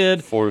on this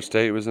kid. Florida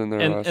State was in there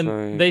last night.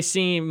 And they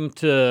seem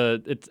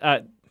to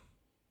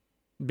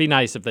be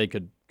nice if they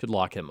could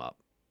lock him up.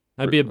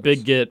 That'd be a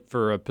big get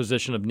for a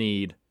position of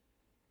need.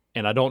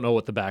 And I don't know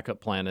what the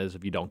backup plan is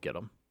if you don't get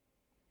him.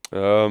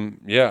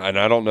 Yeah, and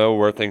I don't know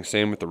where things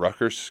stand with the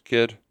Rutgers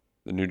kid,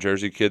 the New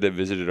Jersey kid that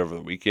visited over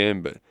the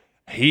weekend, but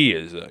he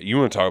is, you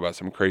want to talk about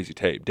some crazy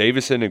tape.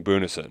 Davison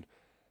Igbunison,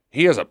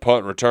 he has a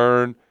punt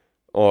return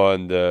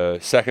on the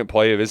second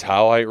play of his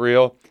highlight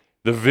reel.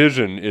 The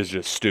vision is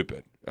just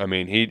stupid. I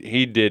mean,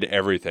 he did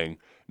everything.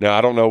 Now,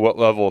 I don't know what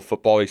level of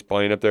football he's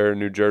playing up there in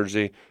New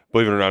Jersey.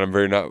 Believe it or not,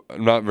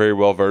 I'm not very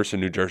well versed in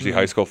New Jersey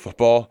high school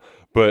football.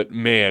 But,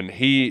 man,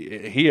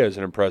 he has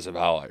an impressive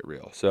highlight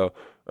reel. So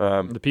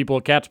the people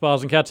at Cats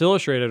Paws and Cats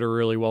Illustrated are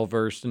really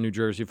well-versed in New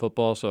Jersey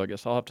football, so I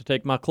guess I'll have to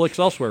take my clicks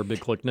elsewhere, Big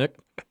Click Nick.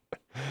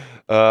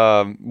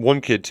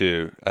 One kid,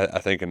 too, I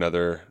think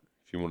if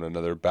you want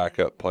another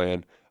backup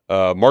plan,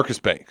 Marcus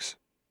Banks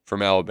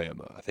from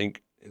Alabama. I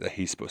think that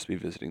he's supposed to be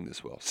visiting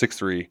this well.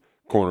 6'3",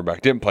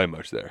 cornerback. Didn't play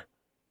much there.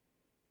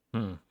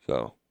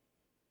 So,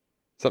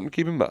 something to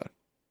keep in mind.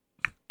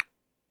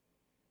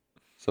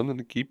 Something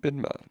to keep in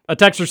mind. A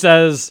texter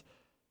says,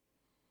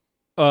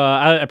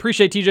 I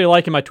appreciate TJ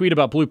liking my tweet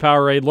about Blue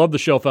Powerade. Love the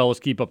show, fellas.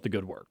 Keep up the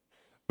good work.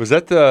 Was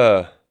that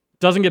the...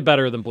 Doesn't get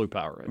better than Blue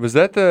Powerade. Was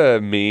that the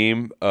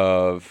meme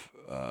of...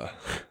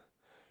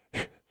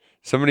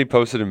 somebody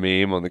posted a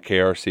meme on the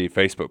KRC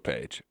Facebook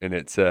page, and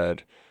it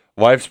said,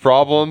 wife's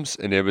problems,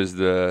 and it was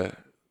the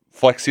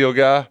Flex Seal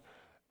guy,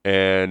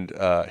 and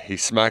he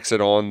smacks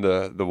it on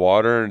the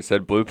water and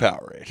said Blue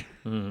Powerade.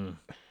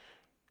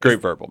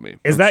 Great verbal meme.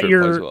 Is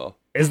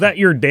that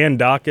your Dan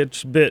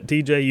Dockich bit,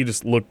 TJ? You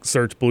just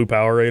search Blue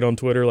Powerade on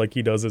Twitter like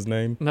he does his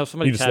name? No,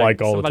 somebody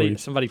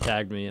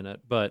tagged me in it,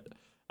 but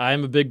I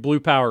am a big Blue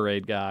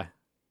Powerade guy.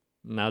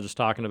 Now just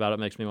talking about it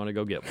makes me want to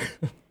go get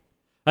one.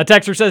 A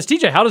texter says,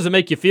 TJ, how does it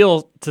make you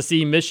feel to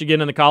see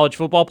Michigan in the college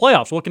football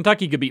playoffs? Well,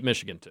 Kentucky could beat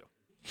Michigan too.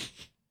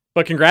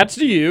 But congrats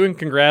to you, and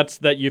congrats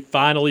that you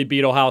finally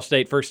beat Ohio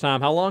State first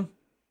time. How long?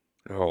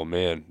 Oh,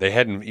 man. They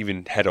hadn't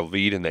even had a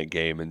lead in that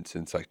game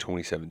since like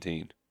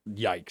 2017.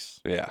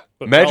 Yikes. Yeah.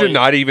 But imagine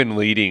not even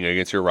leading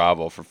against your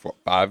rival for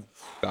 5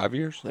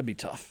 years. That'd be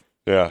tough.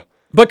 Yeah.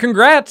 But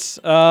congrats,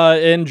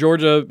 and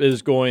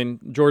Georgia's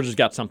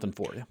got something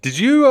for you. Did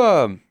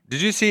you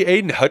see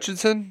Aiden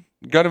Hutchinson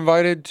got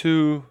invited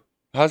to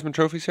Heisman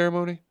Trophy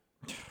ceremony?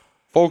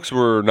 Folks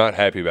were not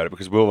happy about it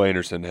because Will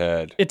Anderson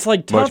had It's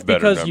like much tough better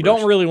because numbers. you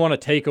don't really want to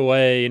take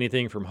away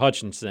anything from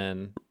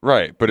Hutchinson.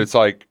 Right, but it's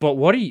like, But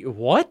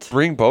what?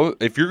 bring both.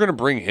 If you're going to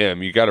bring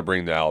him, you got to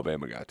bring the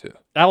Alabama guy too.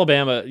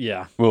 Alabama,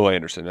 yeah. Will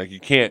Anderson. Like,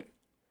 you can't,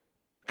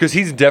 because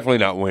he's definitely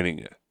not winning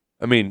it.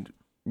 I mean,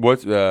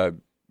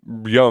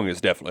 Young is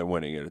definitely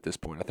winning it at this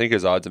point. I think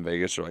his odds in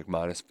Vegas are like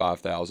minus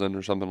 5,000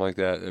 or something like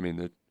that. I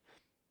mean,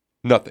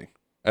 nothing.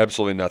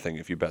 Absolutely nothing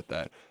if you bet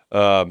that.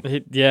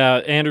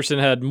 Anderson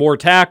had more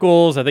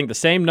tackles. I think the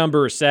same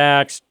number of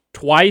sacks,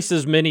 twice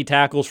as many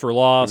tackles for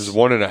loss. It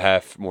was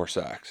 1.5 more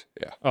sacks.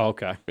 Yeah. Oh,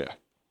 okay. Yeah.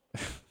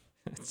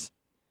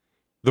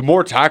 The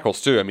more tackles,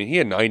 too. I mean, he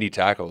had 90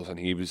 tackles, and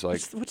he was like...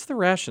 What's the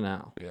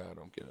rationale? Yeah, I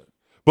don't get it.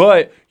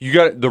 But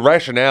the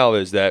rationale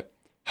is that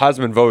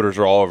Heisman voters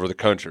are all over the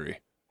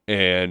country,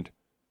 and,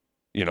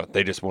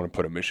 they just want to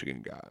put a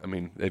Michigan guy. I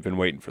mean, they've been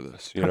waiting for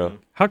this,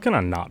 How can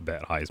I not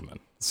bet Heisman?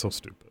 It's so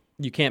stupid.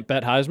 You can't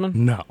bet Heisman?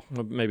 No.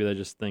 Well, maybe they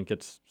just think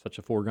it's such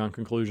a foregone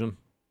conclusion.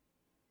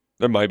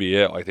 That might be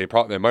it. Like, they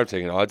might have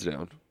taken odds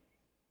down.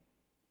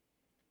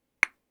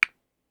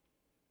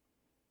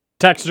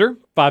 Texter,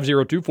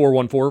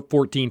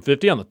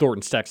 502-414-1450 on the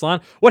Thornton's text line.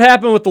 What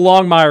happened with the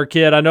Longmire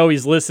kid? I know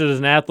he's listed as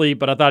an athlete,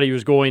 but I thought he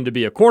was going to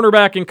be a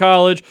cornerback in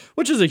college,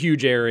 which is a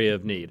huge area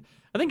of need.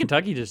 I think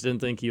Kentucky just didn't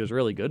think he was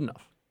really good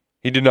enough.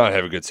 He did not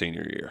have a good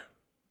senior year.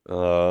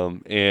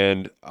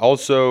 And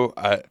also,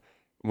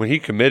 when he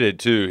committed,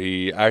 too,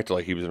 he acted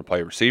like he was going to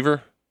play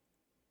receiver.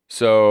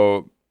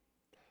 So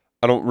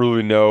I don't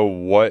really know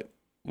what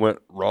went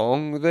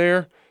wrong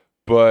there,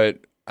 but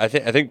I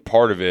think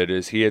part of it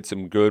is he had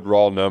some good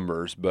raw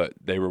numbers, but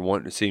they were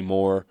wanting to see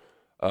more.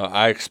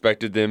 I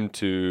expected them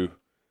to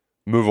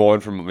move on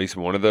from at least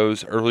one of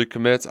those early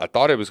commits. I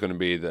thought it was going to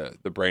be the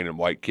Brandon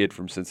White kid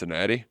from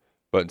Cincinnati,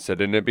 but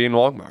instead it ended up being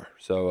Longmire.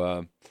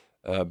 So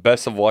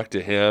best of luck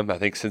to him. I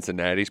think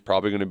Cincinnati's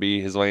probably going to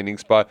be his landing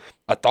spot.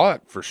 I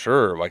thought for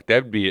sure, like,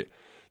 that'd be it.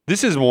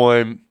 This is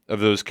one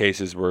of those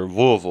cases where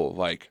Louisville,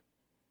 like,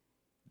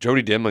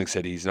 Jody Demling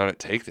said he's not at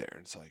take there.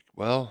 It's like,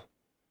 well,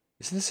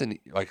 isn't this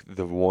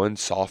the one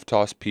soft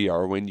toss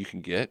PR win you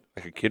can get?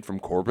 Like a kid from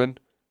Corbin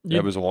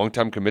that was a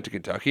long-time commit to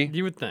Kentucky?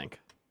 You would think.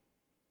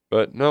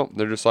 But no,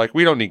 they're just like,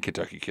 we don't need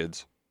Kentucky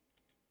kids.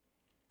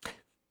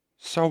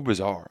 So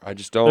bizarre. I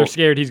just don't. They're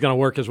scared he's going to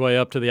work his way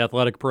up to the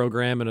athletic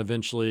program and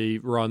eventually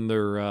run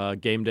their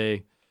game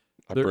day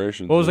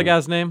operations. What was the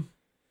guy's name?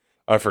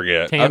 I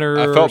forget. Tanner.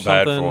 I felt or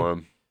bad something. for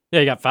him.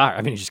 Yeah, he got fired.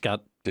 I mean, he just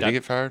got. Did he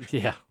get fired?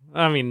 Yeah.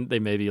 I mean, they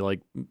maybe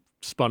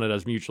spun it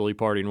as mutually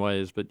parting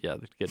ways, but yeah,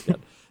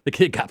 the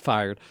kid got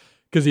fired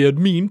because he had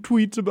mean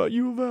tweets about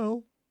U of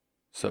L.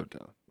 So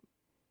dumb.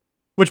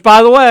 Which,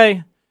 by the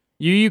way,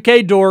 you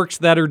UK dorks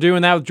that are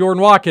doing that with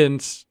Jordan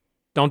Watkins,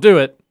 don't do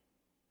it.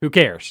 Who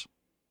cares?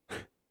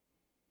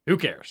 Who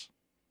cares?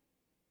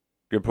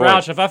 Good point.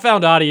 Roush, if I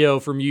found audio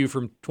from you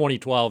from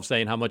 2012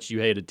 saying how much you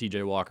hated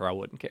TJ Walker, I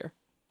wouldn't care.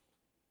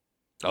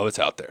 Oh, it's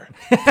out there.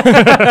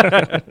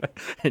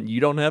 And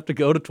you don't have to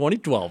go to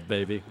 2012,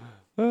 baby.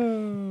 Oh,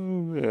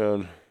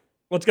 man.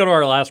 Let's go to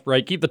our last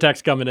break. Keep the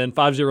text coming in,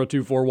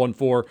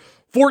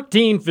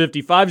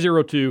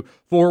 502-414-1450,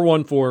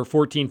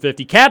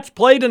 502-414-1450. Cats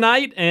play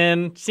tonight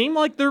and seem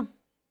like they're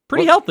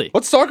pretty healthy.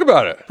 Let's talk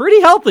about it.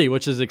 Pretty healthy,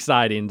 which is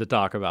exciting to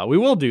talk about. We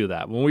will do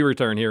that when we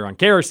return here on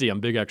KRC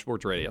on Big X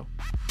Sports Radio.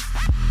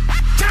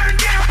 Turn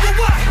down for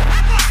what?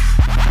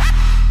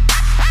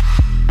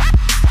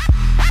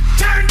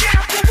 Turn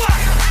down for what?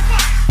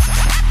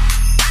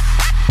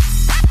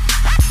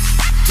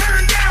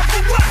 Turn down for what? Turn down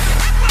for what?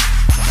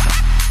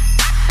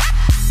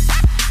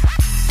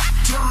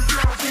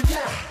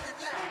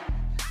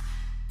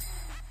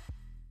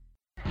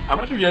 How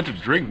much have you had to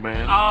drink,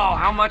 man? Oh,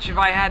 how much have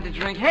I had to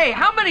drink? Hey,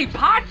 how many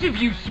pots have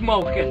you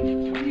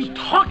smoking? What are you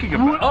talking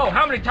about? Oh,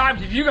 how many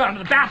times have you gone to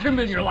the bathroom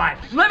in your life?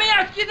 Let me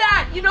ask you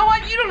that. You know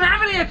what? You don't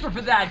have an answer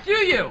for that, do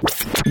you?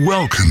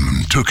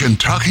 Welcome to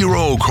Kentucky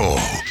Roll Call.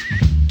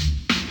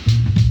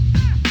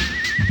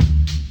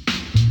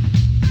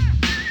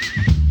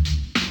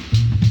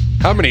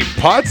 How many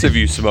pots have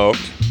you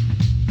smoked?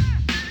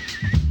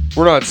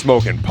 We're not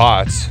smoking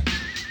pots.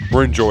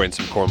 We're enjoying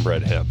some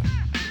cornbread hemp.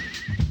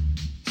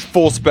 It's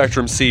full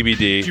spectrum CBD.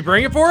 Did you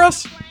bring it for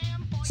us?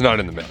 It's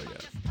not in the mail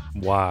yet.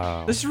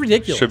 Wow. This is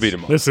ridiculous. Should be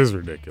tomorrow. This is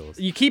ridiculous.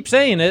 You keep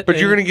saying it. But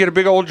you're going to get a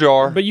big old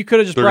jar. But you could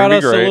have just They're brought gonna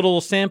us be a great. little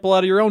sample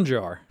out of your own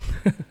jar.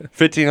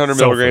 1,500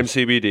 milligrams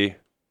CBD.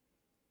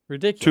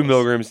 Ridiculous. 2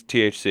 milligrams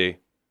THC.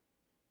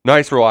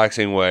 Nice,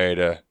 relaxing way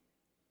to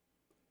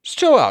just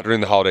chill out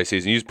during the holiday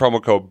season. Use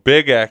promo code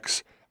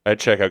BIGX at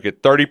checkout.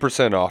 Get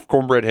 30% off.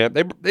 Cornbread Hemp.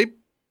 They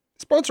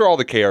sponsor all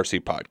the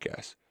KRC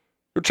podcasts.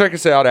 Go check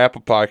us out.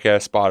 Apple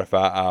Podcasts,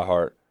 Spotify,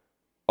 iHeart.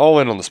 All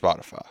in on the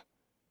Spotify.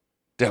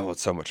 Download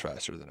so much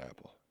faster than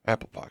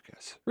Apple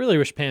Podcasts. Really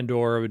wish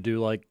Pandora would do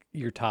like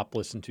your top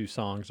listened to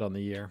songs on the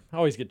year. I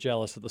always get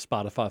jealous of the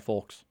Spotify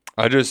folks.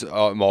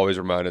 I'm always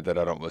reminded that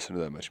I don't listen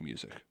to that much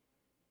music.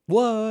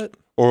 What?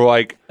 Or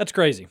like that's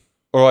crazy.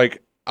 Or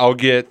like I'll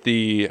get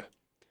of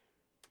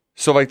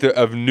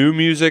new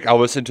music. I'll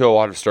listen to a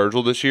lot of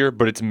Sturgill this year,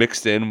 but it's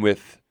mixed in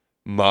with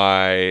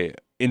my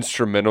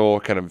instrumental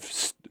kind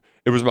of.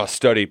 It was my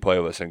study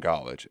playlist in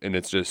college, and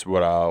it's just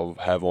what I'll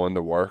have on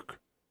to work.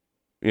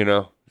 You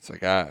know, it's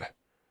like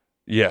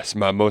yes,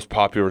 my most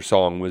popular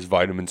song was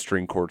Vitamin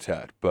String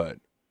Quartet, but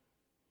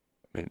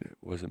I mean,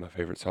 was it my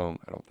favorite song?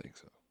 I don't think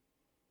so.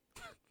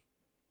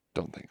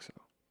 Don't think so.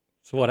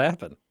 So what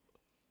happened?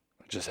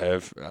 I just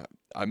have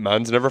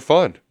mine's never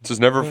fun. It's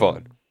just never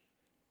fun.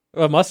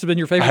 Well, it must have been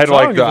your favorite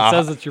song if it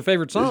says it's your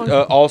favorite song.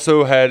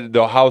 Also had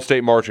the Ohio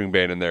State marching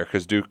band in there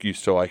because Duke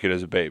used to like it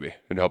as a baby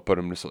and help put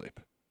him to sleep.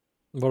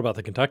 What about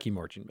the Kentucky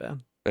marching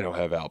band? They don't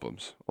have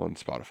albums on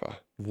Spotify.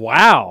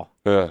 Wow.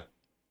 Yeah.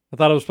 I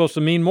thought it was supposed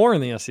to mean more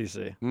in the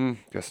SEC.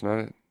 Guess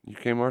not.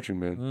 UK marching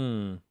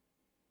band.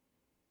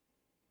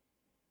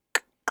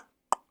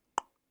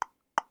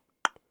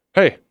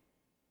 Hey.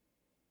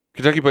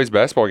 Kentucky plays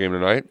basketball game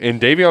tonight,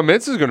 and Davion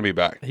Mintz is going to be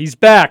back. He's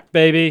back,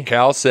 baby.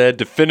 Cal said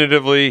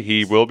definitively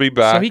he will be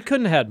back. So he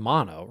couldn't have had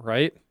mono,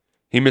 right?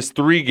 He missed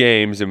 3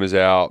 games and was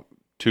out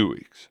 2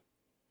 weeks.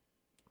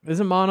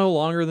 Isn't mono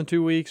longer than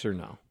 2 weeks or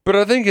no? But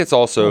I think it's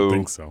also. I don't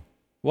think so.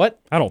 What?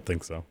 I don't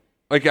think so.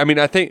 Like, I mean,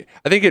 I think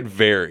it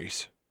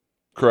varies,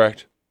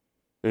 correct?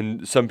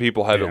 And some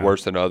people have it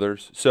worse than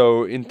others.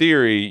 So in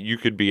theory, you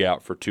could be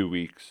out for 2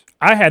 weeks.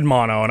 I had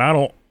mono, and I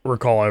don't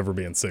recall ever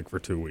being sick for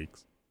 2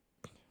 weeks.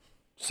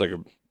 It's like a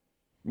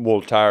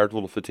little tired, a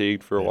little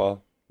fatigued for a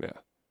while. Yeah.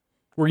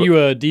 Were you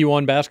a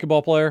D1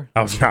 basketball player?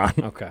 I was not.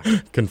 Okay.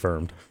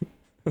 Confirmed.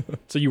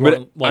 So you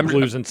weren't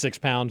losing 6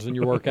 pounds in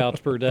your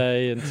workouts per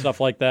day and stuff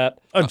like that?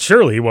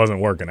 Surely he wasn't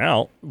working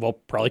out. Well,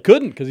 probably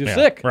couldn't because he was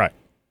sick. Right.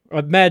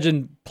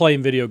 Imagine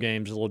playing video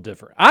games is a little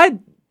different. I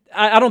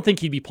don't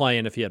think he'd be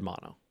playing if he had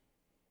mono.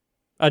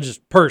 I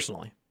just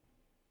personally.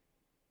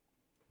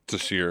 It's a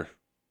sheer.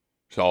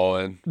 It's all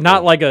in.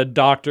 Not like a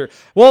doctor.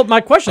 Well,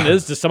 my question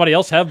is, does somebody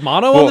else have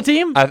mono on the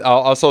team? I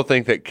also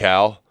think that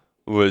Cal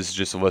was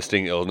just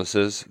listing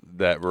illnesses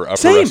that were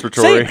upper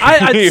respiratory.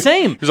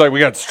 Same. He's like, we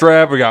got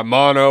strep, we got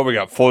mono, we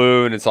got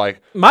flu, and it's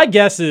like. My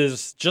guess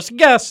is, just a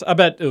guess, I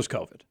bet it was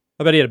COVID.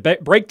 I bet he had a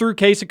breakthrough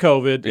case of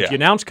COVID. If you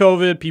announce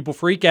COVID, people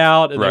freak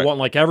out, and they want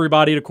like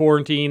everybody to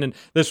quarantine, and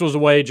this was a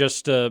way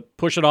just to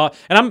push it off.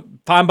 And I'm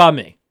fine by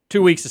me.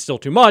 2 weeks is still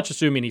too much,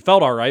 assuming he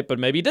felt all right, but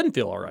maybe he didn't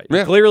feel all right.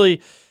 Yeah.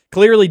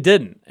 Clearly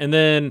didn't. And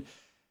then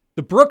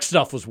the Brooks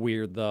stuff was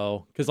weird,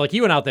 though, because like he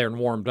went out there and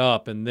warmed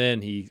up, and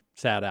then he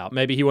sat out.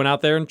 Maybe he went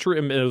out there and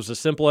it was as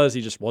simple as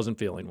he just wasn't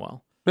feeling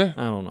well. Yeah.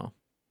 I don't know.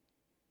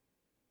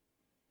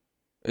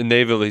 And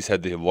they've at least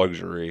had the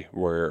luxury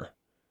where,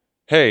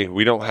 hey,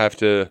 we don't have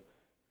to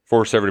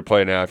force everybody to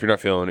play now. If you're not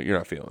feeling it, you're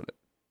not feeling it.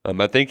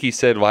 I think he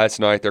said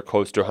last night they're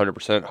close to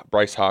 100%.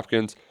 Bryce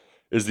Hopkins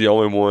is the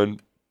only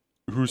one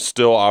who's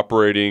still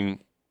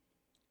operating.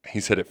 He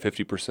said at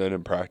 50%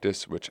 in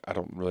practice, which I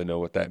don't really know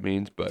what that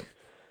means, but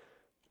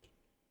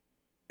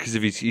because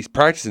if he's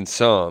practicing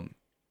some,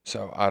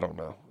 so I don't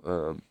know.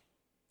 I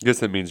guess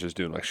that means just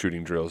doing like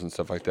shooting drills and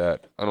stuff like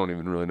that. I don't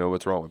even really know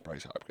what's wrong with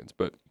Bryce Hopkins.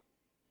 But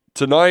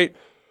tonight,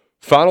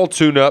 final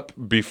tune-up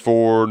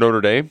before Notre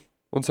Dame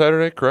on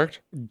Saturday,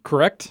 correct?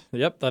 Correct.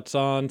 Yep, that's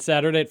on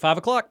Saturday at 5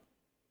 o'clock.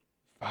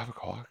 5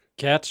 o'clock?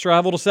 Cats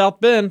travel to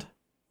South Bend.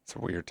 It's a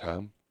weird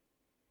time.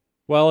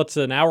 Well, it's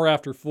an hour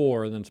after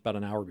 4, and then it's about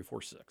an hour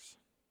before 6.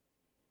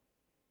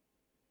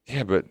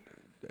 Yeah, but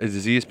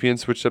has ESPN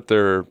switched up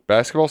their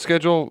basketball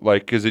schedule?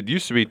 Like, because it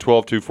used to be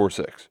 12, 2, 4,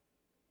 6.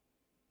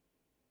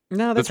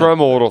 No, that's where I'm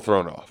a little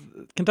thrown off.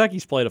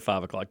 Kentucky's played a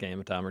 5 o'clock game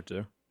a time or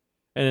two.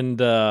 And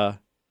then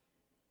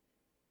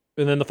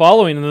the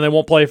following, and then they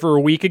won't play for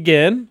a week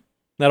again.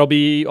 That'll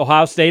be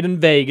Ohio State and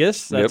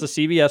Vegas. That's a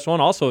CBS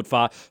one, also at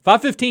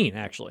 5:15,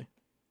 actually.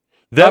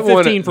 That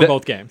 5:15 for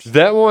both games.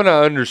 That one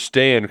I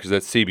understand because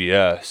that's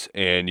CBS,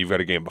 and you've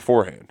got a game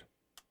beforehand.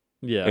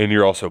 Yeah. And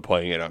you're also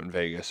playing it out in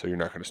Vegas, so you're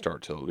not going to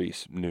start till at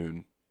least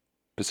noon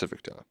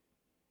Pacific time.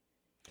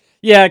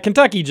 Yeah,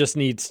 Kentucky just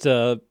needs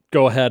to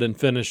go ahead and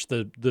finish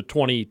the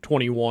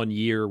 2021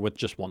 year with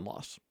just one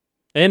loss.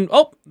 And,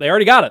 they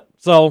already got it.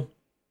 So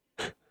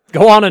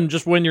go on and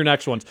just win your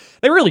next ones.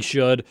 They really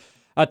should.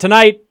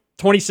 Tonight,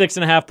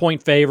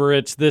 26.5-point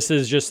favorites. This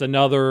is just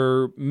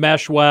another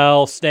mesh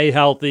well, stay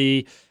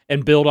healthy,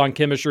 and build on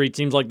chemistry. It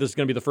seems like this is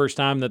going to be the first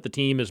time that the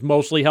team is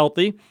mostly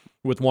healthy,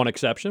 with one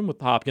exception, with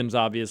Hopkins,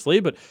 obviously.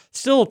 But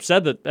still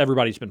said that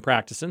everybody's been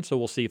practicing, so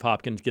we'll see if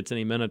Hopkins gets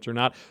any minutes or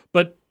not.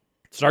 But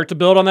start to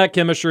build on that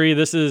chemistry.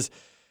 This is,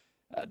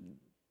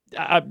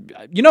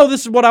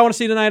 this is what I want to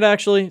see tonight,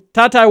 actually.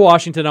 Ty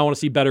Washington, I want to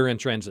see better in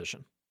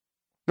transition.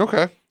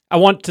 Okay. I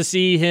want to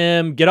see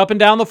him get up and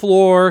down the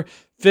floor,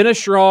 finish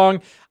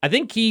strong. I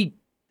think he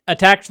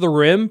attacked the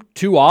rim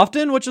too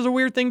often, which is a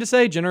weird thing to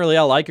say. Generally,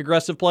 I like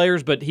aggressive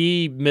players, but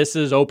he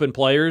misses open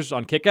players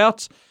on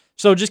kickouts.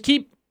 So just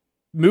keep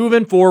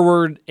moving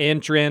forward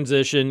in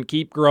transition,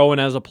 keep growing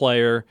as a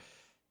player,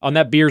 on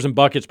that Beers and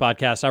Buckets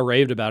podcast, I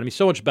raved about him. He's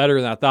so much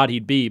better than I thought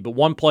he'd be. But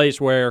one place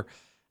where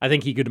I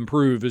think he could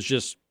improve is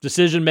just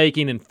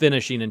decision-making and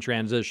finishing in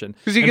transition.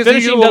 Because he gets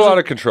a little out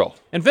of control.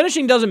 And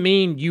finishing doesn't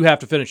mean you have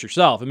to finish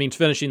yourself. It means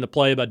finishing the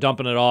play by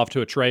dumping it off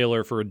to a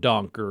trailer for a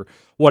dunk or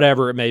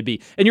whatever it may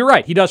be. And you're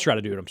right, he does try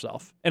to do it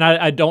himself. And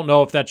I don't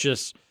know if that's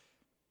just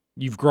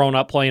you've grown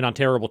up playing on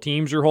terrible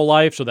teams your whole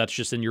life, so that's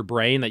just in your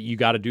brain that you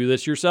got to do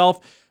this yourself.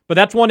 But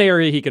that's one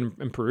area he can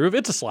improve.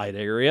 It's a slight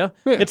area.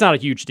 Yeah. It's not a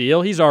huge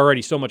deal. He's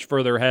already so much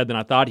further ahead than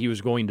I thought he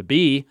was going to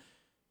be.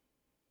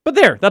 But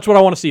that's what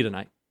I want to see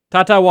tonight.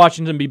 TyTy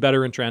Washington be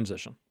better in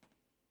transition.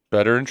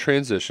 Better in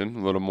transition,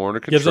 a little more under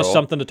control. Gives us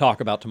something to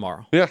talk about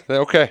tomorrow. Yeah,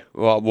 okay.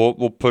 Well,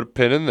 we'll put a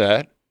pin in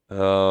that.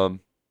 I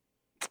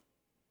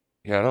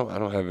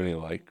don't have any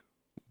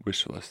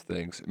wish list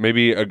things.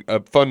 Maybe a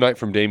fun night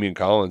from Damian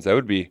Collins. That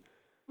would be.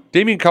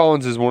 Damian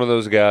Collins is one of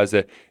those guys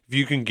that if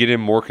you can get him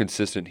more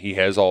consistent, he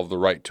has all of the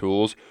right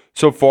tools.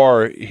 So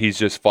far, he's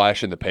just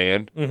flash in the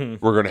pan.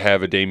 Mm-hmm. We're going to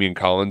have a Damian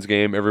Collins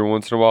game every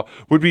once in a while.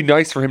 Would be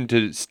nice for him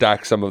to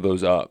stack some of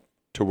those up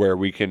to where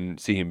we can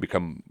see him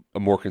become a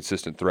more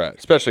consistent threat,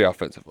 especially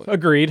offensively.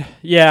 Agreed.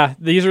 Yeah,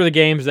 these are the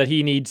games that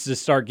he needs to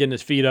start getting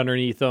his feet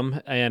underneath him,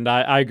 and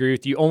I agree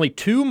with you. Only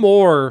 2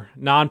 more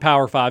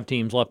non-Power 5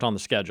 teams left on the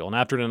schedule, and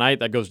after tonight,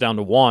 that goes down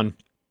to 1.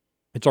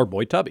 It's our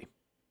boy Tubby.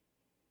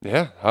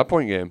 Yeah, high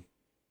point game.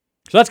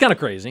 So that's kind of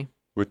crazy.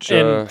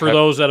 And for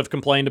those that have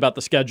complained about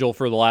the schedule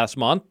for the last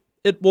month,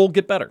 it will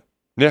get better.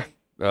 Yeah.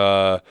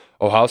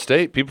 Ohio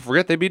State, people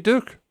forget they beat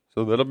Duke.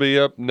 So that'll be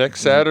up next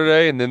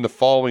Saturday, and then the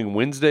following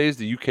Wednesday is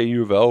the UK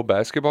U of L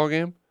basketball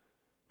game.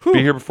 Whew.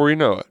 Be here before you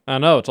know it. I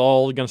know. It's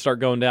all going to start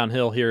going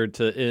downhill here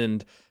to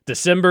end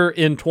December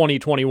in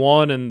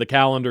 2021, and the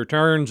calendar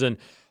turns, and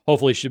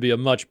hopefully should be a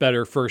much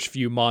better first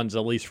few months,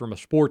 at least from a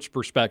sports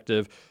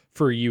perspective,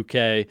 for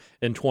UK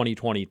in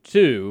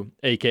 2022,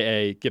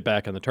 a.k.a. get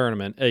back in the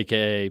tournament,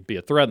 a.k.a. be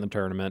a threat in the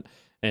tournament,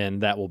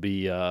 and that will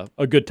be a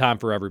good time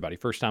for everybody.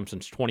 First time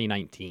since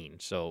 2019.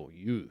 So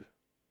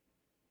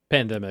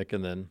pandemic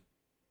and then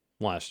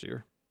last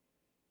year.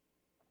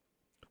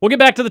 We'll get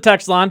back to the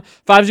text line,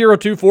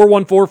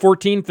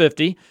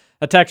 502-414-1450.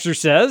 A texter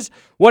says,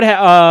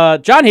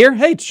 John here.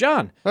 Hey, it's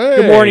John. Hey,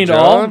 good morning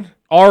John. to all.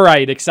 All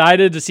right,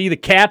 excited to see the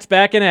Cats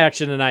back in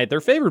action tonight. They're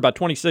favored by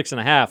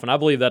 26.5, and I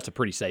believe that's a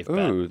pretty safe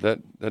bet. Ooh,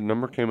 that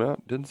number came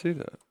out. Didn't see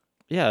that.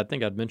 Yeah, I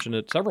think I'd mentioned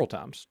it several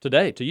times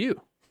today to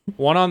you.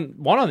 One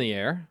on the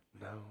air.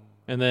 No.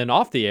 And then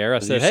off the air, I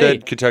said, you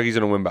said Kentucky's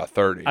going to win by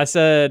 30. I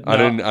said, no,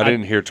 I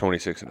didn't hear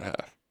 26.5.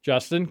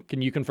 Justin,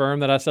 can you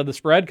confirm that I said the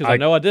spread? Because I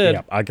know I did.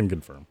 Yeah, I can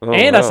confirm.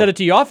 I said it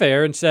to you off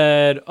air and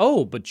said,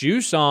 but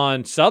juice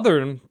on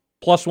Southern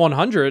plus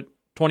 100,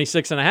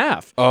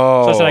 26.5.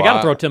 Oh, so I said, I got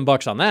to throw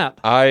 $10 on that.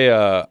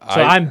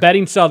 I'm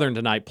betting Southern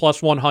tonight,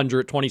 plus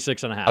 100,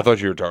 26.5. I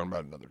thought you were talking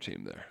about another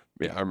team there.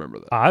 Yeah, I remember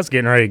that. I was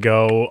getting ready to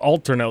go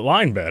alternate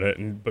line bet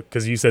it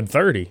because you said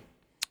 30.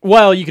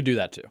 Well, you could do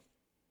that too.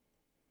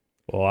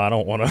 Well, I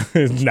don't want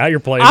to. Now you're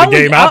playing the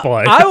game I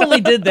play. I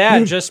only did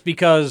that just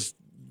because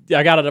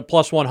I got it at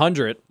plus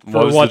 100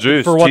 for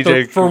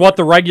what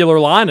the regular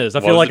line is. I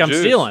feel like I'm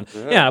stealing.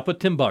 Yeah, I put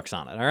 $10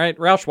 on it. All right,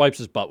 Roush wipes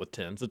his butt with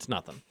tens. It's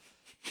nothing.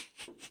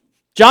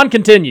 John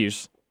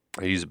continues.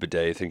 I use a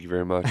bidet. Thank you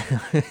very much.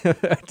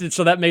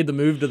 So that made the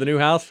move to the new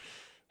house?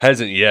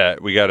 Hasn't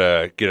yet. We got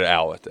to get an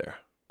outlet there.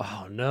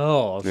 Oh,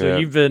 no. So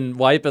you've been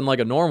wiping like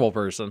a normal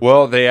person.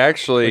 Well, they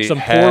actually like some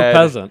poor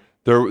peasant.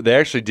 They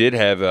actually did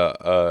have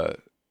a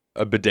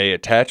bidet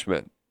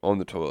attachment on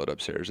the toilet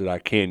upstairs that I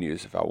can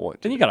use if I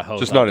want to. Then you got a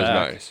hose. Just not as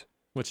nice.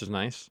 Which is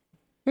nice.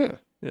 Yeah.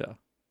 Yeah.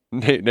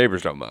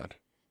 Neighbors don't mind.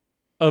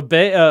 A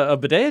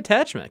bidet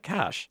attachment.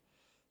 Gosh.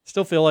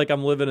 Still feel like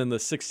I'm living in the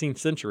 16th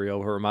century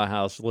over at my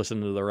house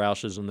listening to the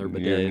Roushes and their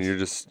bidets. You're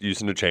just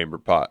using a chamber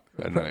pot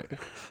at night.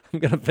 I'm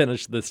going to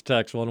finish this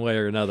text one way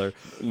or another.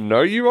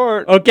 No, you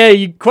aren't.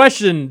 Okay,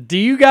 question. Do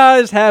you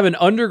guys have an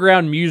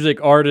underground music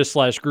artist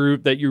 /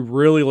 group that you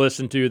really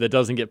listen to that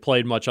doesn't get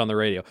played much on the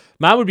radio?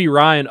 Mine would be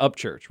Ryan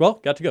Upchurch.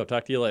 Well, got to go.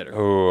 Talk to you later.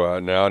 Oh,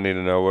 now I need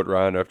to know what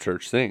Ryan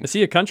Upchurch sings. Is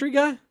he a country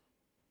guy?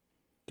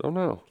 Don't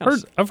know.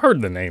 I've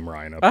heard the name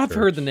Ryan Upchurch. I've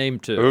heard the name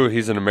too. Oh,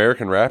 he's an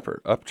American rapper,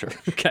 Upchurch.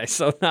 Okay,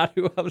 so not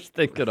who I was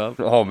thinking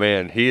of. Oh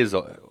man, he's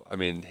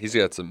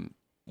got some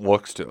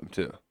looks to him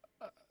too.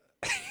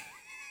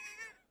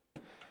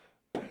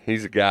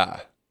 He's a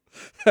guy.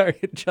 All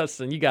right,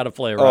 Justin, you got to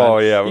play Ryan. Oh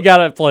yeah, you got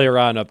to play a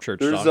Ryan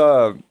Upchurch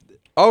song.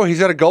 He's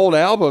got a gold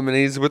album and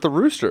he's with the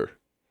Rooster.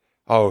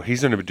 Oh,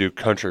 he's going to do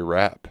country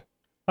rap.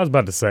 I was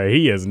about to say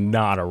he is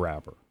not a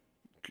rapper.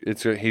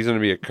 He's going to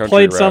be a country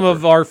Played rapper. Some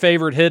of our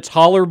favorite hits,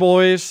 Holler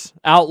Boys,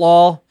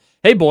 Outlaw,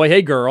 Hey Boy,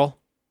 Hey Girl.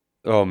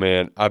 Oh,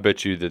 man, I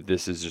bet you that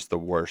this is just the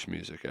worst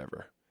music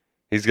ever.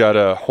 He's got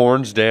a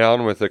horns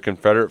down with a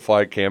Confederate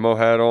flag camo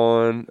hat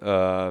on.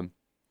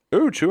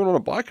 Chewing on a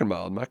Black and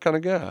Mild, my kind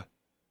of guy.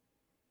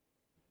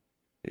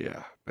 Yeah,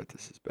 I bet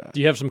this is bad. Do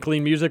you have some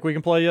clean music we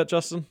can play yet,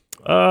 Justin?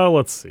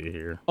 Let's see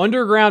here.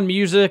 Underground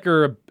music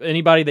or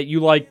anybody that you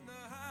like?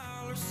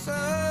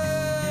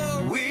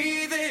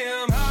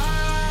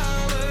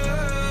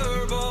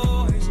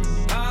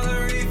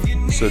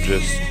 also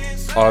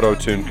just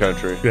auto-tune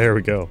country. There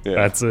we go. Yeah,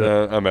 That's it.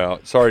 I'm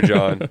out. Sorry,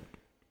 John.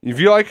 If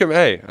you like him,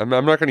 hey, I'm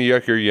not going to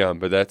yuck your yum,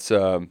 but that's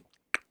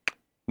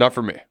not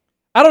for me.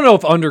 I don't know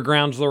if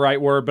underground's the right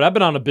word, but I've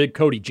been on a big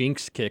Cody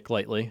Jinks kick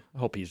lately. I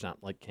hope he's not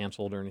like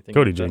canceled or anything.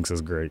 Cody like Jinks that.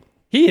 is great.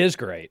 He is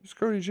great. It's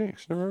Cody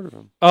Jinks. Never heard of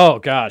him. Oh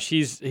gosh,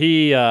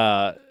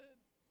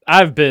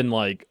 I've been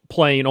like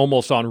playing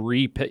almost on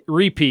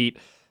repeat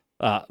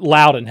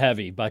Loud and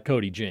Heavy by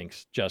Cody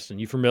Jinks. Justin,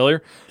 you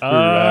familiar?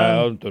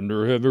 Loud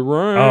under heavy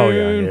rain. Oh,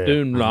 yeah.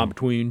 Thin line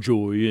between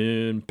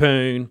joy and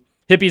pain.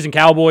 Hippies and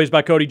Cowboys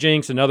by Cody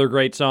Jinks, another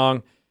great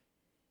song.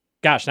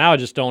 Gosh, now I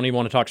just don't even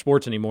want to talk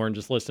sports anymore and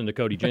just listen to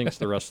Cody Jinks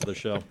the rest of the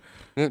show.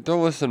 Yeah,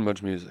 don't listen to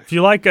much music. If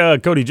you like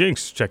Cody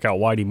Jinks, check out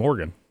Whitey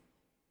Morgan.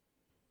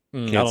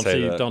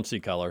 Don't see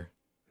color.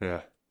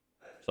 Yeah.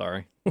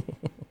 Sorry.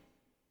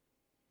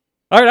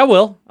 All right, I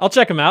will. I'll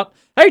check him out.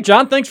 Hey,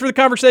 John, thanks for the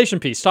conversation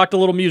piece. Talked a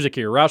little music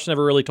here. Roush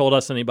never really told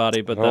us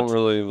anybody, but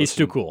he's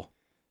too cool.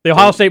 The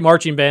Ohio State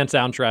Marching Band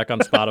soundtrack on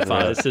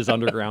Spotify is his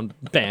underground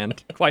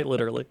band, quite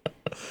literally.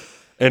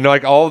 And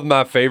like all of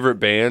my favorite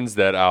bands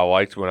that I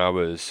liked when I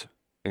was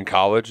in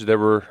college, they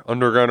were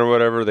underground or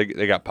whatever, they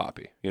got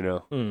poppy, you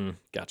know?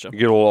 Gotcha. You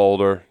get a little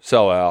older,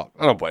 sell out.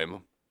 I don't blame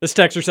them. This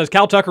texter says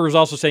Cal Tucker was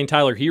also saying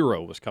Tyler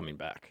Hero was coming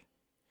back.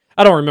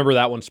 I don't remember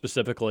that one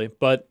specifically,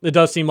 but it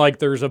does seem like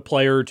there's a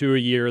player or two a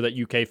year that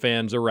UK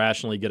fans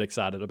irrationally get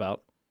excited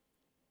about.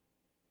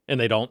 And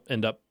they don't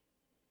end up,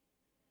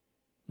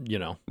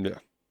 Yeah.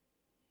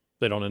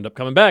 they don't end up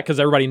coming back because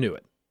everybody knew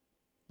it.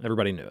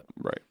 Everybody knew it.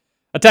 Right.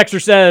 A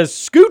texter says,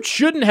 Scoot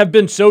shouldn't have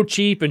been so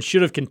cheap and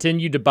should have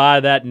continued to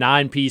buy that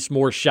 9-piece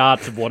more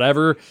shots of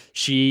whatever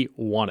she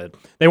wanted.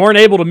 They weren't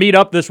able to meet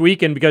up this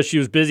weekend because she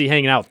was busy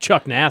hanging out with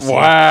Chuck Nasty.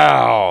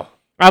 Wow.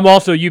 I'm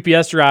also a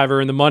UPS driver,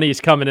 and the money is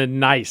coming in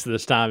nice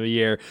this time of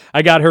year.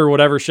 I got her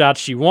whatever shots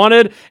she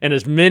wanted and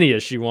as many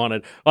as she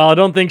wanted. While I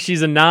don't think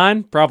she's a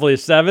 9, probably a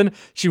 7,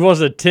 she was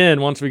a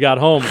 10 once we got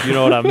home, if you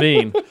know what I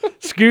mean.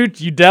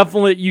 Scoot,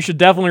 you should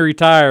definitely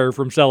retire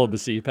from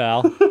celibacy,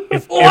 pal.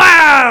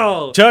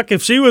 Wow! Chuck,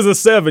 if she was a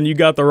 7, you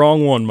got the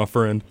wrong one, my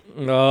friend.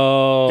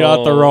 Oh.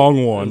 Got the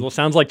wrong one. Well,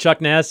 sounds like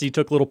Chuck Nasty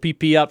took little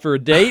PP out for a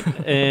date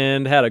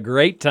and had a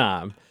great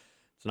time.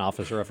 It's an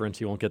Office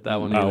reference. You won't get that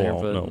one either,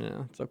 but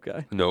yeah, it's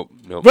okay. Nope.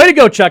 Way to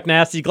go, Chuck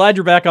Nasty. Glad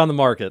you're back on the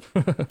market.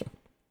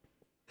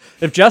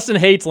 If Justin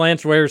hates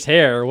Lance Ware's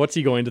hair, what's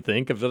he going to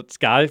think of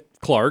Sky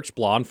Clark's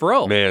blonde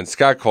fro? Man,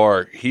 Sky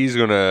Clark, he's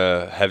going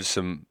to have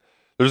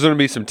there's going to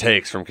be some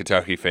takes from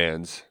Kentucky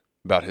fans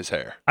about his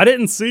hair. I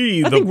didn't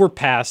see I think we're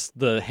past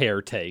the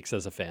hair takes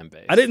as a fan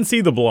base. I didn't see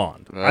the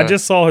blonde. I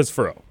just saw his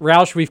fro.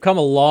 Roush, we've come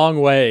a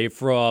long way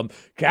from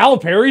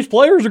Calipari's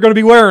players are going to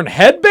be wearing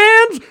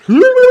headbands.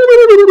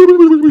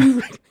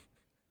 You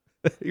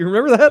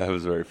remember that? That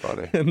was very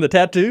funny. And the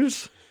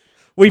tattoos?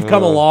 We've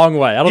come a long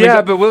way.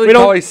 But Willie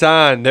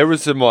Cauley-Stein, there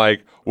was some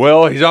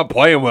well, he's not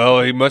playing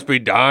well. He must be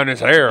dyeing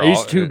his hair.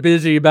 He's too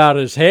busy about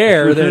his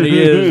hair than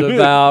he is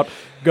about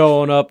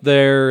going up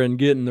there and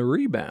getting the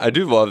rebound. I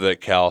do love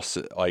that Cal,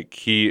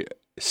 he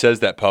says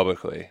that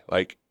publicly.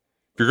 If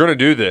you're going to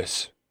do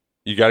this,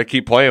 you got to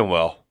keep playing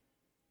well.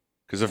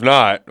 Because if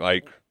not,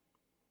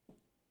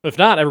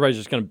 everybody's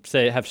just going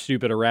to have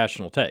stupid,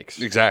 irrational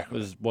takes. Exactly.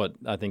 Is what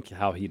I think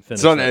how he'd finish.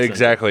 It's not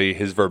exactly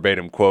his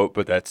verbatim quote,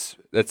 but that's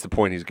the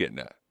point he's getting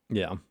at.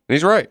 Yeah. And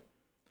he's right.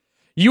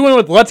 You went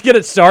with Let's Get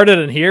It Started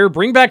in here.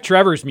 Bring back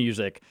Trevor's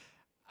music.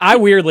 I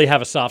weirdly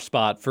have a soft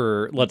spot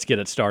for Let's Get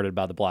It Started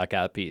by the Black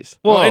Eyed Peas.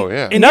 Well,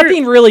 yeah. And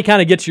nothing really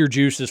kind of gets your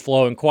juices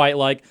flowing quite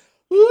like,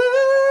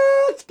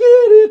 let's get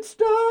it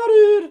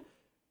started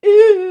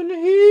in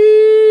here.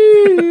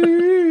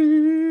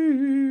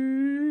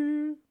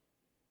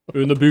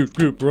 In the boot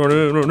group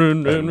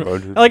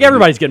running. Like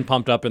everybody's getting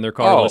pumped up in their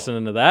car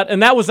listening to that.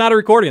 And that was not a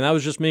recording. That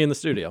was just me in the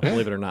studio,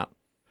 believe it or not.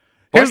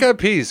 Black Eyed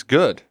Peas,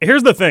 good.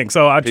 Here's the thing.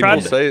 So I tried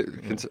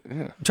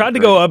to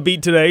go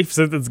upbeat today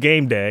since it's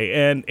game day,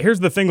 and here's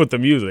the thing with the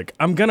music.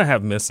 I'm gonna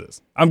have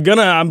misses. I'm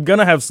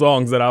gonna have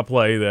songs that I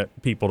play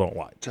that people don't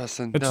like.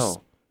 Justin,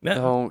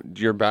 no,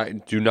 you're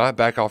back. Do not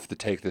back off the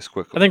take this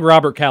quickly. I think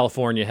Robert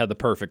California had the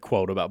perfect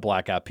quote about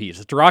Black Eyed Peas.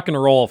 It's rock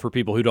and roll for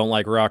people who don't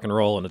like rock and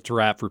roll, and it's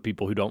rap for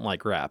people who don't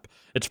like rap.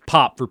 It's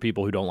pop for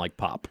people who don't like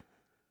pop.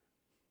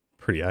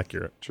 Pretty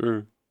accurate.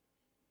 True.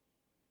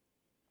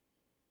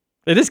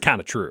 It is kind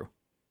of true.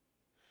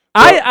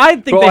 I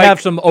think they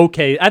have some I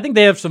think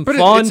they have some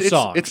fun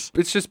songs.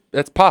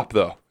 It's pop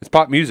though. It's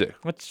pop music.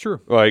 That's true.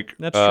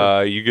 That's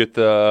true. You get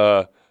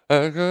the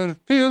I got a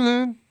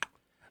feeling.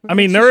 I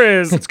mean,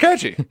 there is. It's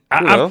catchy.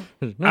 I'm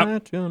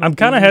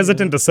kind of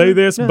hesitant to say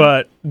this,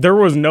 but there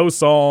was no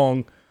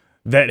song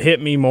that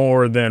hit me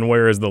more than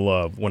 "Where Is the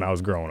Love" when I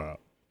was growing up.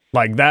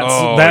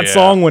 That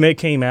song when it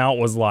came out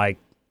was like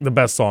the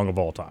best song of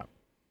all time.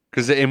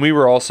 And we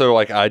were also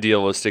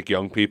idealistic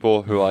young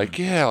people who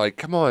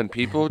come on,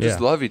 people, just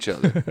love each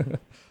other.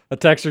 A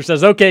texter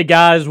says, okay,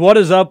 guys, what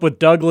is up with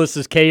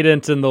Douglas's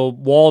cadence and the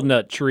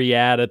walnut tree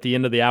ad at the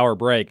end of the hour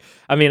break?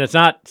 I mean, it's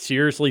not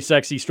seriously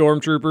sexy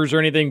stormtroopers or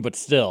anything, but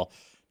still.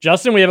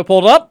 Justin, we have it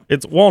pulled up?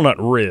 It's Walnut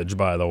Ridge,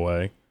 by the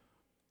way.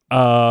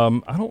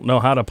 I don't know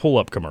how to pull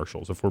up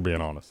commercials, if we're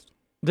being honest.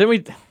 Didn't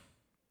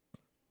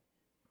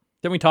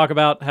we talk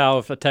about how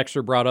if a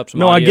texter brought up some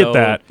No, audio, I get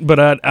that,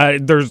 but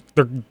there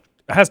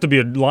has to be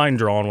a line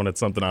drawn when it's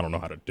something I don't know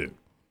how to do.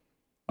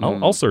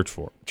 I'll search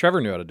for it.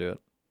 Trevor knew how to do it.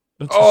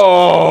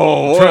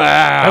 Wow.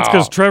 That's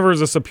because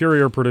Trevor's a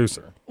superior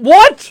producer.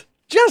 What?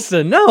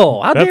 Justin,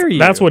 no. How dare you?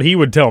 That's what he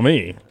would tell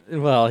me.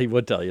 Well, he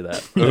would tell you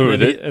that. Ooh,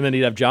 and then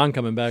he'd have John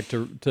coming back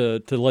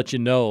to let you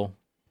know.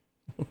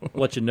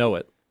 Let you know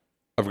it.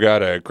 I've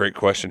got a great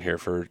question here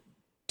for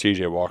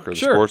TJ Walker, the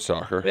sports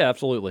talker. Yeah,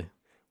 absolutely.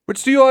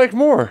 Which do you like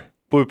more,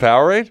 Blue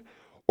Powerade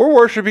or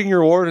worshiping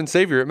your Lord and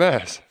Savior at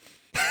Mass?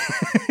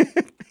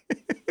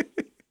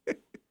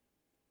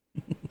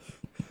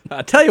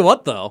 I tell you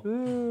what,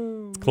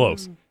 though. It's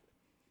close.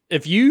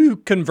 If you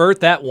convert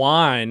that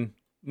wine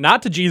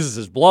not to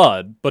Jesus'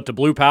 blood, but to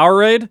Blue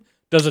Powerade,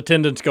 does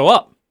attendance go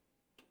up?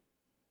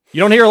 You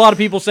don't hear a lot of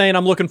people saying,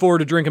 I'm looking forward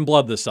to drinking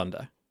blood this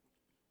Sunday.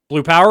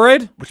 Blue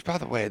Powerade? Which, by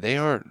the way, they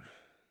aren't.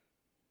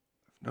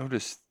 I've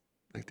noticed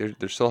like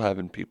they're still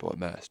having people at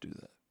Mass do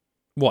that.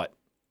 What?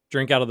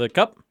 Drink out of the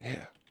cup?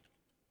 Yeah.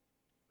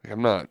 Like,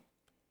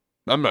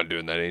 I'm not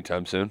doing that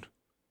anytime soon.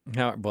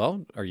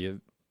 Well, are you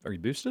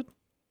boosted?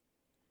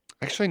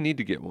 Actually, I need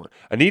to get one.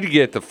 I need to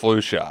get the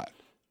flu shot.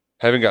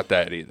 Haven't got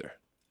that either.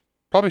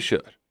 Probably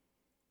should.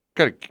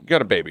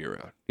 Got a baby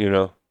around, you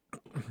know?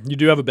 You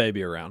do have a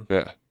baby around.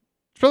 Yeah.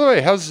 By the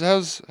way, how's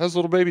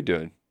little baby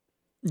doing?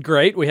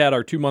 Great. We had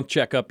our 2-month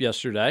checkup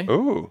yesterday.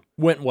 Ooh.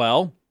 Went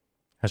well.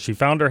 Has she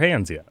found her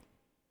hands yet?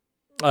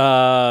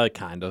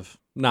 Kind of.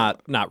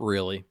 Not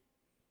really.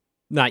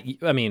 Not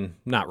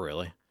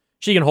really.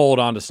 She can hold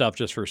on to stuff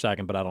just for a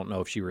second, but I don't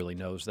know if she really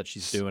knows that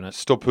she's doing it.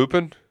 Still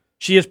pooping?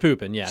 She is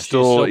pooping, yeah.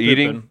 Still she's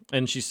eating? pooping,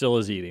 and she still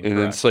is eating. And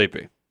then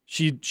sleeping.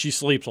 She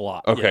sleeps a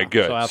lot. Okay, yeah,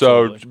 good.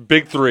 So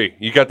big three.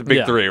 You got the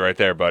big three right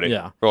there, buddy.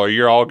 Yeah. Well,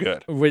 you're all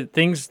good.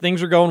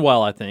 Things are going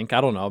well, I think.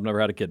 I don't know. I've never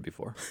had a kid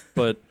before.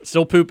 But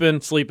still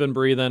pooping, sleeping,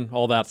 breathing,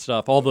 all that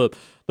stuff. All the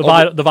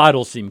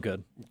vitals seem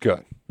good.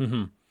 Good.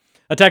 Mm-hmm.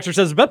 A texter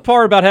says, the best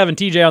part about having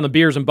TJ on the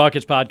Beers and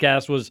Buckets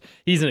podcast was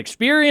he's an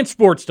experienced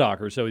sports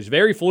talker, so he's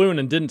very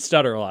fluent and didn't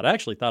stutter a lot. I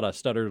actually thought I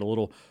stuttered a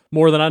little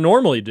more than I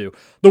normally do.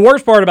 The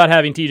worst part about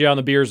having TJ on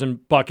the Beers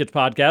and Buckets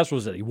podcast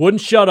was that he wouldn't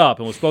shut up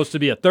and was supposed to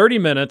be at 30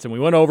 minutes, and we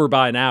went over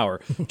by an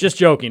hour. Just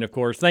joking, of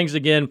course. Thanks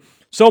again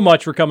so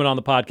much for coming on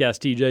the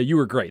podcast, TJ. You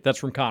were great. That's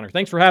from Connor.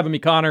 Thanks for having me,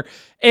 Connor.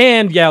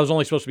 And, yeah, it was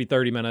only supposed to be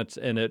 30 minutes,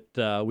 and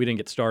we didn't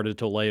get started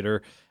until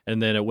later,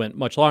 and then it went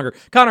much longer.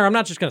 Connor, I'm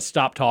not just going to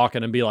stop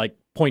talking and be like,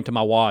 point to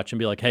my watch and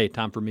be like, hey,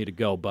 time for me to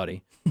go,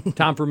 buddy.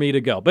 Time for me to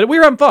go. But we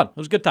were having fun. It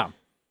was a good time.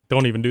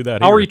 Don't even do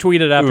that. I'll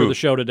retweet it after the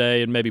show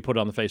today and maybe put it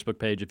on the Facebook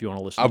page if you want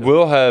to listen to it. I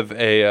will have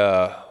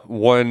a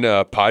one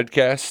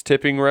podcast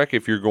tipping rec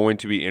if you're going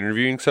to be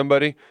interviewing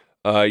somebody.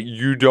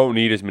 You don't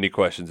need as many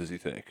questions as you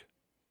think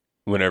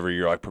whenever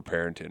you're like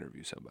preparing to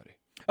interview somebody.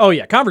 Oh,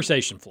 yeah.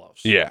 Conversation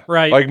flows. Yeah.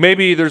 Right. Like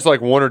maybe there's like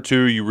one or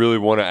two you really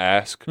want to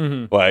ask,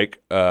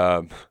 like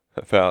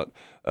about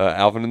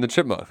Alvin and the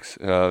Chipmunks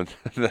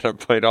that I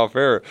played off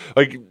air.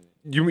 Like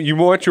you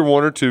want your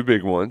one or two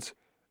big ones,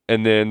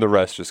 and then the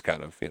rest just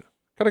kind of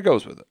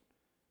goes with it.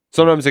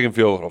 Sometimes it can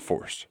feel a little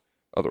forced.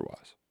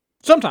 Otherwise,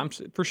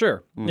 sometimes for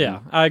sure. Mm-hmm. Yeah,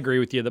 I agree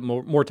with you that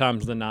more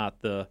times than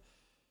not the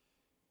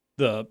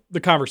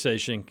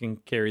conversation can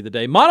carry the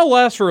day. Mono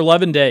lasts for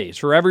 11 days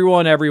for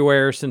everyone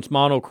everywhere since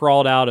mono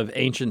crawled out of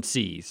ancient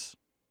seas.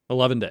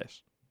 11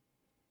 days.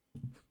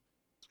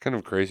 It's kind of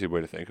a crazy way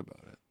to think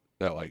about it.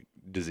 That like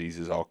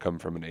diseases all come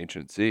from an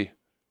ancient sea.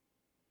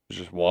 It's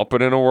just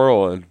whomping in a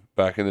whirlwind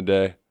back in the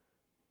day.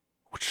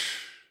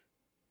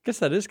 Guess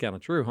that is kind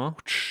of true, huh?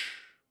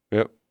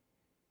 Yep.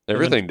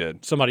 Everything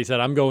did. Somebody said,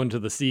 I'm going to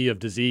the sea of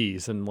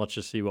disease, and let's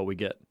just see what we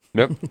get.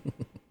 Yep.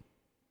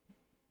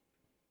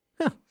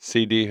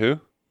 CD who?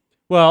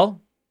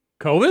 Well,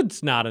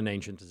 COVID's not an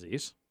ancient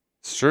disease.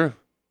 It's true.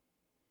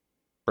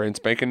 Brand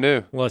spanking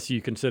new. Unless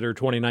you consider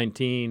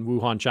 2019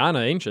 Wuhan, China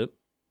ancient.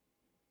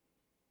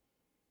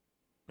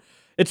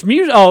 It's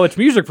music. Oh, it's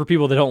music for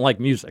people that don't like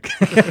music.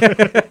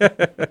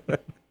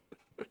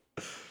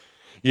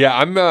 Yeah,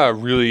 I'm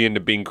really into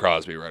Bing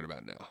Crosby right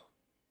about now.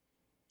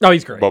 Oh,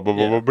 he's great.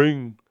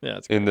 Bing. Yeah,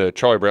 it's in the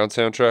Charlie Brown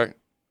soundtrack.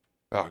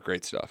 Oh,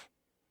 great stuff.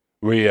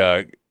 We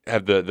have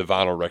the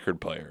vinyl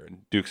record player,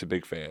 and Duke's a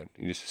big fan.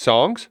 He just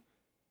songs,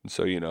 and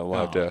so we'll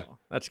have to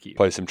that's cute.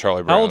 Play some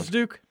Charlie Brown. How old's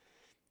Duke?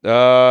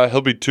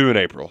 He'll be 2 in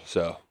April.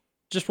 So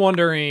just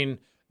wondering,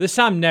 this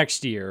time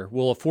next year,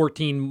 will a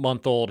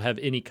 14-month-old have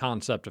any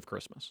concept of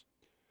Christmas?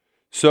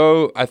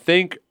 So I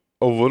think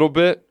a little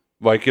bit.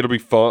 Like it'll be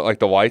fun. Like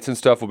the lights and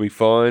stuff will be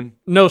fun.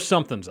 No,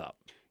 something's up.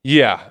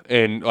 Yeah,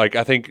 and like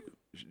I think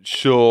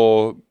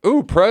she'll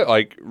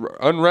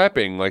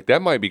unwrapping, like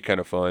that might be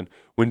kind of fun.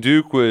 When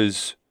Duke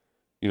was,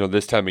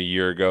 this time a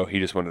year ago, he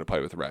just wanted to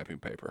play with wrapping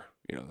paper.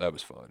 That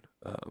was fun.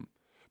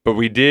 But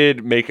we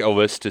did make a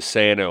list to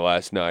Santa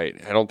last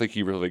night. I don't think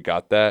he really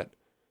got that,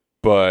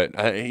 but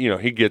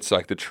he gets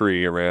like the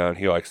tree around.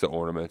 He likes the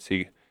ornaments.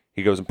 He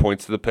goes and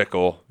points to the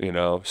pickle.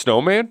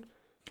 Snowman.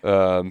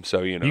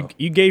 So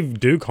You gave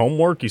Duke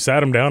homework. You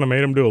sat him down and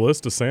made him do a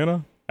list of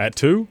Santa at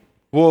 2.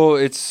 Well,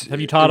 Have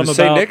you taught him St.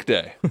 about Nick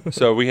Day,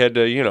 so we had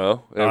to, we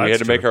had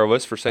to make our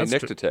list for St.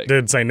 Nick to take.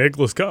 Did St.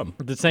 Nicholas come?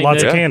 Did St.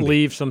 Lots Nick of candy.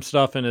 leave some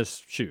stuff in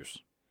his shoes?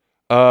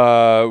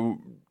 The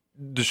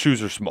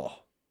shoes are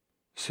small,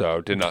 so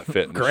did not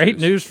fit. In the Great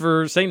shoes. news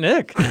for St.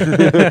 Nick.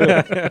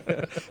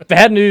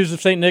 Bad news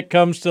if St. Nick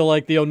comes to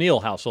like the O'Neal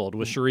household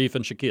with Sharif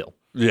and Shaquille.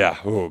 Yeah,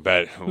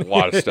 bad. A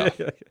lot of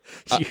stuff.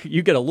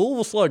 You get a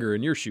Louisville Slugger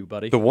in your shoe,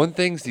 buddy. The one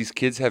things these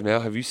kids have now.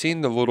 Have you seen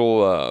the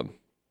little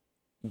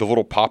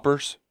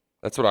poppers?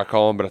 That's what I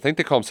call them, but I think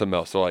they call them something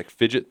else. They're like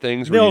fidget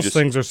things. Where Those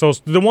things are so.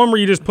 The one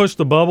where you just push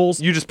the bubbles.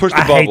 You just push the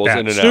I hate bubbles that.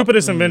 in and out.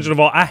 Stupidest invention of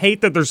all. I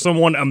hate that there's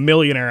someone a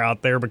millionaire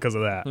out there because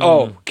of that.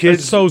 Oh, kids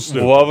It's so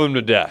stupid. love them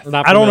to death.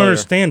 I don't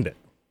understand it.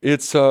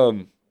 It's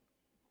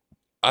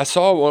I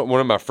saw one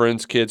of my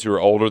friends' kids who were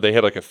older. They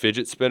had like a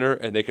fidget spinner,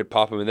 and they could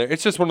pop them in there.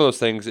 It's just one of those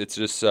things. It's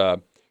just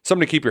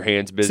something to keep your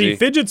hands busy. See,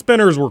 fidget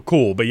spinners were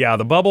cool, but yeah,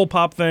 the bubble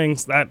pop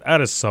things, that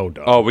is so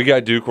dumb. Oh, we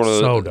got Duke one of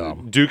those. So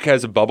dumb. Duke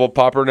has a bubble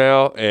popper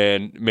now,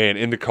 and man,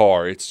 in the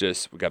car, it's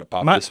just we got to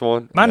pop this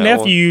one. My and that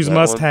nephews one, and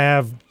that must one.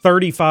 have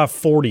 35,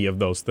 40 of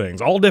those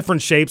things, all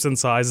different shapes and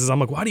sizes. I'm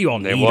like, why do you all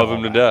need They love all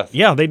them to that? death.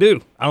 Yeah, they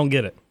do. I don't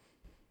get it.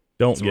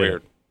 Don't It's get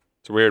weird. it.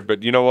 It's weird,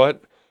 but you know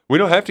what? We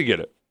don't have to get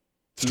it.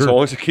 It's as true.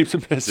 long as it keeps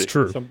them busy. It's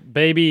true. So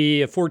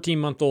baby, a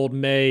 14-month-old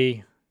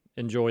may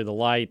enjoy the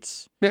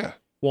lights. Yeah.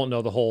 Won't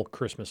know the whole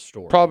Christmas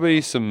story.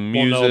 Probably some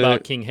music. Won't know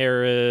about King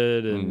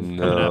Herod and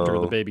coming after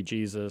the baby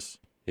Jesus.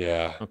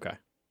 Yeah. Okay.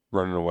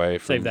 Running away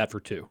from. Save that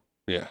for 2.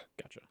 Yeah.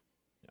 Gotcha.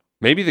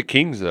 Maybe the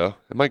Kings, though.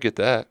 It might get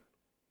that.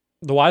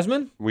 The wise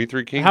men? We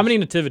Three Kings. How many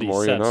nativity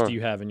Mario and sets R. do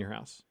you have in your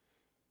house?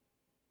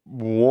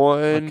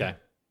 One. Okay.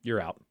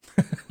 You're out.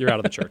 You're out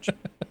of the church.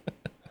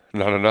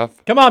 Not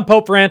enough. Come on,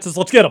 Pope Francis.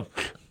 Let's get him.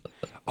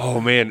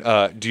 Oh man,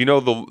 do you know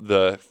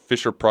the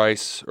Fisher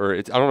Price or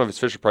I don't know if it's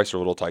Fisher Price or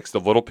Little Tikes, the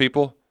Little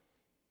People,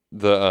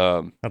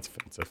 the That's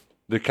offensive.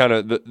 the kind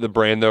of the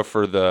brand though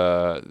for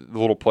the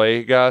little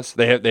play guys.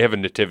 They have a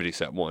nativity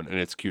set one and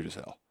it's cute as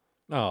hell.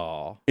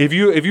 Oh. If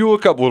you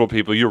look up Little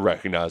People, you'll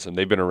recognize them.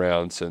 They've been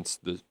around since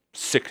the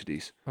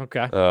 60s.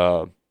 Okay.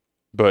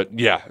 But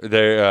yeah,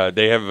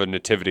 they have a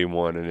nativity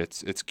one and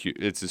it's cute.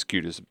 It's as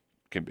cute as it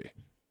can be.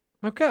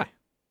 Okay.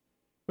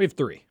 We have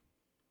 3,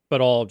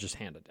 but all just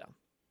handed down.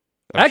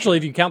 Actually,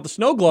 if you count the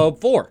snow globe,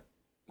 4.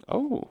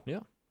 Oh. Yeah.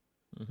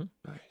 Mm-hmm.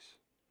 Nice.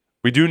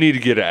 We do need to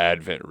get an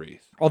Advent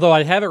wreath. Although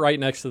I have it right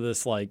next to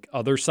this like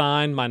other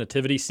sign. My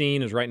nativity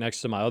scene is right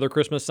next to my other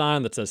Christmas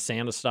sign that says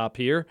Santa stop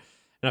here.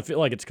 And I feel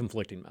like it's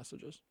conflicting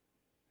messages.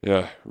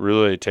 Yeah,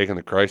 really taking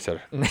the Christ out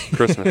of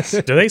Christmas.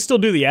 Do they still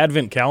do the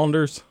Advent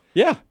calendars?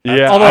 Yeah.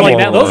 Yeah. Although I like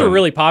want now, those are one.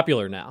 really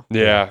popular now.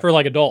 Yeah. For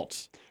like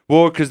adults.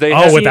 Well, because they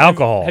Oh, with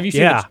alcohol. Have you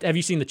seen have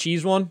you seen the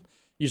cheese one?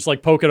 You just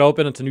like poke it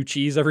open, it's a new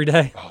cheese every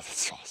day. Oh,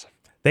 that's awesome.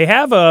 They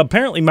have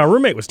apparently my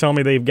roommate was telling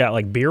me they've got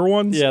like beer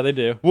ones. Yeah, they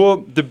do. Well,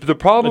 the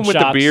problem And with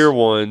shots. the beer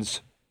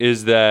ones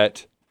is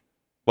that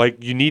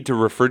like you need to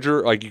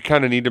refrigerate, like you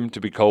kind of need them to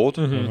be cold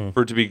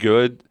for it to be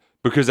good.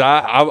 Because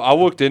I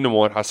looked into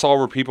one, I saw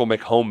where people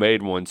make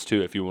homemade ones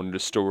too. If you wanted to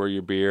store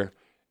your beer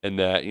and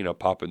that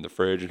pop in the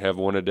fridge and have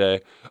one a day.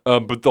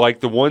 But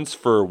like the ones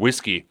for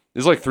whiskey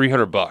is like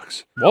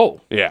 $300.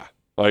 Whoa. Yeah.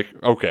 Like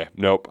okay,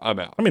 nope, I'm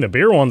out. I mean, the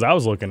beer ones I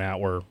was looking at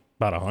were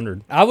about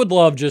 100. I would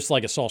love just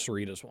like a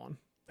Salsaritas one.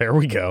 There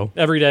we go.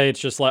 Every day it's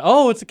just like,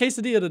 oh, it's a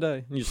quesadilla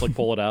today. And you just like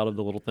pull it out of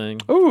the little thing.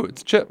 Oh,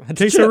 it's a chip.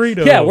 It's a chip.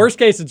 Quesarito. Yeah, worst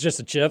case it's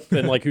just a chip.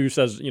 And like who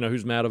says,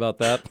 who's mad about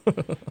that?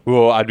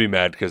 Well, I'd be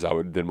mad because I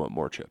would then want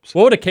more chips.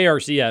 What would a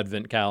KRC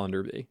advent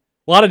calendar be?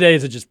 A lot of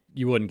days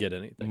you wouldn't get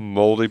anything.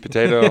 Moldy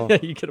potato.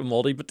 You get a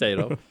moldy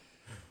potato.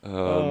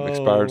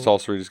 Expired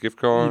Salsaritas gift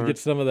card. You'd get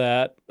some of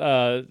that.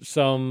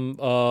 Some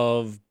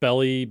of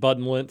belly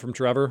button lint from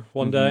Trevor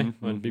one day.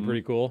 That'd be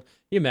pretty cool.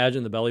 Can you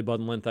imagine the belly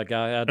button lint that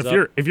guy adds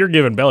up? If you're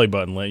giving belly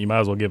button lint, you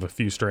might as well give a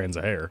few strands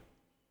of hair.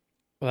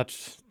 Well,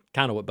 that's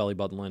kind of what belly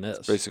button lint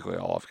is. Basically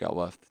all I've got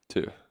left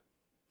too.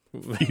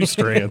 A few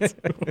strands.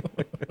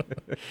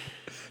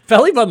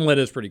 Belly button lint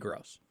is pretty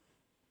gross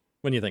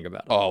when you think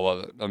about it. Oh, I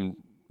love it.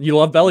 You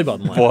love belly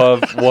button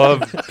lint.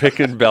 Love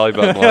picking belly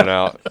button line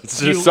out. It's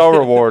just so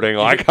rewarding.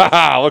 Like,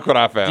 look what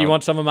I found. Do you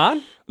want some of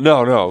mine? No,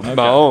 Okay.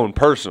 my own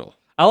personal.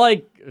 I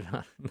like.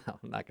 No,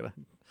 I'm not gonna.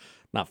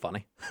 Not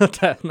funny. not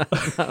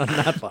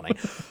funny.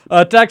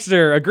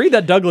 Texter agreed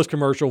that Douglas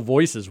commercial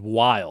voice is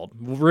wild.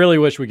 Really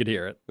wish we could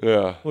hear it.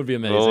 Yeah, would be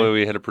amazing. Well, only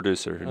we had a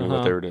producer who knew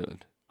what they were doing.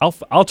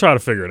 I'll try to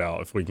figure it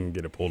out if we can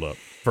get it pulled up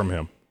from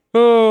him.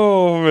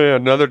 Oh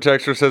man, another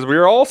texter says we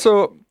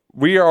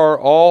are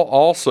all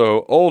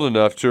also old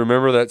enough to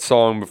remember that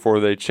song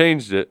before they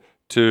changed it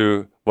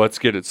to "Let's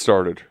Get It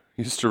Started."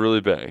 Used to really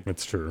bang.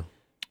 It's true.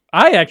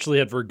 I actually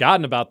had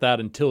forgotten about that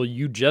until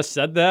you just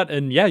said that,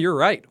 and yeah, you're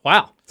right.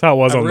 Wow, that's how it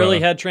was. I on really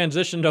the... had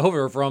transitioned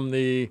over from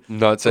the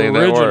not saying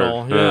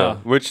original. that word. Yeah,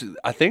 which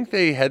I think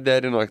they had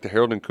that in like the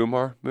Harold and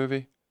Kumar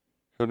movie,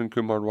 Harold and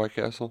Kumar at White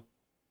Castle.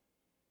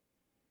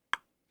 I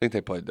think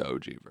they played the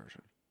OG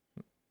version.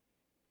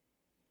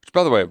 Which,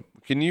 by the way,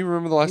 Can you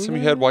remember the last time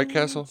you had White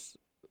Castle?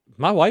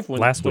 My wife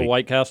went Last to week.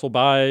 White Castle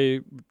by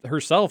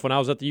herself when I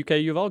was at the UK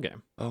U of L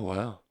game. Oh,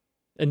 wow.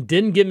 And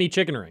didn't get me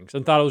chicken rings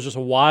and thought it was just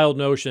a wild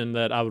notion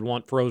that I would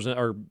want frozen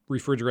or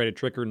refrigerated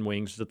chicken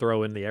wings to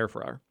throw in the air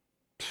fryer.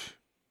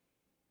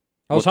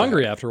 I was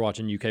hungry after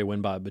watching UK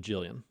win by a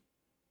bajillion.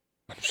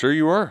 I'm sure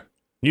you were.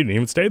 You didn't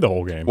even stay the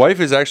whole game. Wife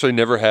has actually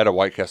never had a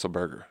White Castle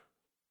burger.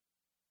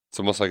 It's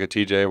almost like a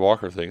TJ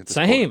Walker thing at this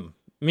point. Same.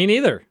 Me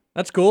neither.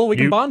 That's cool. We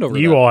can bond over that.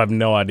 You all have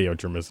no idea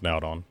what you're missing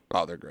out on.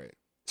 Oh, they're great.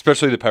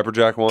 Especially the pepper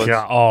jack ones.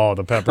 Yeah, oh,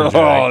 the pepper jack.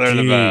 Oh, they're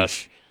the Jeez.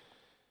 best.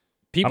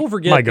 People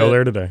forget might go that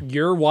there today.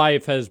 Your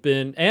wife has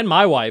been, and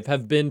my wife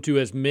have been to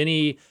as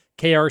many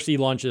KRC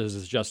lunches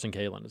as Justin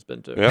Kalen has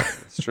been to. Yeah,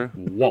 that's true.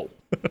 Whoa.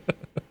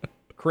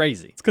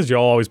 Crazy. It's because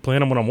y'all always plan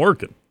them when I'm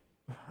working.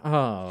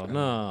 Oh,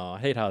 no. I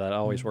hate how that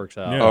always works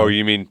out. Yeah. Oh,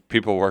 you mean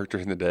people work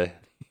during the day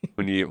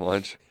when you eat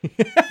lunch?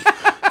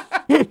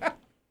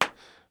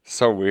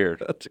 So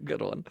weird. That's a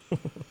good one.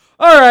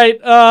 All right.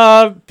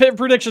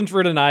 Predictions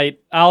for tonight.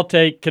 I'll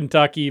take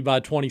Kentucky by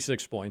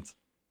 26 points.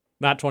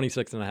 Not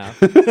 26 and a half.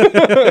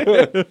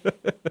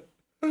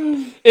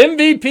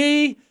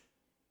 MVP,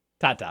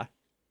 Tata.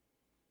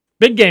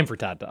 Big game for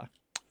Tata.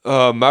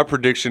 My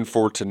prediction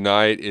for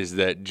tonight is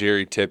that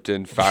Jerry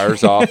Tipton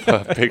fires off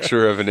a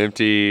picture of an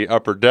empty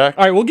upper deck.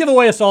 All right, we'll give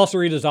away a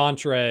Salsaritas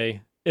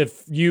entree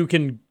if you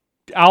can.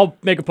 I'll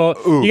make a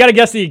post. You got to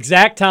guess the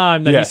exact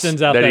time that he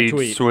sends out that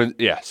tweet.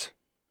 Yes.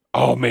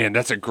 Oh man,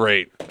 that's a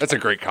great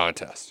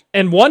contest.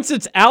 And once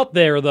it's out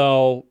there,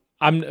 though,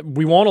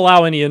 we won't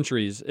allow any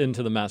entries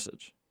into the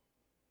message.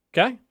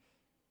 Okay.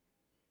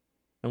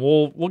 And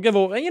we'll give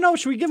away.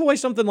 Should we give away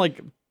something like?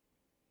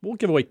 We'll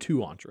give away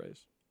 2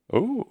 entrees.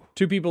 Ooh.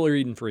 2 people are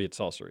eating free at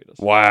Salsaritas.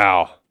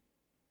 Wow.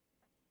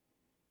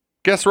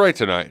 Guess right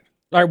tonight.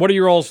 All right, what are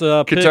your all's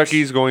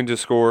Kentucky's picks? going to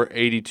score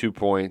 82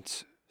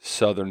 points.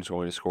 Southern's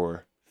going to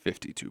score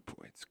 52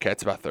 points.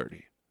 Cats about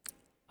 30.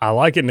 I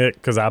like it, Nick,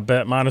 because I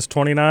bet minus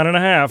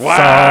 29.5.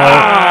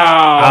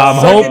 Wow.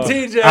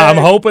 So I'm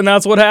hoping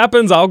that's what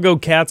happens. I'll go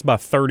Cats by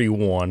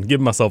 31. Give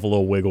myself a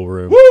little wiggle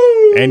room.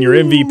 Woo! And your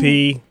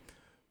MVP,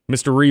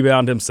 Mr.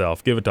 Rebound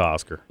himself. Give it to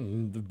Oscar.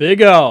 The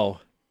Big O.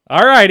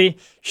 All righty.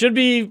 Should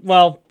be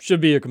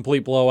a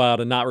complete blowout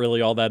and not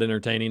really all that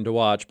entertaining to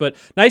watch. But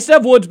nice to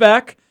have Woods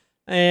back.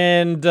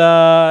 And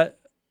second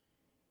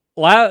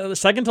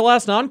to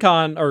last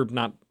non-con, or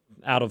not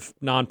out of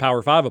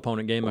non-Power 5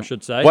 opponent game, I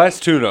should say.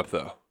 Last tune-up,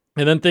 though.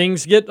 And then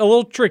things get a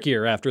little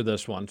trickier after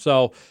this one.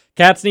 So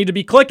Cats need to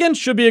be clicking.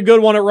 Should be a good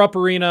one at Rupp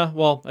Arena.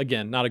 Well,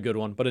 again, not a good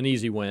one, but an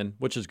easy win,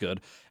 which is good.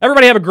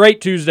 Everybody have a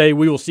great Tuesday.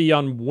 We will see you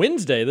on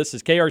Wednesday. This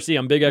is KRC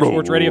on Big X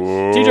Sports Radio.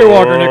 TJ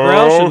Walker, Nick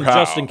Roush, and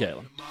Justin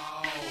Kalen.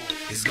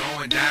 It's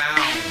going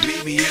down.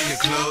 Meet me in the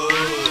club.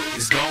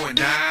 It's going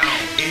down.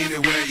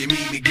 Anywhere you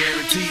meet me,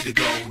 guaranteed to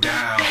go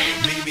down.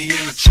 Meet me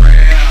in the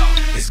trail.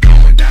 It's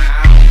going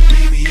down.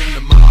 Meet me in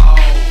the